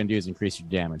you're really gonna do is increase your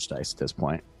damage dice at this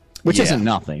point, which isn't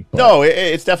nothing. But... No,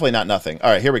 it's definitely not nothing.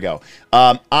 All right, here we go.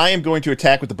 I am going to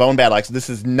attack with the bone battle axe. This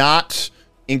is not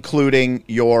including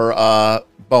your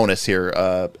bonus here,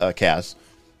 Kaz,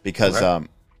 because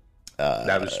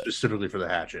that was specifically for the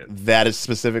hatchet. That is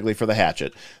specifically for the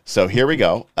hatchet. So here we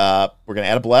go. We're going to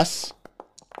add a bless.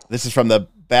 This is from the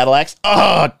battle axe.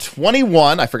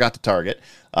 21. I forgot to target.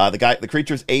 The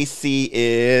creature's AC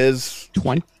is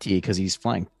 20 because he's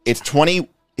flanked. It's 20.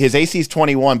 His AC is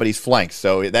 21, but he's flanked.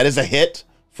 So that is a hit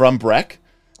from Breck.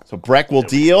 So Breck will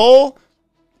deal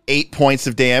 8 points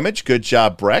of damage. Good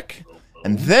job, Breck.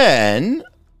 And then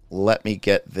let me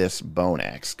get this bone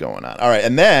axe going on. All right,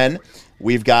 and then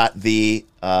we've got the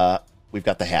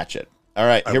hatchet. All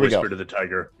right, here we go. I whisper to the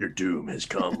tiger, "Your doom has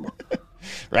come."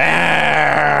 All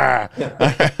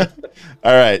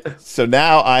right, so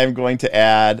now I'm going to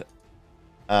add.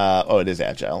 It is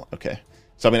agile. Okay,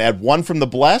 so I'm going to add 1 from the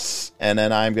bless, and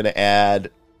then I'm going to add.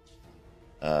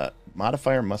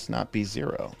 Modifier must not be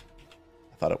 0.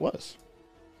 I thought it was.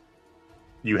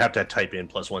 You have to type in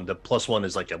 +1. The +1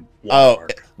 is like a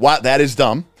mark. Wow, that is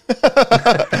dumb.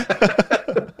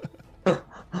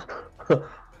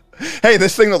 Hey,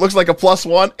 this thing that looks like a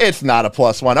 +1, it's not a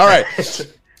 +1. All right.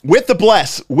 With the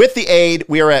bless, with the aid,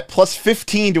 we are at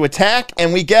 +15 to attack,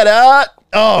 and we get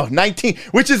 19,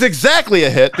 which is exactly a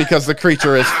hit because the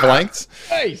creature is flanked.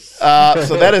 Nice.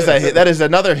 So that is a hit. That is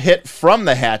another hit from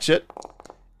the hatchet,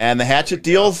 and the hatchet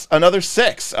deals another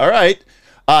 6. All right.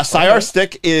 Sayar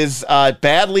Stick is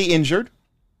badly injured,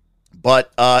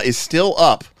 but is still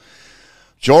up.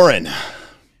 Joran.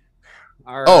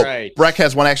 All right. Breck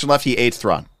has 1 action left. He aids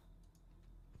Thrawn.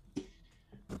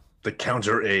 The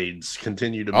counter aids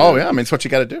continue to move. Oh, yeah. I mean, it's what you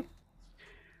got to do.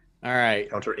 All right.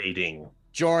 Counter aiding.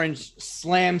 Joran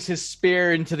slams his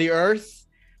spear into the earth.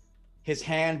 His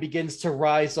hand begins to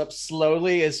rise up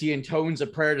slowly as he intones a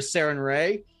prayer to Saren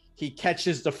Ray. He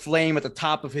catches the flame at the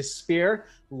top of his spear,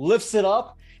 lifts it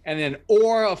up, and an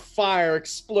aura of fire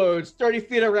explodes 30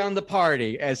 feet around the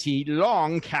party as he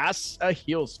long casts a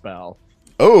heal spell.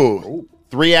 Oh,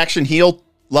 3 action heal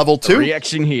level 2? 3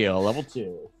 action heal level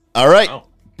 2. All right. Wow.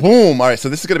 Boom. All right. So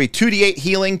this is going to be 2d8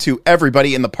 healing to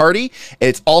everybody in the party.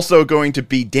 It's also going to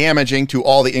be damaging to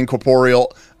all the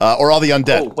incorporeal or all the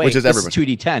undead, which is everybody. This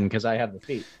is 2d10 because I have the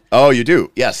feat. Oh, you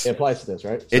do? Yes. It applies to this,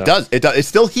 right? It does. It does. It's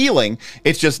still healing.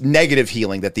 It's just negative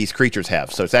healing that these creatures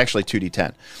have. So it's actually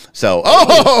 2d10. So,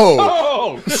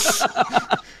 all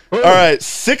right,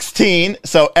 16.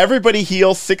 So everybody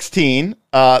heals 16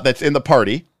 that's in the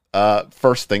party.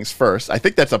 First things first. I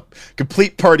think that's a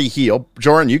complete party heal.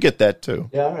 Joran, you get that too.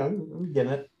 Yeah, I'm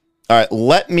getting it. All right,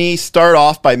 let me start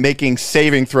off by making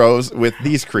saving throws with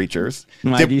these creatures.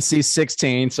 My DC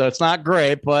 16, so it's not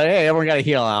great, but hey, everyone got a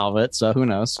heal out of it, so who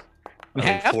knows?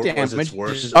 Half damage.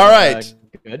 All right.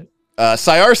 Good.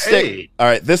 Sayar Stick. Hey. All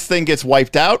right, this thing gets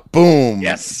wiped out. Boom.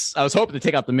 Yes. I was hoping to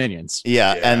take out the minions.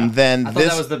 Yeah. And then I thought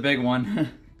that was the big one.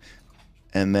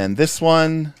 And then this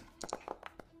one.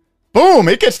 Boom!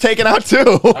 It gets taken out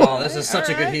too. Oh, this is such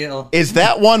a good heal. Is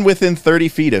that one within 30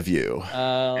 feet of you?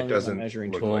 It doesn't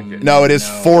measuring look tool. like it. No, it is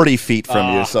 40 feet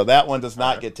from you, so that one does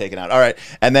not get taken out. All right,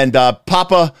 and then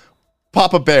Papa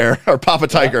Bear or Papa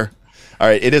Tiger. All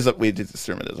right, it is. We did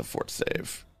determine it is a fort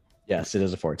save. Yes, it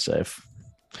is a fort save.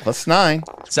 +9.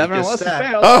 7 unless it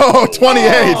fails. Oh,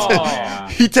 28. Oh.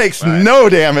 He takes no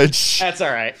damage. That's all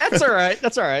right. That's all right.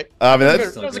 That's all right. I mean,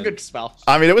 that was a good spell.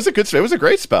 I mean, it was a great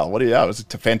spell. It was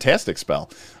a fantastic spell.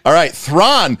 All right,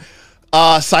 Thrawn.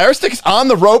 Sayar Stick's on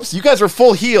the ropes. You guys are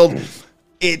full healed.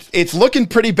 It's looking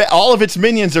pretty bad. All of its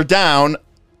minions are down.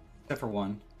 Except for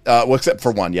one. Except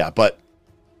for one, yeah. But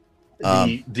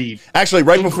the actually,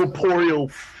 right before incorporeal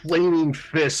flaming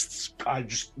fists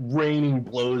just raining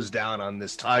blows down on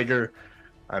this tiger.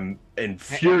 I'm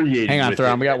infuriated. Hang on,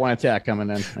 Thrawn. We got one attack coming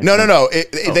in. No.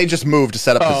 They just moved to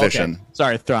set up position. Okay.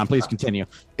 Sorry, Thrawn. Please continue.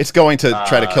 It's going to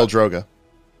try to kill Droga.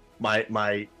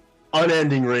 My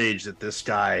unending rage that this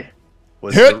guy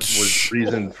was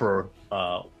reason for.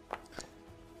 All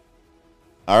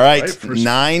right,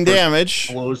 9 damage.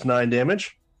 Blows 9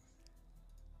 damage.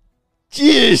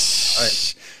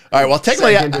 Yeesh. All right. Well,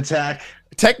 technically, second attack.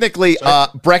 Technically,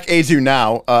 Breck aids you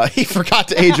now. He forgot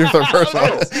to aid you for the first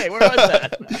one. Hey, where was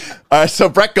that? All right, so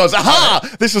Breck goes, aha!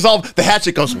 This was all. The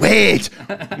hatchet goes, wait.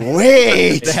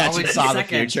 The hatchet saw the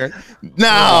future.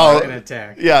 Now,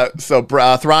 Attack. yeah. So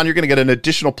Thrawn, you're going to get an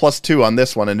additional +2 on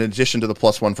this one, in addition to the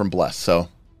 +1 from Bless. So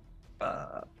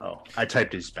I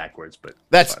typed these backwards, but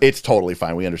it's totally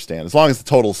fine. We understand as long as the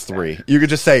total's 3. You could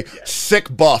just say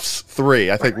sick buffs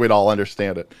 3. I think we'd all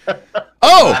understand it.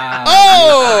 Oh,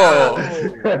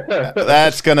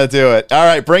 that's gonna do it. All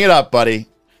right, bring it up, buddy.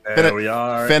 There we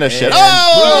are. Finish it.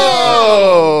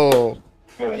 Oh,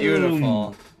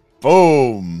 Beautiful.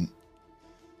 boom.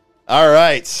 All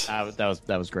right. That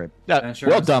was great. Sure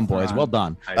Well was done, boys. fun. Well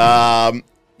done.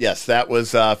 Yes, that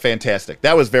was fantastic.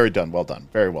 That was very done. Well done.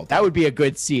 Very well done. That would be a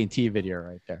good C&T video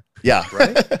right there. Yeah.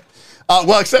 Right?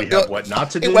 Well, except We have what not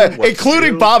to do, including what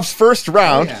to do. Bob's first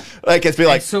round. Oh, yeah. Like it's be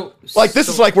like, this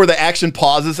is like where the action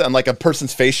pauses and like a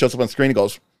person's face shows up on screen and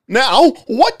goes, "Now,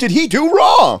 what did he do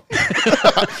wrong?"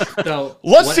 So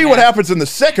Let's see what happens in the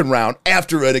second round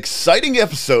after an exciting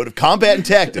episode of Combat and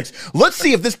Tactics. Let's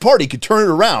see if this party can turn it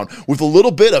around with a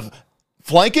little bit of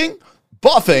flanking,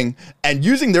 buffing, and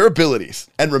using their abilities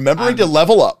and remembering to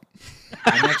level up.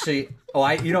 I'm actually.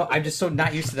 I'm just so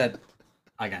not used to that.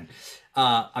 Again,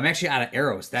 I'm actually out of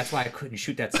arrows. That's why I couldn't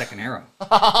shoot that second arrow.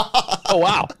 Oh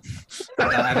wow!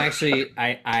 I'm actually.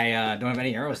 I don't have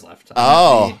any arrows left.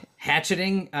 Oh.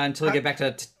 Hatcheting until we get back to.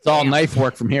 It's all knife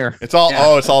work from here. It's all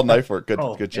Yeah. it's all knife work.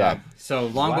 Good job. Yeah. So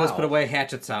longbows put away,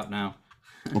 hatchets out now.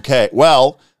 Okay.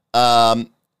 Well,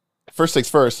 first things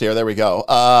first here. There we go.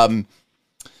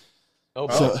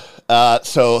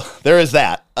 So there is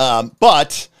that.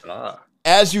 But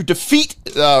as you defeat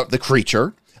the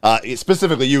creature,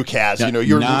 specifically you, Kaz,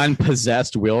 you're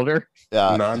non-possessed wielder.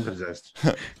 Non-possessed.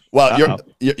 Well,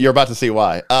 you're about to see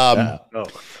why.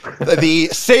 The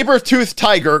saber-toothed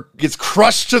tiger gets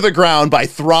crushed to the ground by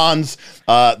Thrawn's,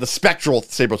 the spectral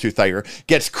saber-toothed tiger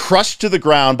gets crushed to the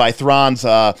ground by Thrawn's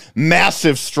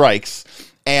massive strikes,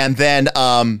 and then,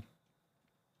 kind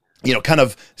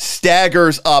of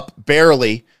staggers up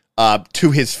barely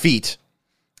to his feet.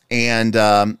 And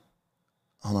hold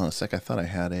on a sec, I thought I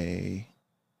had a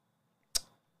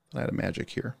magic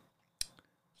here.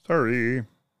 Sorry.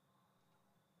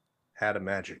 Had a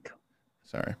magic.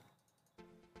 Sorry.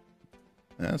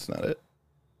 That's not it.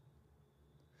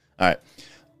 All right.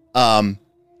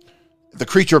 The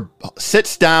creature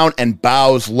sits down and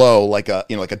bows low like a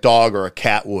dog or a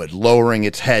cat would, lowering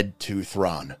its head to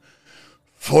Thrawn.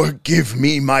 Forgive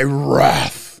me my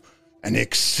wrath and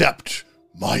accept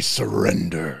my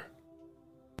surrender.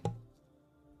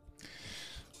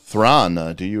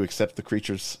 Thrawn, do you accept the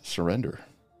creature's surrender?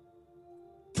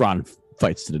 Thrawn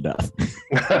fights to the death.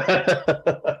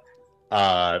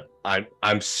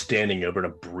 I'm standing over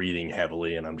and I'm breathing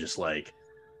heavily, and I'm just like,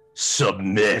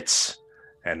 submit,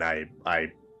 and I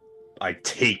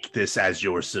take this as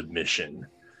your submission,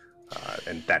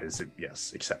 and that is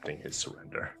accepting his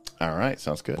surrender. All right,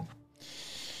 sounds good.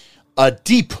 A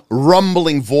deep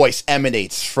rumbling voice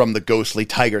emanates from the ghostly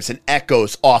tigers and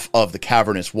echoes off of the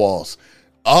cavernous walls.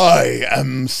 I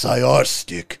am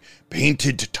Syarstic,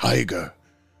 painted tiger,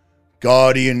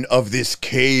 guardian of this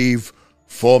cave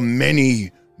for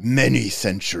many, many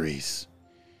centuries.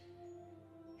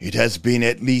 It has been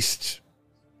at least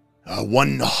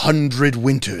 100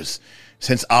 winters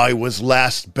since I was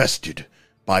last bested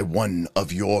by one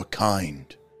of your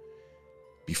kind.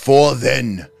 Before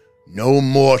then, no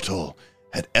mortal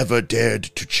had ever dared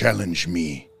to challenge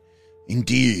me.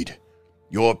 Indeed,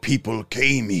 your people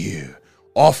came here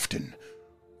often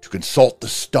to consult the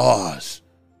stars,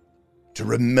 to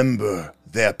remember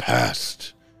their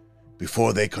past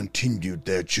before they continued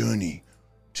their journey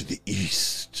to the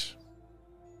east.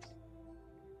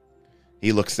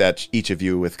 He looks at each of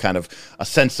you with kind of a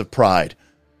sense of pride.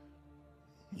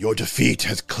 Your defeat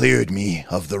has cleared me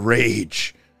of the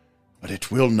rage, but it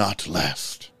will not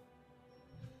last.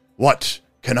 What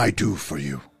can I do for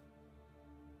you?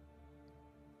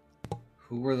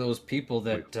 Who were those people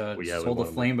that stole the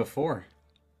flame before?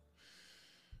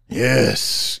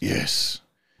 Yes.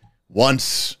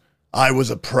 Once I was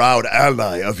a proud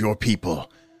ally of your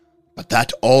people, but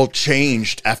that all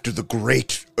changed after the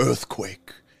great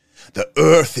earthquake. The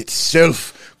earth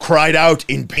itself cried out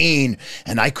in pain,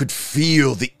 and I could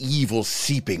feel the evil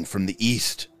seeping from the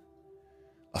east.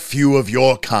 A few of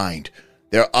your kind,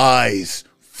 their eyes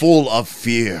full of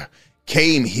fear,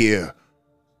 came here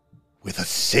with a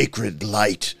sacred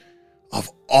light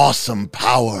of awesome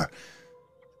power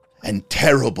and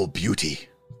terrible beauty.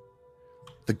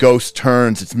 The ghost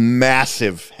turns its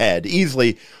massive head,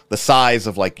 easily the size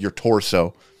of like your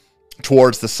torso,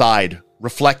 towards the side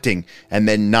reflecting, and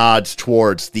then nods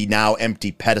towards the now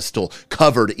empty pedestal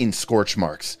covered in scorch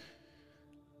marks.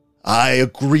 I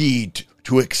agreed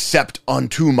to accept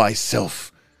unto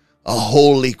myself a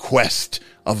holy quest,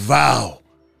 a vow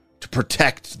to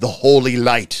protect the holy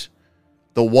light,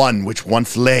 the one which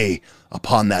once lay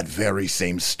upon that very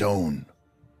same stone.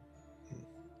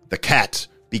 The cat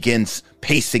begins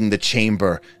pacing the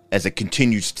chamber as it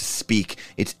continues to speak,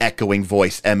 its echoing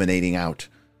voice emanating out.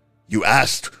 You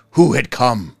asked who had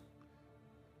come.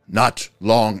 Not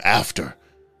long after,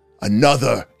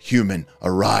 another human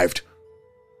arrived,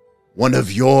 one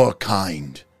of your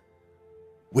kind,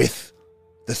 with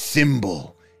the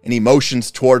symbol. And he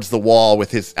motions towards the wall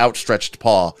with his outstretched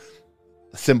paw,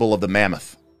 the symbol of the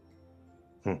mammoth.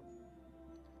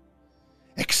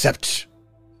 Except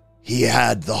he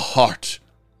had the heart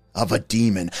of a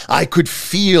demon. I could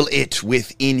feel it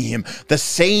within him. The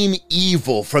same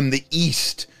evil from the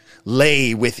east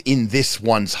lay within this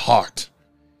one's heart.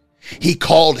 He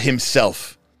called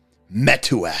himself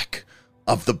Metuak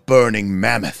of the Burning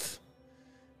Mammoth.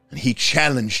 And he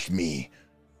challenged me,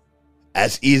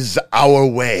 as is our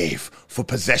way, for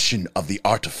possession of the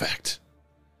artifact.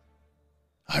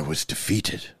 I was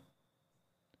defeated.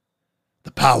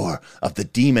 The power of the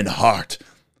demon heart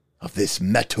of this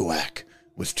Metuak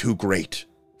was too great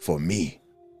for me.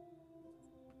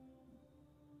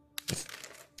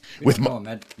 We don't call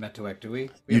it Metuak, do we?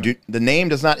 The name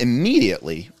does not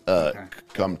immediately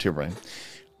come to your brain.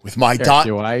 With my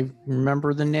Do I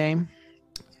remember the name?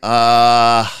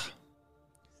 I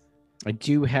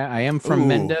am from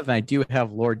Mendev, and I do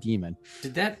have Lord Demon.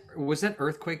 Was that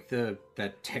earthquake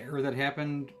that terror that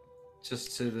happened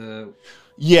just to the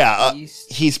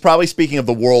east? He's probably speaking of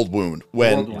the world wound.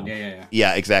 World wound, yeah.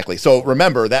 Yeah, exactly. So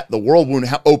remember that the world wound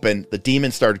opened, the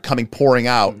demons started pouring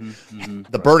out.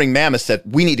 The Burning Mammoth said,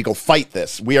 we need to go fight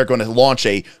this. We are going to launch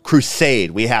a crusade.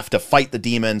 We have to fight the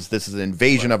demons. This is an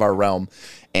invasion of our realm.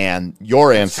 And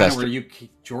your ancestor...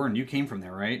 Jordan, you came from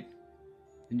there, right?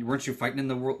 And weren't you fighting in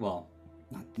the world? Well,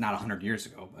 not 100 years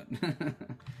ago, but...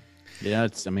 Yeah,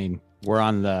 we're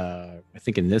on I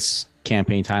think in this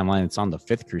campaign timeline, it's on the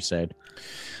 5th Crusade.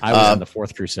 I was on the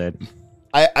 4th Crusade.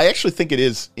 I actually think it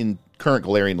is in current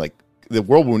Galarian, like, the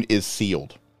world wound is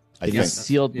sealed. It's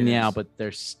sealed now, but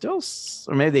there's still...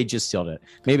 Or maybe they just sealed it.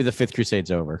 Maybe the 5th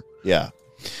Crusade's over. Yeah.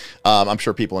 I'm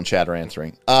sure people in chat are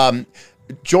answering.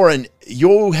 Joran,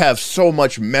 you have so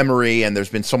much memory, and there's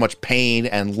been so much pain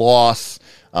and loss,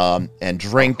 and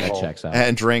drink.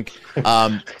 The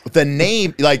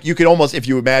name, like, you could almost, if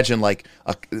you imagine, like,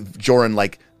 Joran,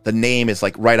 like, the name is,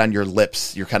 like, right on your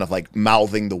lips. You're kind of, like,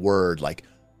 mouthing the word, like,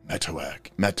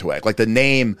 Metuak. Like, the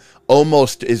name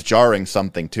almost is jarring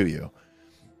something to you.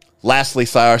 Lastly,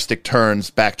 Cyarstic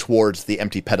turns back towards the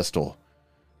empty pedestal.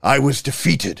 I was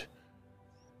defeated,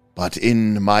 but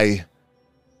in my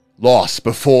loss,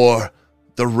 before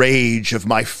the rage of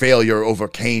my failure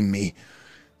overcame me,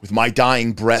 with my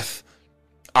dying breath,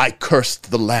 I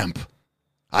cursed the lamp.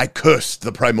 I cursed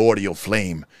the primordial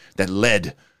flame that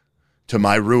led to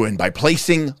my ruin by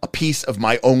placing a piece of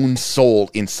my own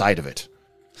soul inside of it.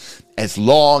 As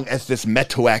long as this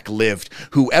Metuak lived,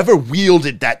 whoever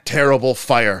wielded that terrible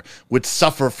fire would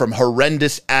suffer from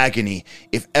horrendous agony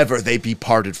if ever they be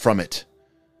parted from it.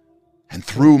 And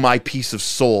through my piece of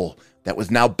soul that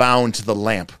was now bound to the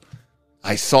lamp,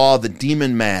 I saw the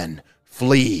demon man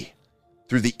flee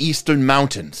through the eastern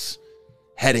mountains,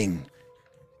 heading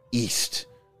east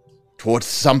towards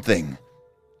something,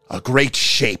 a great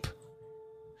shape,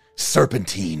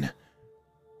 serpentine,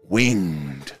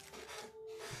 winged,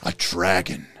 a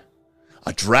dragon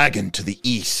to the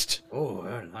east. Oh,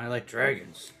 I like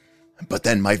dragons. But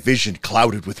then my vision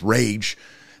clouded with rage,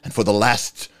 and for the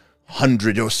last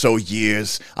 100 or so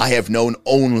years, I have known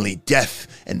only death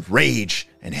and rage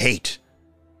and hate.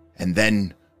 And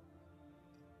then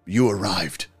you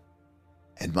arrived,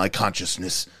 and my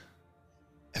consciousness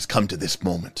has come to this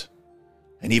moment.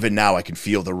 And even now I can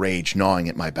feel the rage gnawing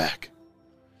at my back.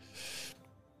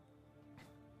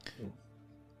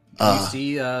 Can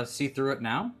you see through it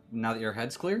now that your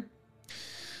head's clear?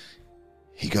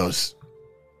 He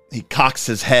cocks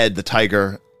his head, the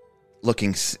tiger,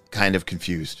 looking kind of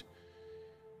confused.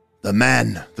 The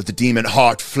man that the demon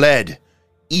heart fled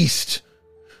east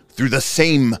through the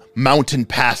same mountain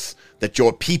pass that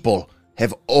your people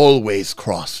have always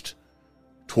crossed,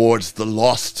 towards the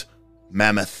lost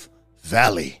Mammoth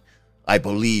Valley, I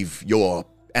believe your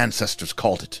ancestors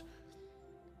called it.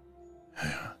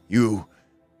 You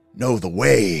know the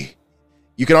way.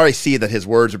 You can already see that his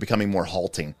words are becoming more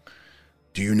halting.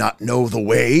 Do you not know the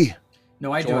way?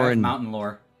 No, I do. I have mountain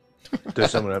lore.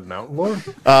 Does someone have mountain lore?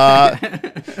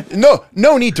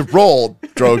 No need to roll,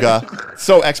 Droga.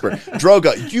 So expert.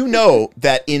 Droga, you know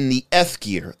that in the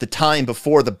Ethgear, the time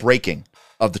before the breaking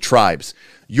of the tribes,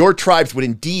 your tribes would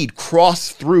indeed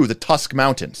cross through the Tusk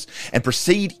Mountains and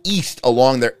proceed east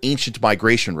along their ancient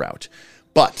migration route.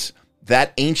 But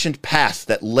that ancient pass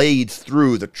that lays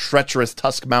through the treacherous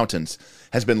Tusk Mountains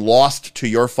has been lost to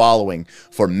your following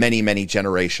for many, many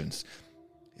generations.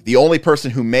 The only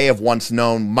person who may have once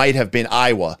known might have been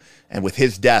Iowa, and with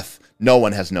his death, no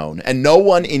one has known. And no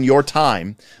one in your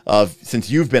time, since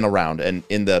you've been around, and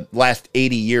in the last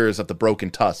 80 years of the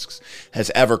Broken Tusks, has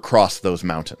ever crossed those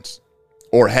mountains,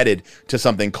 or headed to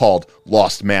something called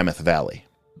Lost Mammoth Valley.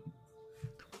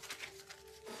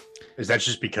 Is that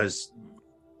just because,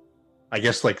 I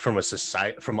guess, like from a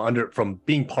society, from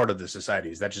being part of the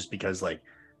society, is that just because, like,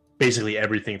 basically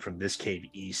everything from this cave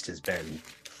east has been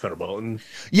verboten?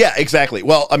 Yeah, exactly.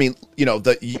 Well, I mean, you know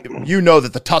that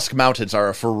the Tusk Mountains are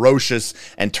a ferocious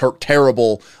and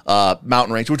terrible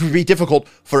mountain range, which would be difficult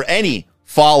for any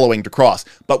following to cross.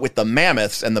 But with the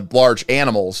mammoths and the large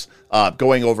animals,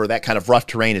 going over that kind of rough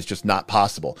terrain is just not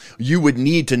possible. You would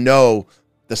need to know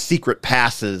the secret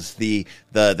passes, the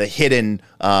hidden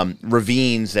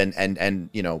ravines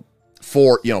and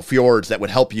fjords that would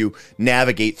help you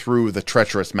navigate through the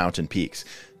treacherous mountain peaks.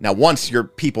 Now, once your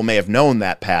people may have known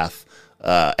that path,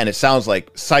 and it sounds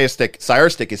like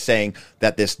Cyarstic is saying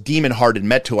that this demon-hearted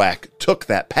Metuak took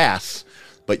that pass,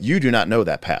 but you do not know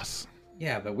that pass.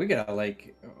 Yeah, but we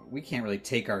can't really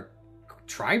take our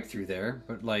tribe through there,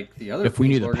 but like the other. If we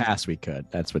knew the pass, we could.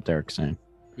 That's what Derek's saying.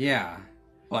 Yeah,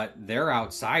 but they're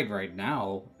outside right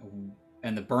now,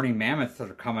 and the burning mammoths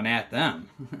are coming at them.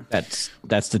 That's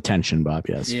the tension, Bob.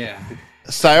 Yes. Yeah.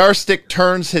 Cyarstic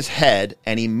turns his head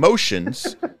and he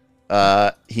motions.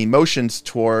 He motions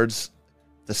towards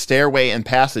the stairway and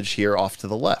passage here off to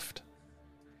the left.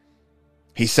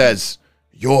 He says,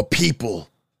 "Your people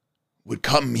would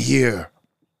come here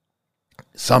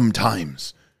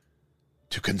sometimes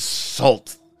to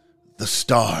consult the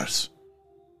stars."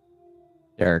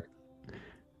 Derek.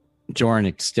 Jorn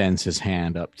extends his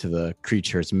hand up to the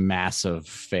creature's massive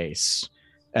face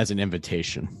as an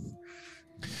invitation.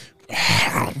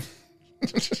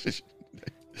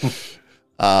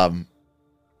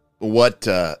 What?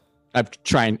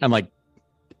 I'm like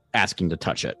asking to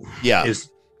touch it. Yeah.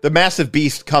 The massive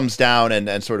beast comes down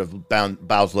and sort of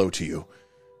bows low to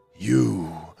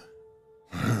you.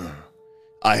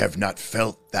 I have not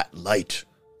felt that light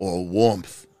or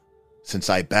warmth since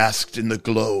I basked in the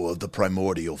glow of the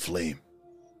primordial flame.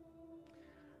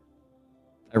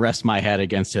 I rest my head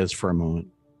against his for a moment.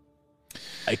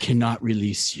 I cannot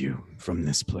release you from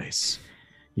this place.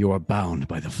 You are bound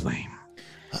by the flame.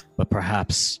 But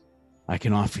perhaps I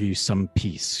can offer you some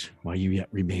peace while you yet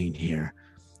remain here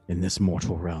in this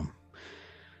mortal realm.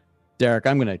 Derek,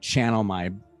 I'm going to channel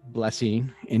my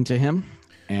blessing into him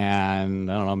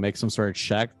and, I don't know, make some sort of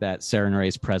check that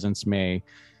Serenray's presence may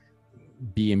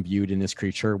be imbued in this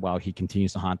creature while he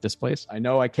continues to haunt this place. I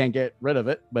know I can't get rid of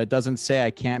it, but it doesn't say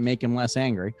I can't make him less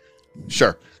angry.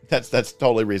 Sure. That's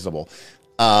totally reasonable.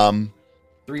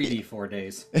 3D 4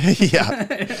 days.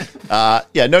 Yeah.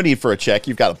 No need for a check.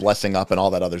 You've got a blessing up and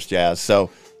all that other jazz. So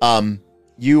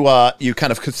you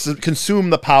kind of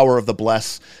consume the power of the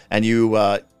bless, and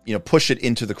you push it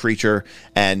into the creature,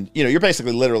 and you're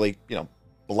basically literally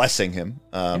blessing him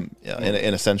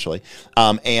in essentially.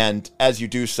 And as you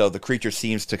do so, the creature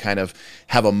seems to kind of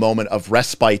have a moment of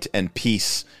respite and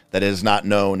peace that is not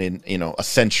known in a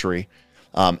century.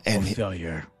 And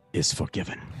failure is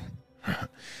forgiven.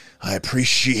 I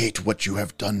appreciate what you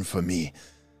have done for me,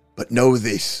 but know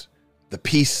this: the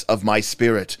peace of my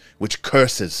spirit, which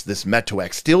curses this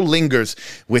Metuak, still lingers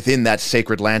within that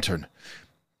sacred lantern.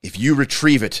 If you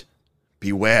retrieve it,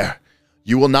 beware.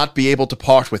 You will not be able to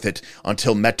part with it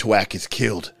until Metuak is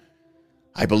killed.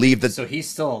 I believe that... So he's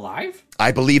still alive?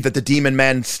 I believe that the demon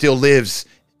man still lives,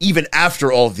 even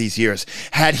after all of these years.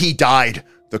 Had he died,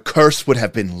 the curse would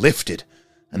have been lifted,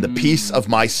 and the peace of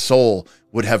my soul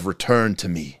would have returned to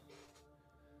me.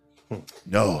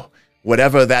 No,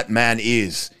 whatever that man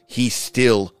is, he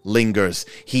still lingers.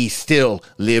 He still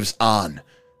lives on.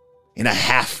 In a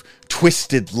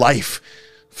half-twisted life,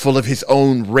 full of his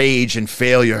own rage and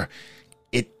failure.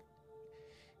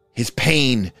 His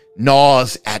pain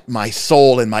gnaws at my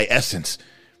soul and my essence.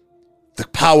 The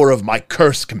power of my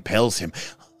curse compels him.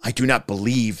 I do not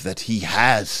believe that he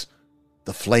has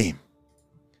the flame,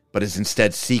 but is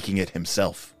instead seeking it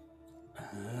himself.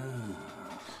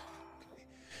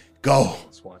 Go.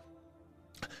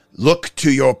 Look to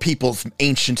your people's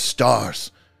ancient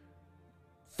stars.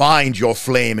 Find your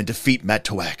flame and defeat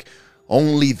Metuak,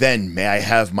 Only then may I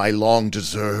have my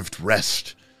long-deserved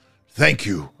rest. Thank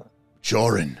you,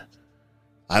 Joran.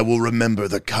 I will remember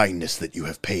the kindness that you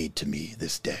have paid to me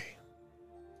this day.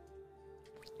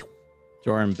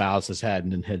 Joran bows his head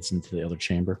and then heads into the other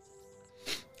chamber.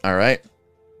 All right.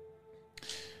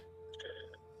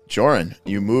 Joran,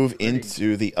 you move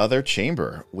into the other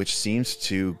chamber, which seems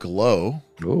to glow.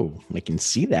 Oh, I can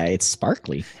see that. It's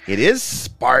sparkly. It is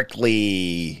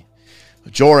sparkly.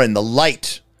 Joran, the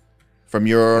light from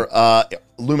your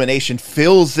illumination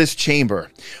fills this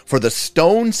chamber, for the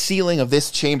stone ceiling of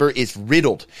this chamber is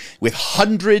riddled with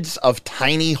hundreds of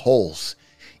tiny holes,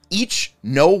 each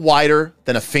no wider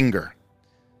than a finger.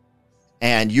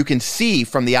 And you can see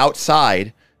from the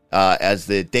outside, as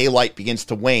the daylight begins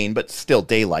to wane, but still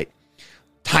daylight,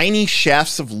 tiny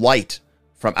shafts of light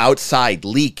from outside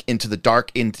leak into the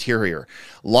dark interior.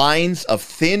 Lines of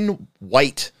thin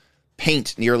white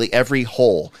paint nearly every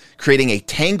hole, creating a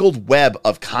tangled web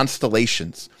of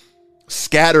constellations.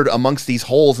 Scattered amongst these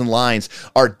holes and lines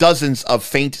are dozens of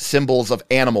faint symbols of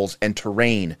animals and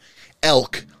terrain.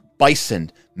 Elk,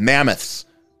 bison, mammoths,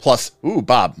 plus,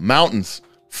 mountains,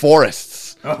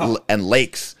 forests, and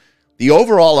lakes. The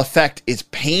overall effect is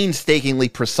painstakingly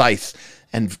precise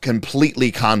and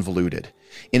completely convoluted.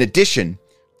 In addition,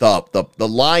 the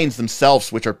lines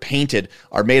themselves, which are painted,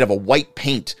 are made of a white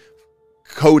paint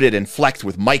coated and flecked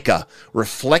with mica,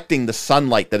 reflecting the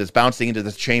sunlight that is bouncing into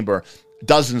the chamber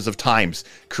dozens of times,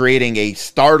 creating a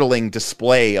startling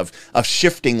display of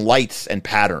shifting lights and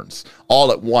patterns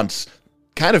all at once.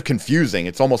 Kind of confusing.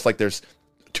 It's almost like there's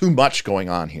too much going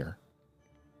on here.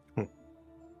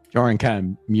 Joran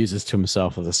kind of muses to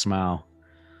himself with a smile.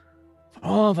 For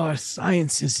all of our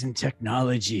sciences and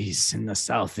technologies in the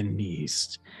south and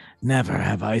east, never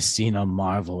have I seen a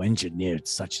marvel engineered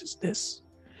such as this.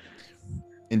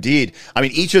 Indeed. I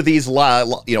mean, each of these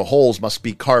holes must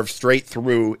be carved straight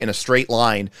through in a straight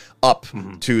line up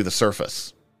to the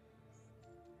surface.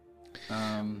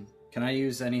 Can I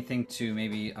use anything to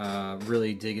maybe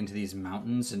really dig into these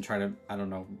mountains and try to, I don't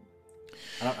know.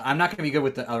 I'm not going to be good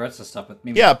with the rest of the stuff, but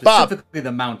maybe specifically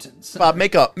the mountains. Bob,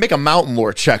 make a mountain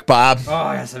lore check, Bob.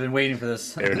 Oh, yes, I've been waiting for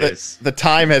this. There it is. The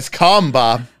time has come,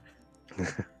 Bob.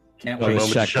 Can't wait.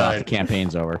 Check off. The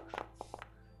campaign's over.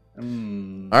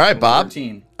 All right, Bob.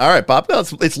 14. All right, Bob. No,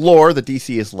 it's lore. The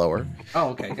DC is lower. Oh,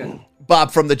 okay, good.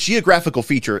 Bob, from the geographical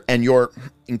feature and your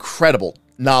incredible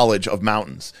knowledge of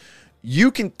mountains, you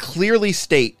can clearly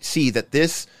see that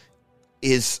this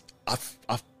is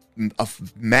a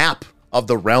map of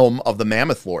the realm of the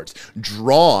Mammoth Lords,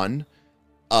 drawn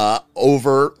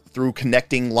over through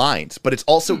connecting lines, but it's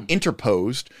also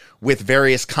interposed with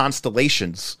various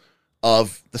constellations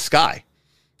of the sky.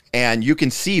 And you can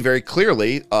see very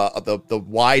clearly the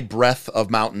wide breadth of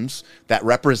mountains that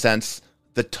represents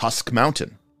the Tusk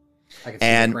Mountain. I can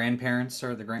see the grandparents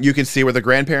or the grandparents. You can see where the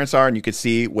grandparents are, and you can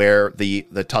see where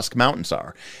the Tusk Mountains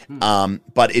are.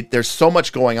 But there's so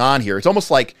much going on here. It's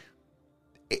almost like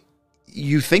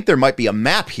you think there might be a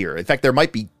map here. In fact, there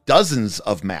might be dozens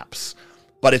of maps,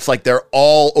 but it's like they're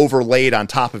all overlaid on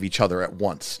top of each other at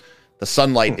once. The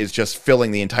sunlight is just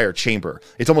filling the entire chamber.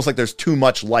 It's almost like there's too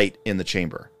much light in the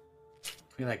chamber.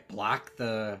 Can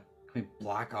we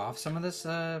block off some of this,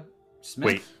 Smith?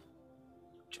 Wait.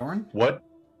 Joran?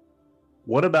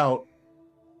 What about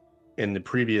in the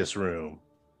previous room,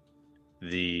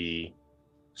 the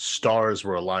stars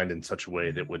were aligned in such a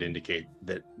way that would indicate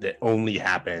that only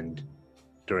happened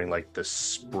during like the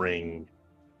spring,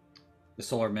 the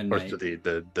solar midnight, or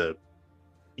the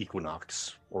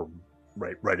equinox, or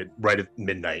right at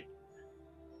midnight.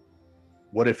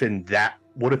 What if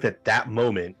at that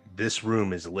moment this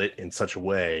room is lit in such a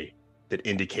way that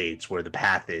indicates where the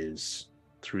path is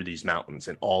through these mountains,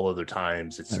 and all other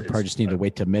times it's probably just need to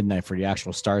wait till midnight for the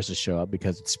actual stars to show up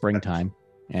because it's springtime.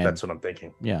 And that's what I'm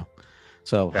thinking. Yeah.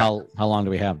 So how long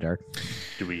do we have, Derek?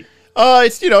 Do we?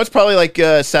 It's probably like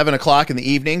 7 o'clock in the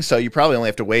evening, so you probably only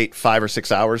have to wait 5 or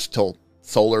 6 hours till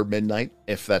solar midnight,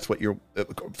 if that's what you're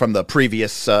from the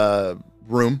previous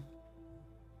room.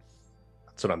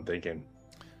 That's what I'm thinking.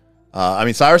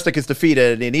 Cyrustic is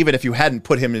defeated, and even if you hadn't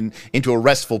put him into a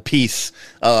restful peace,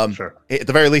 Sure. At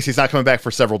the very least, he's not coming back for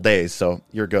several days, so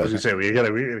you're good. I was gonna say we got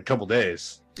a couple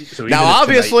days. So now,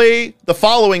 obviously, the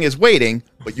following is waiting,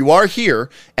 but you are here,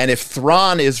 and if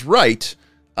Thrawn is right,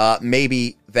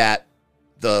 maybe that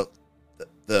the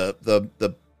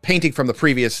painting from the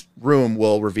previous room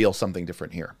will reveal something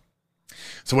different here.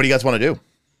 So, what do you guys want to do?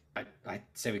 I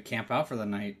say we camp out for the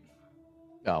night.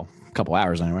 Oh, a couple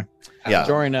hours anyway. Yeah.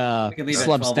 Joran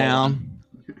slumps down,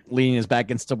 leaning his back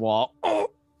against the wall.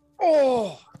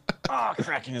 Oh. Oh,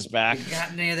 cracking his back. You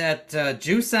got any of that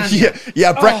juice on you? Brett.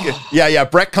 Oh. Yeah.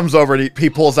 Brett comes over and he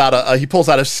pulls out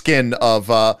a skin of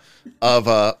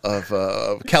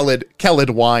Kellid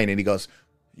wine, and he goes,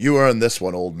 "You earned this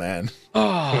one, old man."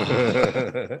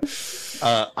 I'm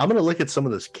gonna look at some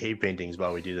of those cave paintings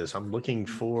while we do this. I'm looking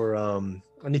for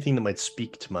anything that might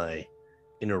speak to my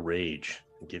inner rage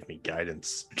and give me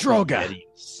guidance. Droga.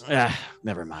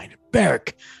 Never mind.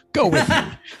 Beric, go with me.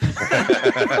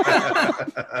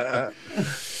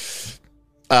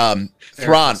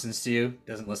 Thrawn listens to you,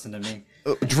 doesn't listen to me.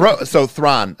 So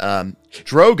Thrawn,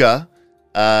 Droga,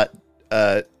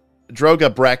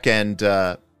 Breck,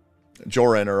 and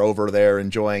Joran are over there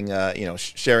enjoying,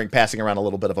 passing around a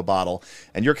little bit of a bottle,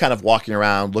 and you're kind of walking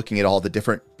around looking at all the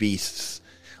different beasts.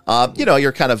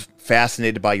 You're kind of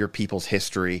fascinated by your people's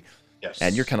history, yes.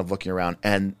 And you're kind of looking around,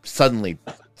 and suddenly,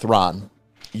 Thrawn,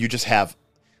 you just have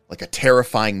like a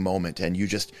terrifying moment, and you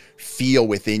just feel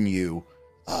within you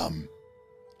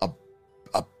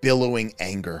a billowing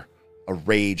anger, a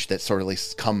rage that sort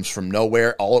of comes from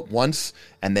nowhere all at once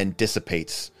and then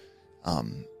dissipates.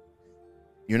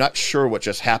 You're not sure what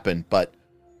just happened, but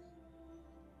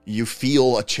you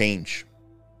feel a change.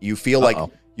 You feel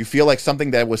like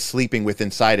something that was sleeping within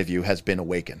inside of you has been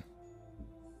awakened.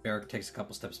 Beric takes a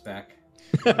couple steps back.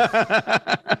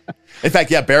 In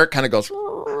fact, Beric kind of goes,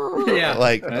 yeah,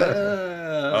 like,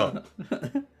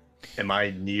 Am I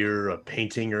near a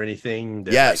painting or anything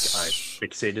that yes. I'm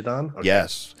fixated on? Okay.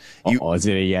 Yes. Is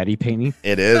it a Yeti painting?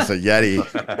 It is a Yeti.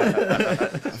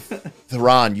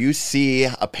 Thrawn, you see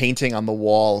a painting on the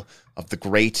wall of the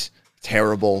great,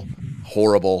 terrible,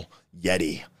 horrible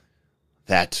Yeti.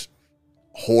 That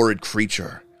horrid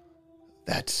creature.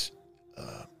 That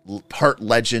part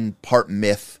legend, part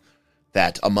myth,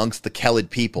 that amongst the Kellid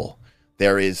people,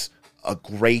 there is a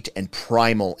great and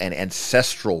primal and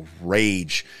ancestral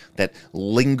rage that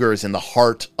lingers in the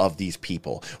heart of these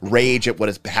people. Rage at what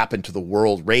has happened to the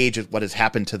world, rage at what has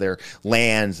happened to their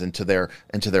lands and to their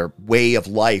way of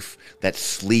life that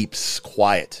sleeps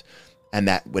quiet. And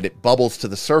that when it bubbles to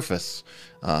the surface,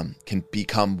 can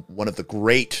become one of the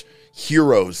great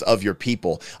heroes of your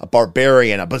people, a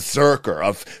barbarian, a berserker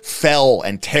of fell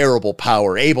and terrible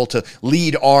power, able to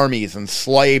lead armies and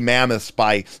slay mammoths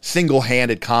by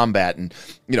single-handed combat and,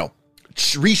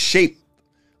 reshape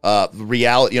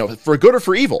reality, for good or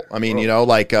for evil. I mean,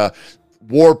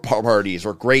 war parties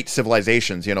or great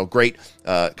civilizations, great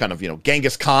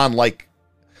Genghis Khan-like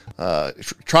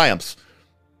triumphs.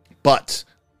 But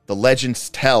the legends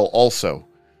tell also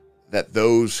that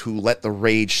those who let the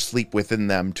rage sleep within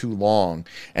them too long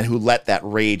and who let that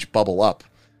rage bubble up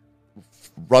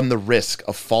run the risk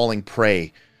of falling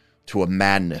prey to a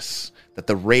madness, that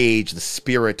the rage, the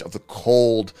spirit of the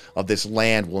cold of this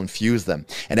land will infuse them.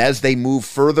 And as they move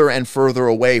further and further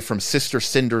away from Sister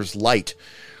Cinder's light,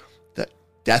 the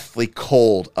deathly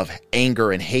cold of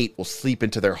anger and hate will sleep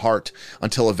into their heart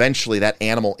until eventually that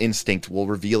animal instinct will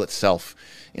reveal itself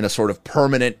in a sort of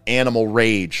permanent animal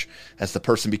rage as the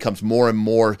person becomes more and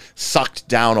more sucked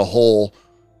down a hole,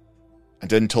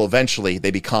 and until eventually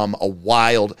they become a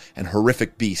wild and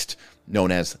horrific beast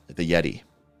known as the Yeti.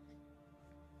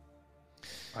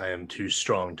 I am too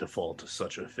strong to fall to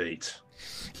such a fate.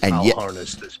 And I'll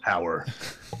harness this power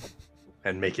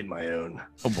and make it my own.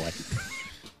 Oh boy.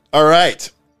 All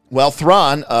right. Well,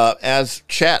 Thrawn, as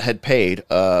chat had paid,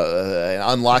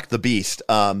 unlocked the beast.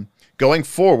 Going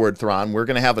forward, Thrawn, we're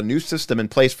going to have a new system in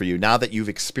place for you now that you've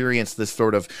experienced this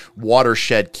sort of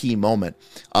watershed key moment,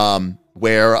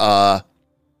 where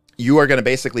you are going to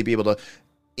basically be able to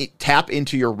tap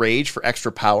into your rage for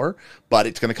extra power, but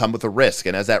it's going to come with a risk.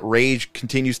 And as that rage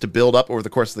continues to build up over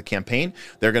the course of the campaign,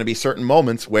 there are going to be certain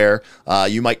moments where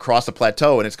you might cross a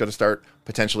plateau and it's going to start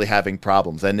potentially having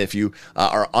problems. And if you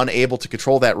are unable to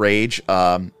control that rage,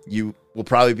 you will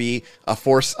probably be a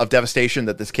force of devastation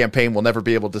that this campaign will never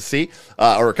be able to see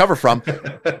or recover from.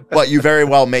 But you very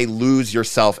well may lose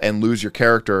yourself and lose your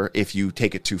character if you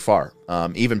take it too far,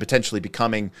 even potentially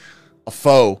becoming a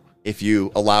foe if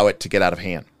you allow it to get out of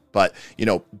hand. But,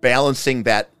 balancing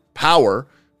that power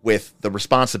with the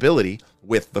responsibility,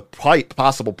 with the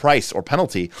possible price or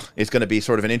penalty, is going to be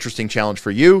sort of an interesting challenge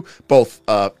for you, both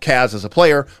Kaz as a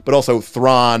player, but also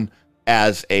Thrawn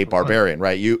as a barbarian,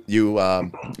 right? You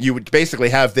would basically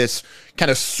have this kind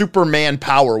of Superman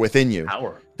power within you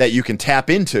that you can tap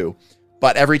into,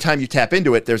 but every time you tap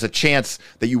into it, there's a chance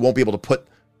that you won't be able to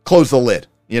close the lid,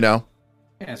 Yeah,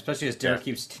 especially as Derek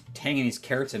keeps hanging these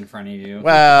carrots in front of you.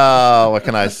 Well, what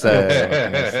can I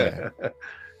say?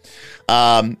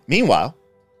 Meanwhile,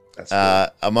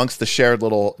 amongst the shared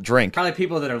little drink, probably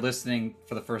people that are listening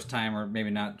for the first time or maybe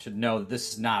not should know that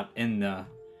this is not in the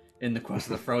in the Quest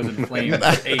of the Frozen Flame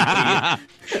AP.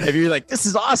 If you're like, this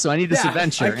is awesome, I need this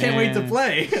adventure. I can't wait to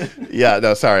play. Yeah,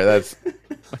 no, sorry.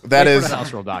 That is the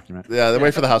house rule document. Yeah,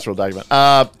 wait for the house rule document.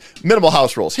 Minimal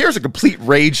house rules. Here's a complete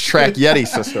Rage Track Yeti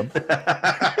system.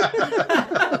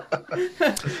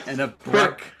 And a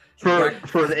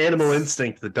for an animal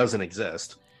instinct that doesn't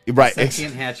exist. Right.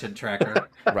 Sentient hatchet tracker.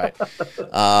 Right.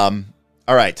 All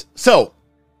right. So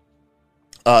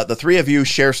the three of you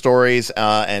share stories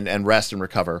and rest and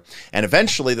recover. And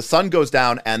eventually the sun goes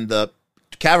down and the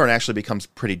cavern actually becomes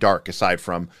pretty dark aside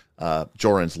from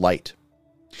Joran's light.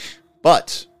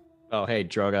 But oh, hey,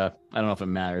 Droga. I don't know if it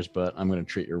matters, but I'm going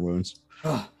to treat your wounds.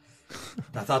 I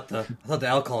thought the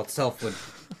alcohol itself would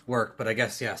work, but I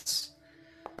guess yes.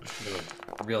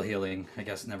 Real healing, I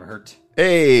guess, never hurt.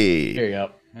 hey, Here you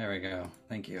go. There we go.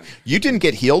 Thank you. you didn't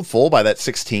get healed full by that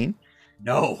 16?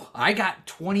 No, I got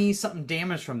 20 something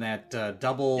damage from that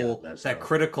that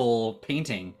critical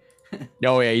painting.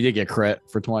 Oh, yeah, you did get crit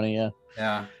for 20, yeah.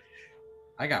 Yeah,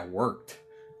 I got worked.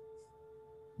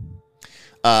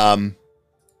 As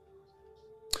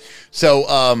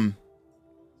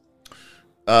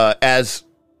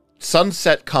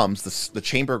sunset comes, the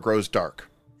chamber grows dark.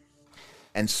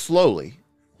 And slowly,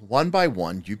 one by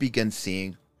one, you begin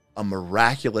seeing a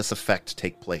miraculous effect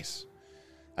take place.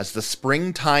 As the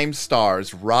springtime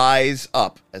stars rise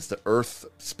up as the earth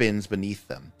spins beneath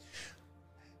them.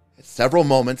 At several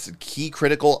moments and key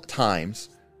critical times,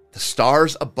 the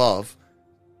stars above,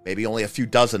 maybe only a few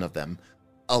dozen of them,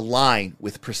 align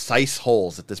with precise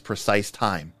holes at this precise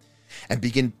time and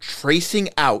begin tracing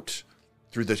out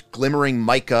through the glimmering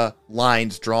mica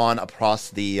lines drawn across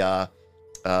the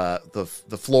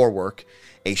floorwork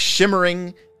a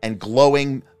shimmering and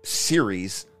glowing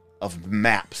series of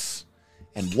maps.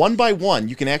 And one by one,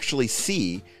 you can actually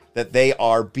see that they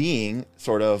are being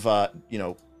sort of,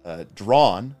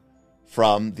 drawn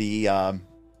from the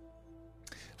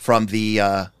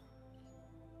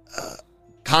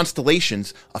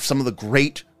constellations of some of the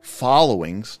great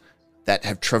followings that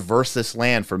have traversed this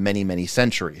land for many, many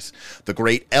centuries. The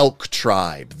great elk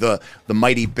tribe, the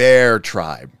mighty bear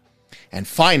tribe. And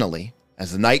finally,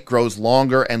 as the night grows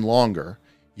longer and longer,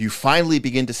 you finally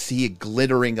begin to see a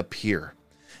glittering appear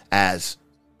as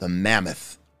the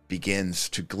mammoth begins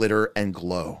to glitter and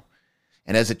glow.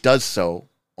 And as it does so,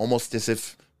 almost as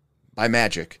if by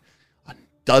magic,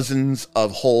 dozens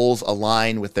of holes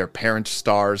align with their parent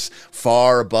stars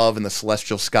far above in the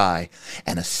celestial sky,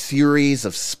 and a series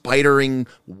of spidering,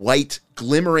 white,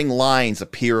 glimmering lines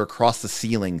appear across the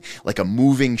ceiling like a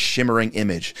moving, shimmering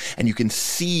image. And you can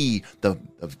see the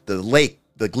lake,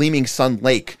 the gleaming sun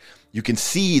lake. You can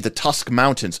see the Tusk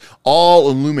Mountains, all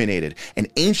illuminated. An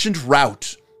ancient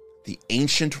route, the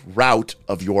ancient route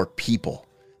of your people,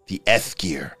 the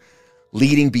Ethgir,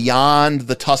 leading beyond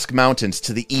the Tusk Mountains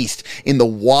to the east in the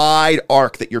wide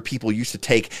arc that your people used to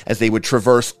take as they would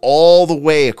traverse all the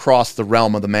way across the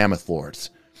realm of the Mammoth Lords.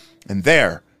 And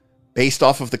there, based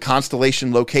off of the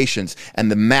constellation locations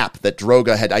and the map that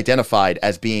Droga had identified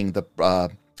as being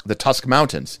the Tusk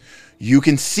Mountains, you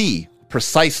can see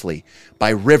precisely by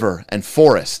river and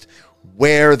forest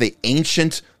where the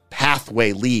ancient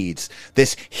pathway leads,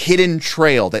 this hidden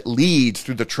trail that leads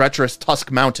through the treacherous Tusk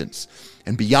Mountains.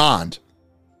 And beyond,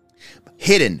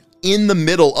 hidden in the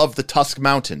middle of the Tusk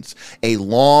Mountains, a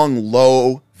long,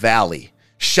 low valley,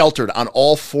 sheltered on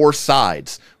all four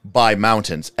sides by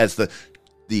mountains, as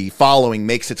the following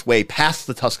makes its way past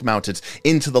the Tusk Mountains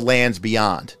into the lands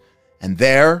beyond. And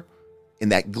there, in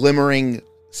that glimmering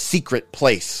secret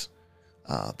place,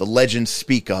 the legends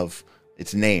speak of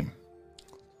its name,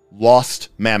 Lost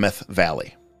Mammoth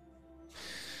Valley.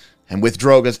 And with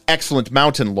Droga's excellent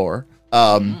mountain lore,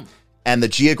 and the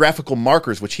geographical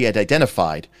markers which he had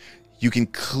identified, you can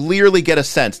clearly get a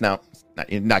sense. Now,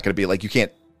 you're not going to be like, you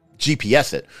can't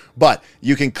GPS it, but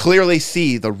you can clearly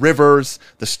see the rivers,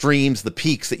 the streams, the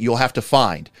peaks that you'll have to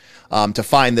find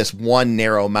this one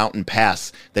narrow mountain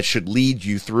pass that should lead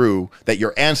you through, that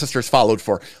your ancestors followed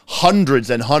for hundreds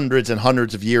and hundreds and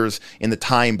hundreds of years in the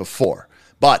time before,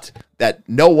 but that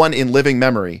no one in living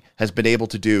memory has been able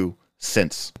to do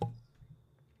since.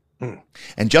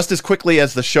 And just as quickly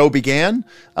as the show began,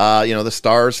 the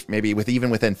stars, maybe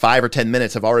within 5 or 10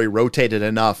 minutes, have already rotated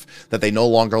enough that they no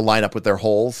longer line up with their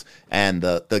holes, and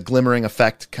the glimmering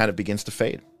effect kind of begins to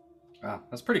fade. Wow,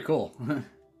 that's pretty cool.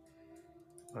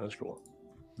 That's cool.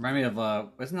 Remind me of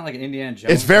isn't that like an Indiana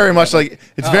Jones? It's very much like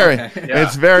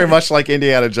it's very much like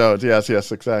Indiana Jones.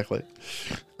 Yes, exactly.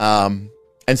 And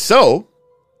so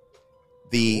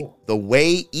the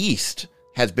way east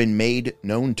has been made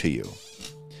known to you.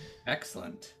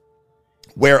 Excellent.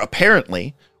 Where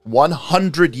apparently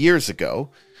 100 years ago,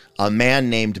 a man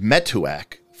named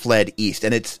Metuak fled east.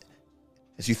 And it's,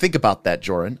 as you think about that,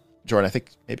 Joran, I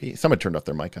think maybe someone turned off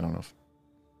their mic. I don't know if.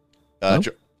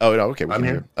 Nope. Oh, no, okay. We I'm can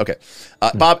here. hear. Okay.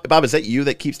 Bob, is that you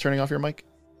that keeps turning off your mic?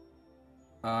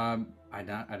 I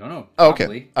don't know. Oh, okay.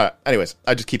 Probably. All right. Anyways,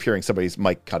 I just keep hearing somebody's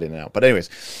mic cut in and out. But anyways,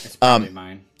 It's probably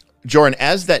mine. Joran,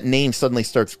 as that name suddenly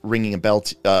starts ringing a bell,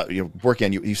 working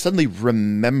on you, you suddenly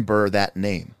remember that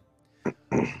name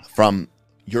from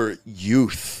your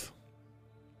youth.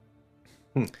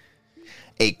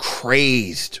 A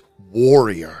crazed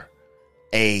warrior,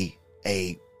 a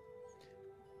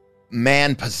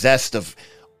man possessed of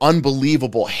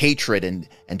unbelievable hatred and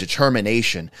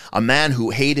determination, a man who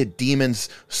hated demons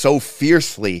so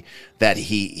fiercely that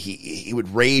he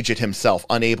would rage at himself,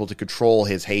 unable to control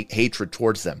his hatred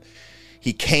towards them.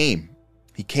 He came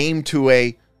to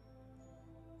a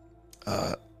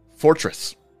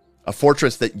fortress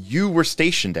that you were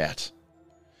stationed at,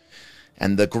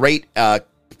 and the great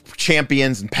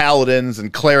champions and paladins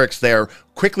and clerics there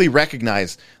quickly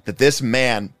recognized that this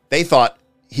man, they thought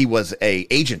he was an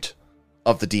agent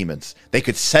of the demons. They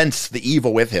could sense the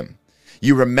evil with him.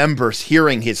 You remember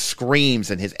hearing his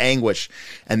screams and his anguish,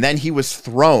 and then he was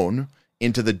thrown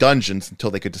into the dungeons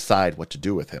until they could decide what to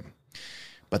do with him.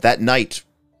 But that night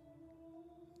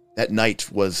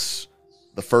was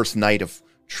the first night of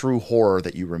true horror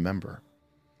that you remember.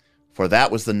 For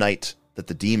that was the night that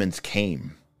the demons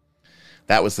came.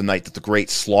 That was the night that the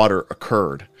great slaughter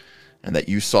occurred, and that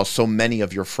you saw so many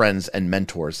of your friends and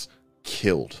mentors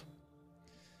killed.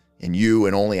 And you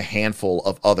and only a handful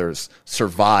of others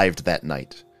survived that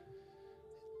night.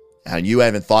 And you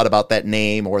haven't thought about that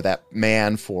name or that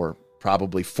man for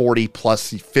probably 40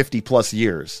 plus, 50 plus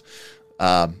years.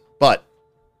 But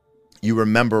you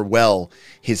remember well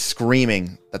his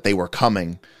screaming that they were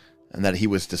coming and that he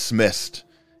was dismissed.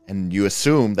 And you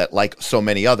assume that, like so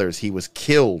many others, he was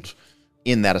killed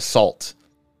in that assault.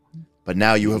 But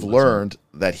now you have learned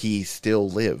that he still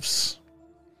lives.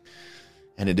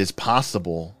 And it is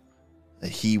possible that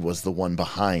he was the one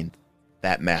behind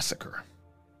that massacre.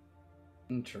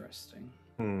 Interesting.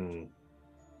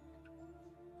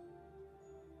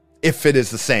 If it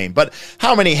is the same. But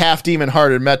how many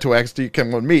half-demon-hearted Metuaks do you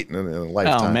can meet in a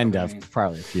lifetime? Oh, Mendev,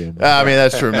 probably a few. I mean,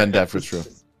 that's true. Mendev was true.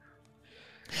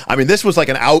 I mean, this was like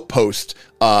an outpost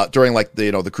during like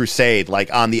the Crusade,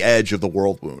 like on the edge of the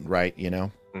world wound, right? You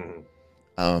know?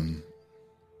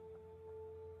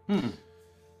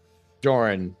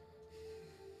 Joran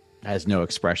has no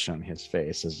expression on his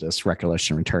face as this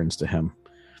recollection returns to him.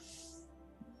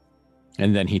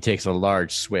 And then he takes a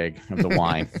large swig of the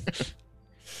wine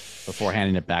before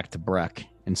handing it back to Breck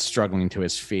and struggling to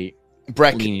his feet,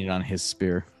 leaning on his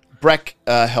spear. Breck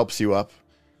helps you up.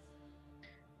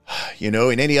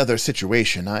 In any other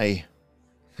situation,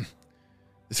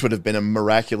 this would have been a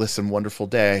miraculous and wonderful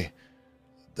day.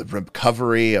 The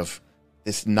recovery of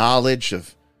this knowledge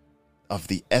of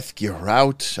the Ethgir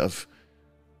route, of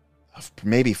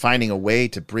maybe finding a way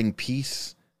to bring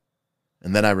peace.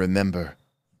 And then I remember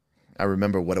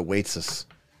what awaits us.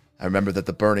 I remember that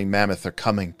the burning mammoth are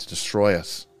coming to destroy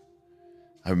us.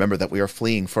 I remember that we are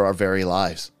fleeing for our very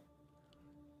lives.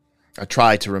 I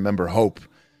try to remember hope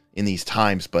in these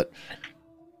times, but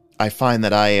I find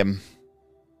that I'm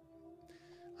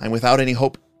without any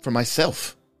hope for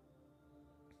myself.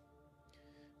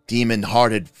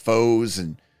 Demon-hearted foes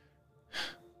and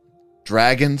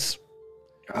dragons.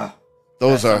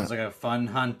 Those Sounds like a fun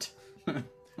hunt.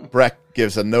 Breck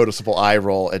gives a noticeable eye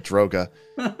roll at Droga.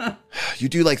 You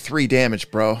do like 3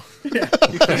 damage, bro.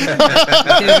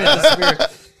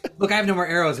 Look, I have no more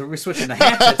arrows. We're switching to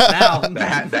hatchets now.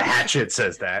 The hatchet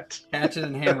says that. Hatchet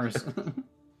and hammers.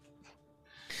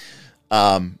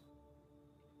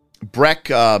 Breck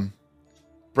kind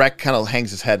of hangs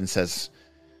his head and says,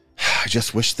 I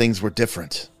just wish things were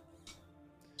different.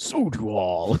 So do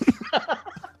all.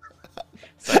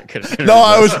 No,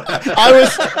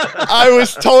 I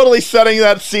was totally setting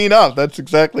that scene up. That's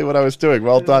exactly what I was doing.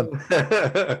 Well done.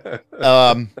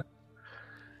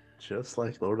 Just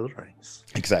like Lord of the Rings.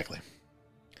 Exactly.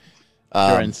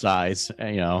 Joran sighs,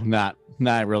 not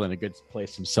really in a good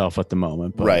place himself at the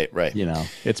moment. But, right.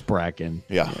 It's Breck and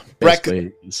Breck,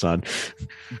 his son.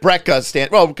 Breck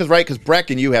because Breck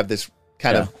and you have this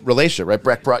kind of relationship, right?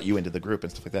 Breck brought you into the group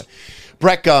and stuff like that.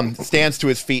 Breck stands to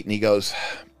his feet and he goes,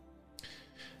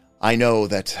 I know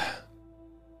that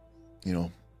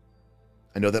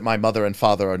my mother and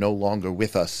father are no longer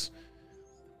with us,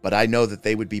 but I know that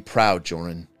they would be proud,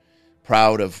 Joran,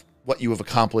 proud of what you have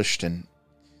accomplished and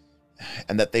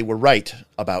that they were right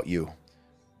about you,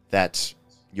 that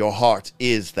your heart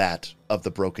is that of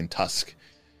the broken tusk,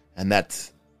 and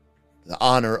that the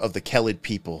honor of the Kellid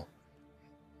people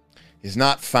is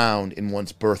not found in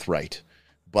one's birthright,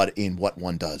 but in what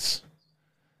one does.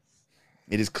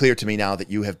 It is clear to me now that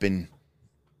you have been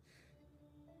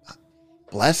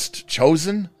blessed,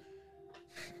 chosen,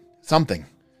 something.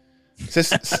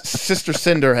 Sister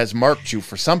Cinder has marked you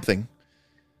for something.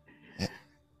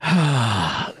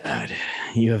 God,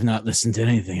 you have not listened to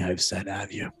anything I've said,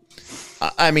 have you?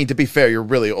 I mean, to be fair, you're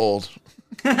really old.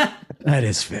 That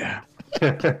is fair.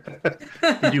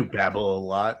 You do babble a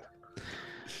lot.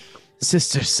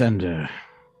 Sister Cinder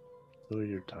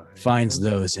Your time. finds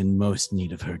those in most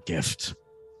need of her gift.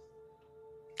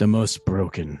 The most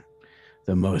broken,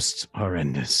 the most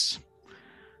horrendous.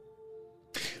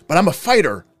 But I'm a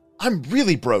fighter. I'm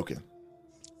really broken.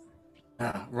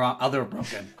 Wrong, other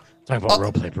broken. Talk about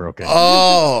roleplay broken.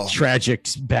 Oh. Tragic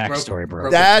backstory, bro.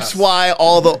 Broken. That's why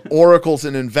all the oracles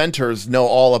and inventors know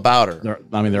all about her.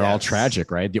 They're all tragic,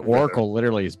 right? The oracle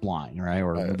literally is blind, right?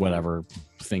 Or whatever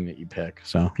thing that you pick.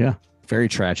 So, yeah, very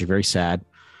tragic, very sad.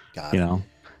 God. You know,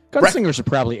 gunslingers are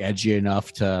probably edgy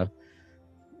enough to,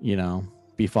 you know,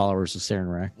 be followers of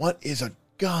Saren Ray. What is a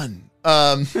gun?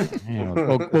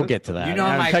 We'll get to that. You know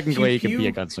my technically, pew you can be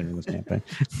a pew? gunslinger in this campaign.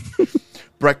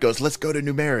 Breck goes, let's go to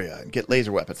Numeria and get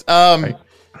laser weapons. Right.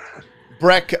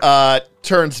 Breck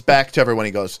turns back to everyone.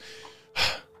 He goes,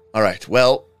 all right,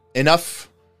 well, enough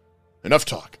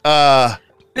talk.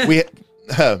 We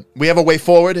have a way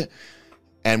forward,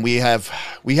 and we have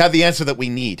the answer that we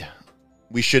need.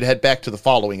 We should head back to the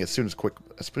following as soon as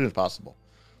possible.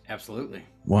 Absolutely.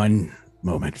 One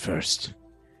moment first.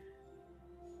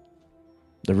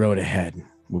 The road ahead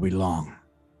will be long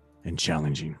and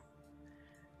challenging.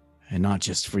 And not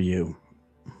just for you,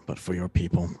 but for your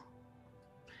people.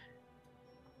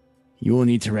 You will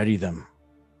need to ready them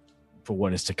for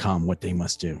what is to come, what they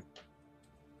must do.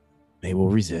 They will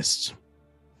resist.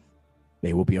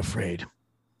 They will be afraid.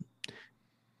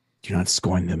 Do not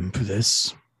scorn them for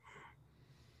this.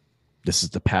 This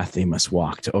is the path they must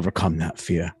walk to overcome that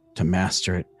fear, to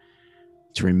master it,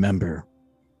 to remember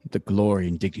the glory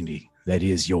and dignity that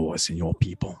is yours and your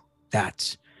people.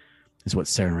 That is what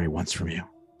Saren Ray wants from you.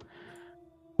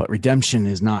 But redemption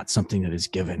is not something that is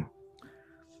given.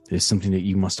 It is something that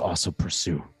you must also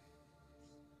pursue.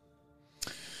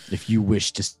 If you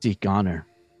wish to seek honor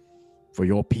for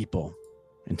your people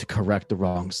and to correct the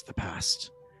wrongs of the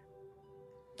past,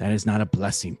 that is not a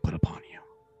blessing put upon you.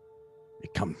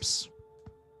 It comes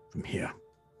from here.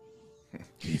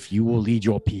 If you will lead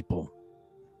your people,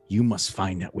 you must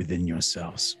find that within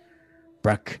yourselves.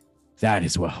 Breck, that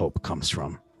is where hope comes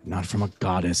from. Not from a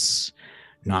goddess,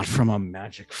 not from a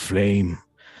magic flame,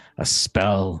 a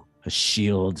spell, a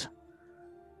shield.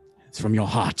 It's from your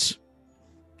heart.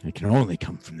 It can only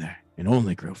come from there and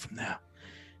only grow from there.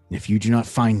 And if you do not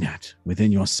find that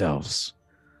within yourselves,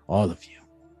 all of you,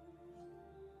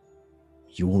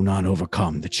 you will not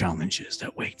overcome the challenges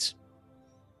that wait.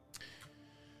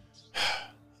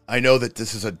 I know that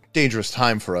this is a dangerous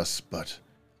time for us, but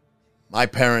my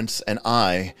parents and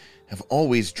I have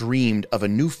always dreamed of a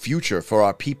new future for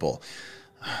our people.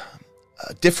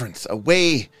 A difference, a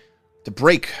way to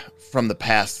break from the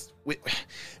past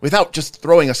without just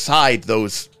throwing aside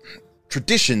those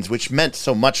traditions which meant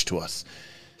so much to us.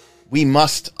 We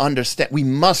must understand, we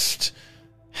must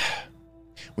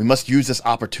use this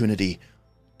opportunity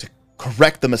to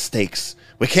correct the mistakes.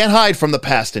 We can't hide from the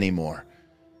past anymore.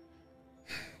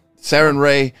 Saren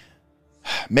Ray,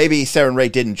 maybe Saren Ray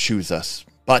didn't choose us,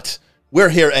 but we're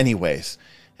here anyways,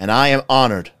 and I am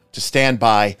honored to stand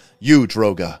by you,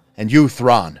 Droga, and you,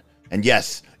 Thrawn, and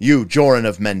yes, you, Joran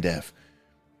of Mendev.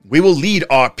 We will lead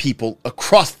our people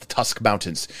across the Tusk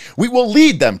Mountains. We will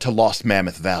lead them to Lost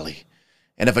Mammoth Valley.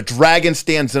 And if a dragon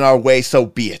stands in our way, so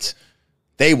be it.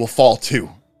 They will fall too.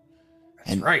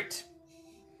 That's right.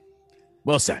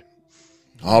 Well said.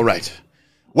 All right.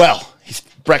 Well,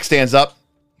 Breck stands up,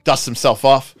 dusts himself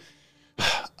off.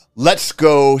 Let's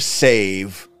go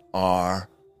save our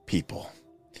people.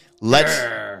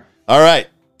 All right.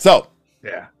 So,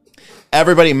 Yeah.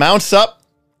 everybody mounts up,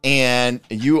 and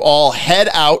you all head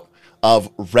out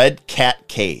of Red Cat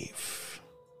Cave.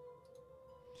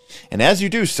 And as you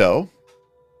do so,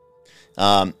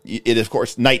 it is, of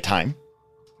course, nighttime.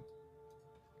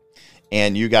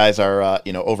 And you guys are,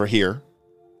 over here,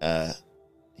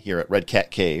 here at Red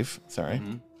Cat Cave. Sorry.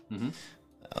 Mm-hmm. Mm-hmm.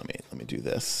 Let me do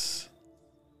this.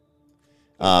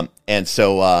 And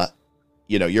so,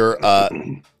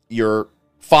 your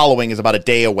following is about a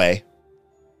day away.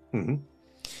 Mm-hmm.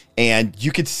 And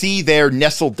you could see there,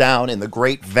 nestled down in the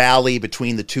great valley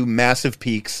between the two massive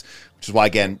peaks, which is why,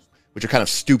 again, which are kind of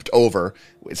stooped over,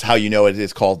 is how you know it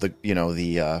is called the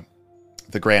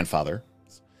grandfather.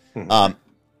 Mm-hmm.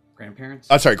 grandparents.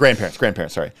 Sorry,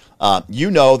 grandparents. Sorry.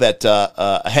 You know that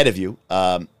ahead of you,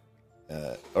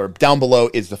 or down below,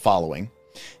 is the following.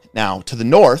 Now, to the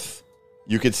north,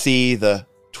 you could see the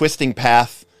twisting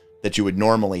path that you would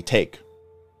normally take.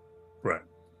 Right.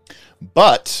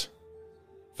 But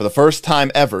for the first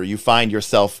time ever, you find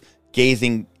yourself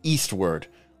gazing eastward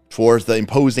towards the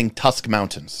imposing Tusk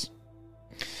Mountains.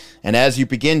 And as you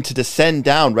begin to descend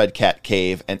down Red Cat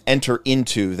Cave and enter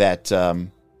into that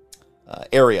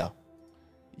area,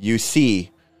 you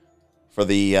see for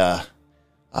the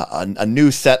a new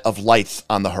set of lights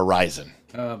on the horizon.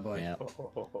 Oh boy! Yeah.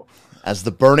 As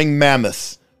the burning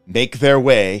mammoths make their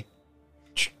way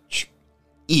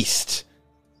east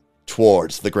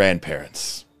towards the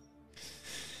grandparents.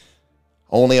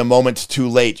 Only a moment too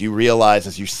late, you realize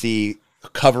as you see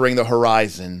covering the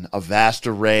horizon a vast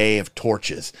array of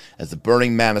torches as the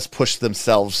burning mammoths push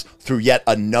themselves through yet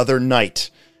another night,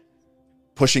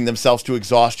 pushing themselves to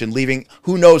exhaustion, leaving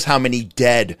who knows how many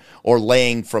dead or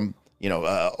laying from,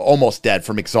 almost dead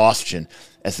from exhaustion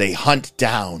as they hunt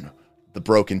down the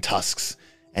broken tusks.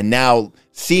 And now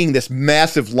seeing this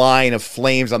massive line of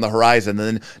flames on the horizon,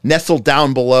 and then nestled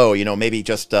down below, maybe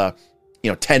just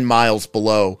 10 miles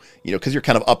below, because you're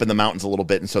kind of up in the mountains a little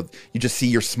bit. And so you just see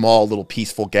your small little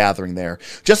peaceful gathering there.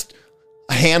 Just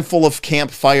a handful of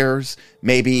campfires,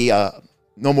 maybe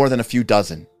no more than a few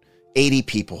dozen, 80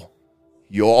 people.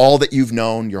 All that you've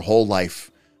known your whole life,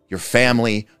 your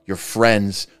family, your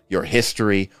friends, your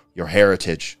history, your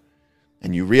heritage.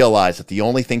 And you realize that the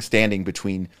only thing standing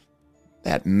between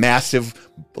that massive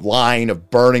line of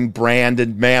burning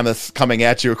branded mammoths coming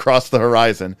at you across the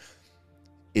horizon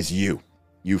is you.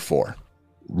 You four.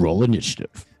 Roll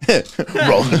initiative.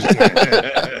 Roll.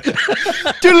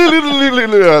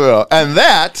 And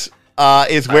that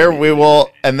is where we will.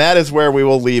 And that is where we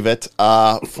will leave it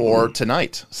for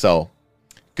tonight. So,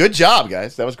 good job,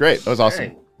 guys. That was great. That was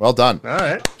awesome. Well done. All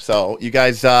right. So you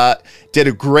guys did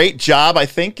a great job, I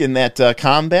think, in that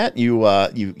combat.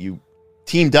 You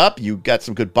teamed up. You got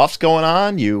some good buffs going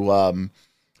on. You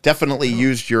definitely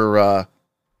used your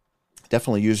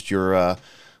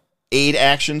aid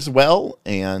actions well,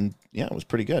 and yeah, it was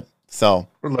pretty good. So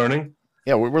we're learning.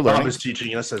 Yeah, we're learning. Bob is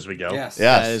teaching us as we go. Yes,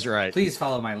 that is right. Please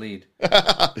follow my lead.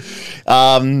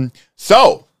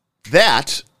 So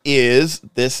that is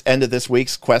this end of this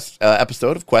week's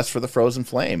episode of Quest for the Frozen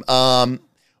Flame.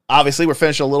 Obviously, we're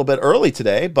finishing a little bit early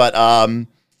today, but I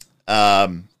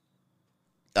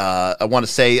want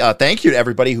to say thank you to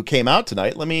everybody who came out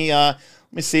tonight. Let me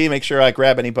see, make sure I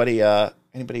grab anybody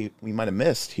we might have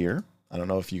missed here. I don't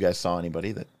know if you guys saw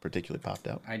anybody that particularly popped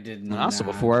out. I did not. Also,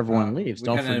 before everyone leaves,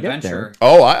 don't forget there.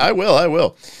 Oh, I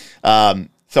will.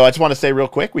 So I just want to say real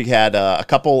quick, we had a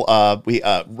couple.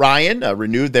 Ryan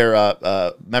renewed their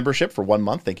membership for 1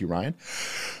 month. Thank you, Ryan.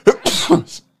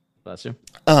 Bless you.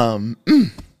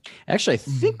 Actually, I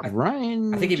think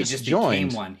Ryan. I think he just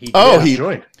joined. Became one. He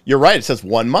joined. You're right. It says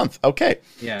 1 month. Okay.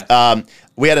 Yeah.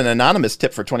 We had an anonymous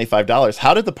tip for $25.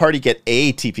 How did the party get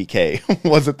a TPK?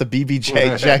 Was it the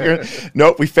BBJ Jagger?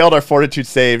 Nope. We failed our fortitude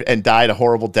save and died a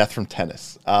horrible death from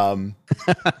tennis.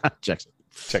 Checks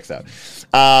out.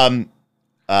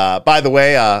 By the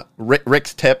way,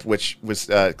 Rick's tip, which was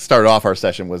started off our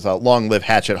session, was long live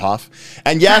Hatchet Hoff.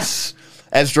 And yes,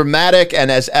 as dramatic and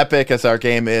as epic as our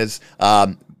game is,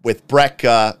 with Breck,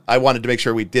 I wanted to make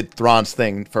sure we did Thrawn's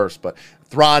thing first, but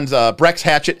Thrawn's Breck's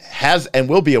hatchet has and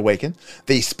will be awakened.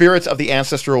 The spirits of the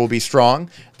ancestor will be strong.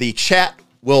 The chat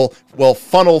will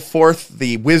funnel forth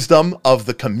the wisdom of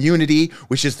the community,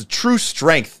 which is the true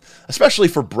strength, especially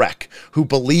for Breck, who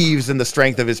believes in the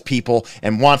strength of his people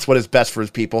and wants what is best for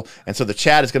his people. And so the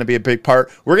chat is going to be a big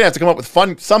part. We're going to have to come up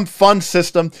with some fun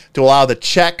system to allow the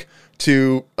check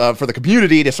to for the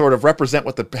community to sort of represent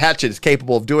what the hatchet is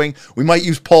capable of doing. We might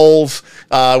use polls.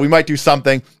 We might do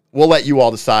something. We'll let you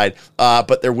all decide.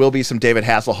 But there will be some David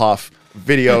Hasselhoff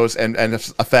videos and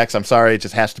effects. I'm sorry, it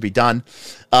just has to be done.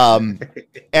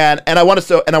 And I want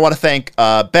to thank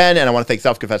Ben, and I want to thank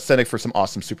Self-Confessed Cynic for some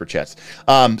awesome super chats.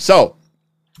 So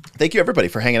thank you everybody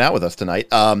for hanging out with us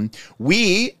tonight.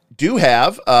 We do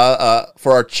have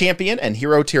for our champion and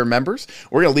hero tier members,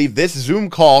 we're going to leave this Zoom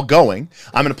call going.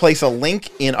 I'm going to place a link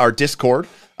in our Discord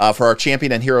for our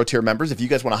champion and hero tier members. If you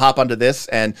guys want to hop onto this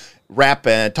and rap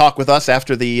and talk with us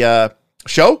after the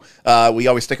show, we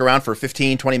always stick around for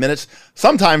 15, 20 minutes,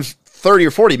 sometimes 30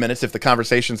 or 40 minutes if the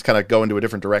conversations kind of go into a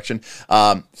different direction.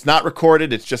 It's not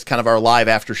recorded. It's just kind of our live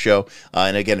after show.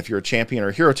 And again, if you're a champion or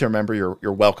a hero tier member,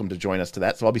 you're welcome to join us to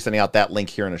that. So I'll be sending out that link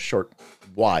here in a short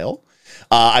while.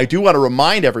 I do want to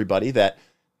remind everybody that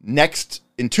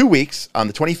in 2 weeks, on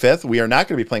the 25th, we are not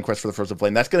going to be playing Quest for the Frozen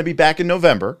Flame. That's going to be back in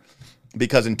November.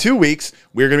 because in 2 weeks,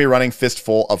 we're going to be running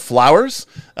Fistful of Flowers,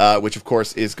 which, of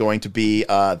course, is going to be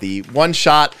the one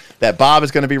shot that Bob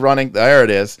is going to be running. There it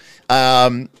is.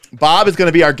 Bob is going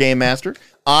to be our game master.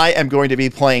 I am going to be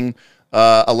playing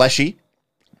a Leshy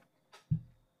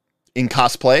in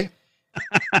cosplay.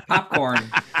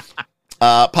 Popcorn.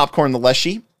 Popcorn the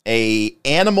Leshy, a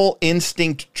Animal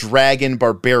Instinct Dragon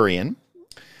Barbarian.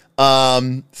 Or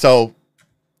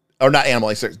not Animal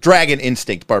Instinct, Dragon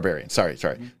Instinct Barbarian. Sorry.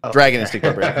 Oh, Dragon Instinct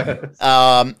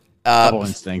Barbarian. Double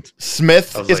instinct.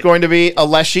 Smith is going to be a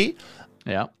Leshy.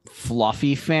 Yeah.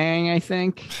 Fluffy Fang, I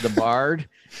think. The Bard.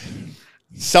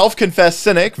 Self-confessed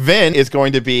cynic, Vin, is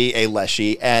going to be a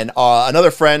Leshy. And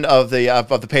another friend of the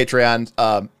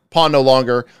Patreon, Pawn No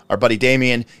Longer, our buddy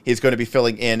Damien, is going to be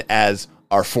filling in as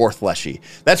our fourth Leshy.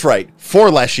 That's right. 4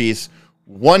 Leshies,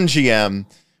 1 GM,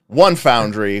 1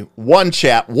 Foundry, 1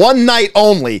 chat, 1 night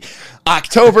only.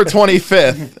 October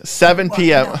 25th, 7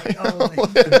 p.m.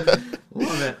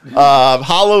 Love it.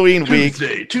 Halloween week.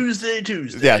 Tuesday.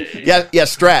 Yeah,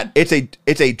 Strat.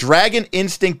 It's a Dragon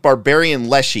Instinct Barbarian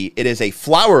Leshy. It is a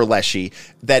flower Leshy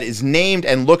that is named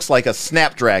and looks like a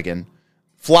Snapdragon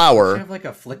flower. Does it have like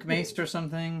a flick mace or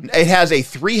something? It has a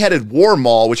 3-headed war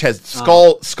maul which has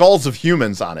skulls of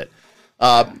humans on it.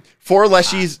 4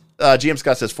 Leshies. GM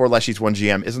Scott says 4 Leshies, 1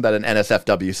 GM. Isn't that an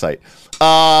NSFW site?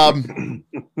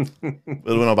 We don't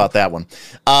know about that one.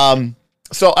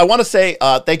 So I want to say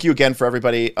thank you again for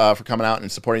everybody for coming out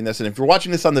and supporting this. And if you're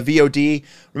watching this on the VOD,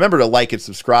 remember to like and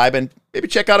subscribe and maybe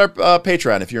check out our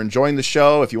Patreon if you're enjoying the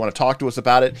show, if you want to talk to us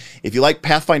about it. If you like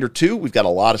Pathfinder 2, we've got a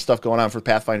lot of stuff going on for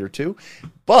Pathfinder 2.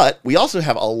 But we also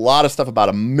have a lot of stuff about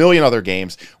a million other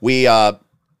games. We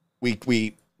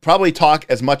probably talk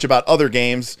as much about other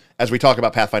games as we talk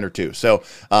about Pathfinder 2. So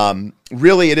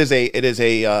really, it is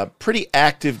a pretty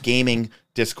active gaming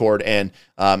Discord, and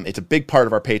it's a big part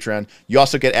of our Patreon. You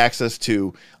also get access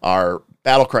to our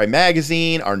Battlecry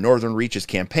magazine, our Northern Reaches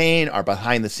campaign, our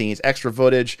behind-the-scenes extra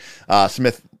footage.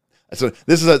 Smith, so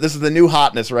this is the new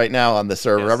hotness right now on the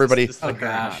server. Yes, Everybody, this Oh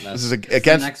gosh. this is It's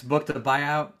against the next book to buy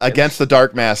out. against the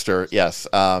Dark Master. Yes.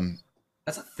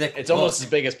 That's a thick. It's book. almost as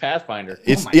big as Pathfinder.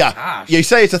 It's my yeah. gosh. You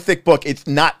say it's a thick book. It's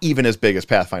not even as big as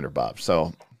Pathfinder, Bob.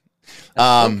 So,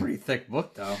 That's a pretty thick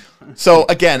book, though. so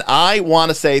again, I want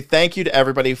to say thank you to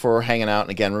everybody for hanging out. And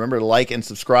again, remember to like and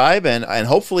subscribe, and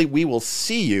hopefully we will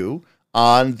see you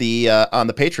on the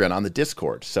Patreon, on the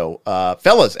Discord. So,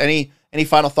 fellas, any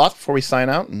final thoughts before we sign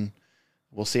out, and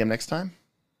we'll see them next time.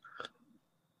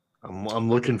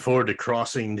 I'm looking forward to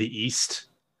crossing the east,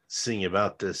 seeing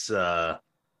about this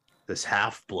this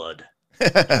half-blood.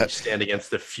 Stand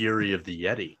against the fury of the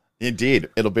Yeti. Indeed,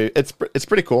 it's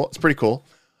pretty cool. It's pretty cool.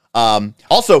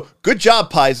 Also, good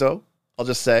job, Paizo. I'll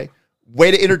just say,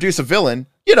 way to introduce a villain.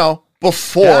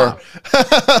 Before. Yeah.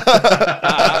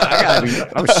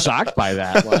 I was shocked by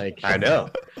that. Like, I know.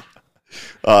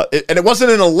 And it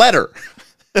wasn't in a letter.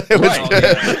 It was.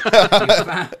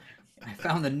 I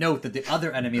found the note that the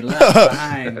other enemy left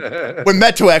behind. When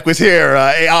Metuak was here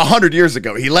 100 years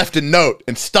ago, he left a note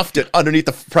and stuffed it underneath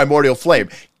the primordial flame.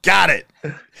 Got it.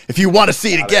 If you want to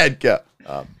see it again, go.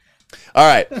 All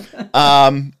right.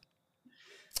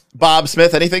 Bob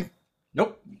Smith, anything?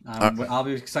 Nope. I'll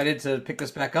be excited to pick this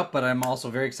back up, but I'm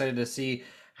also very excited to see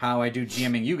how I do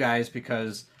GMing you guys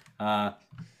because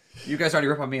you guys already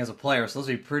rip on me as a player, so those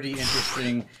will be pretty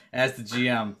interesting as the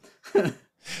GM.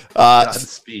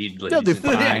 Godspeed, they'll do ladies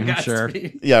and fine, Yeah, sure.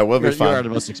 Godspeed. Yeah, we'll be You are fine. the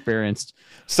most experienced.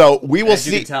 So we will As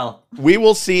you see. can tell. We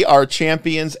will see our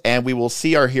champions and we will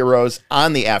see our heroes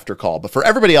on the after call. But for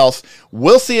everybody else,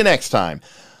 we'll see you next time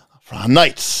from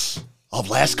Knights of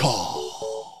Last Call.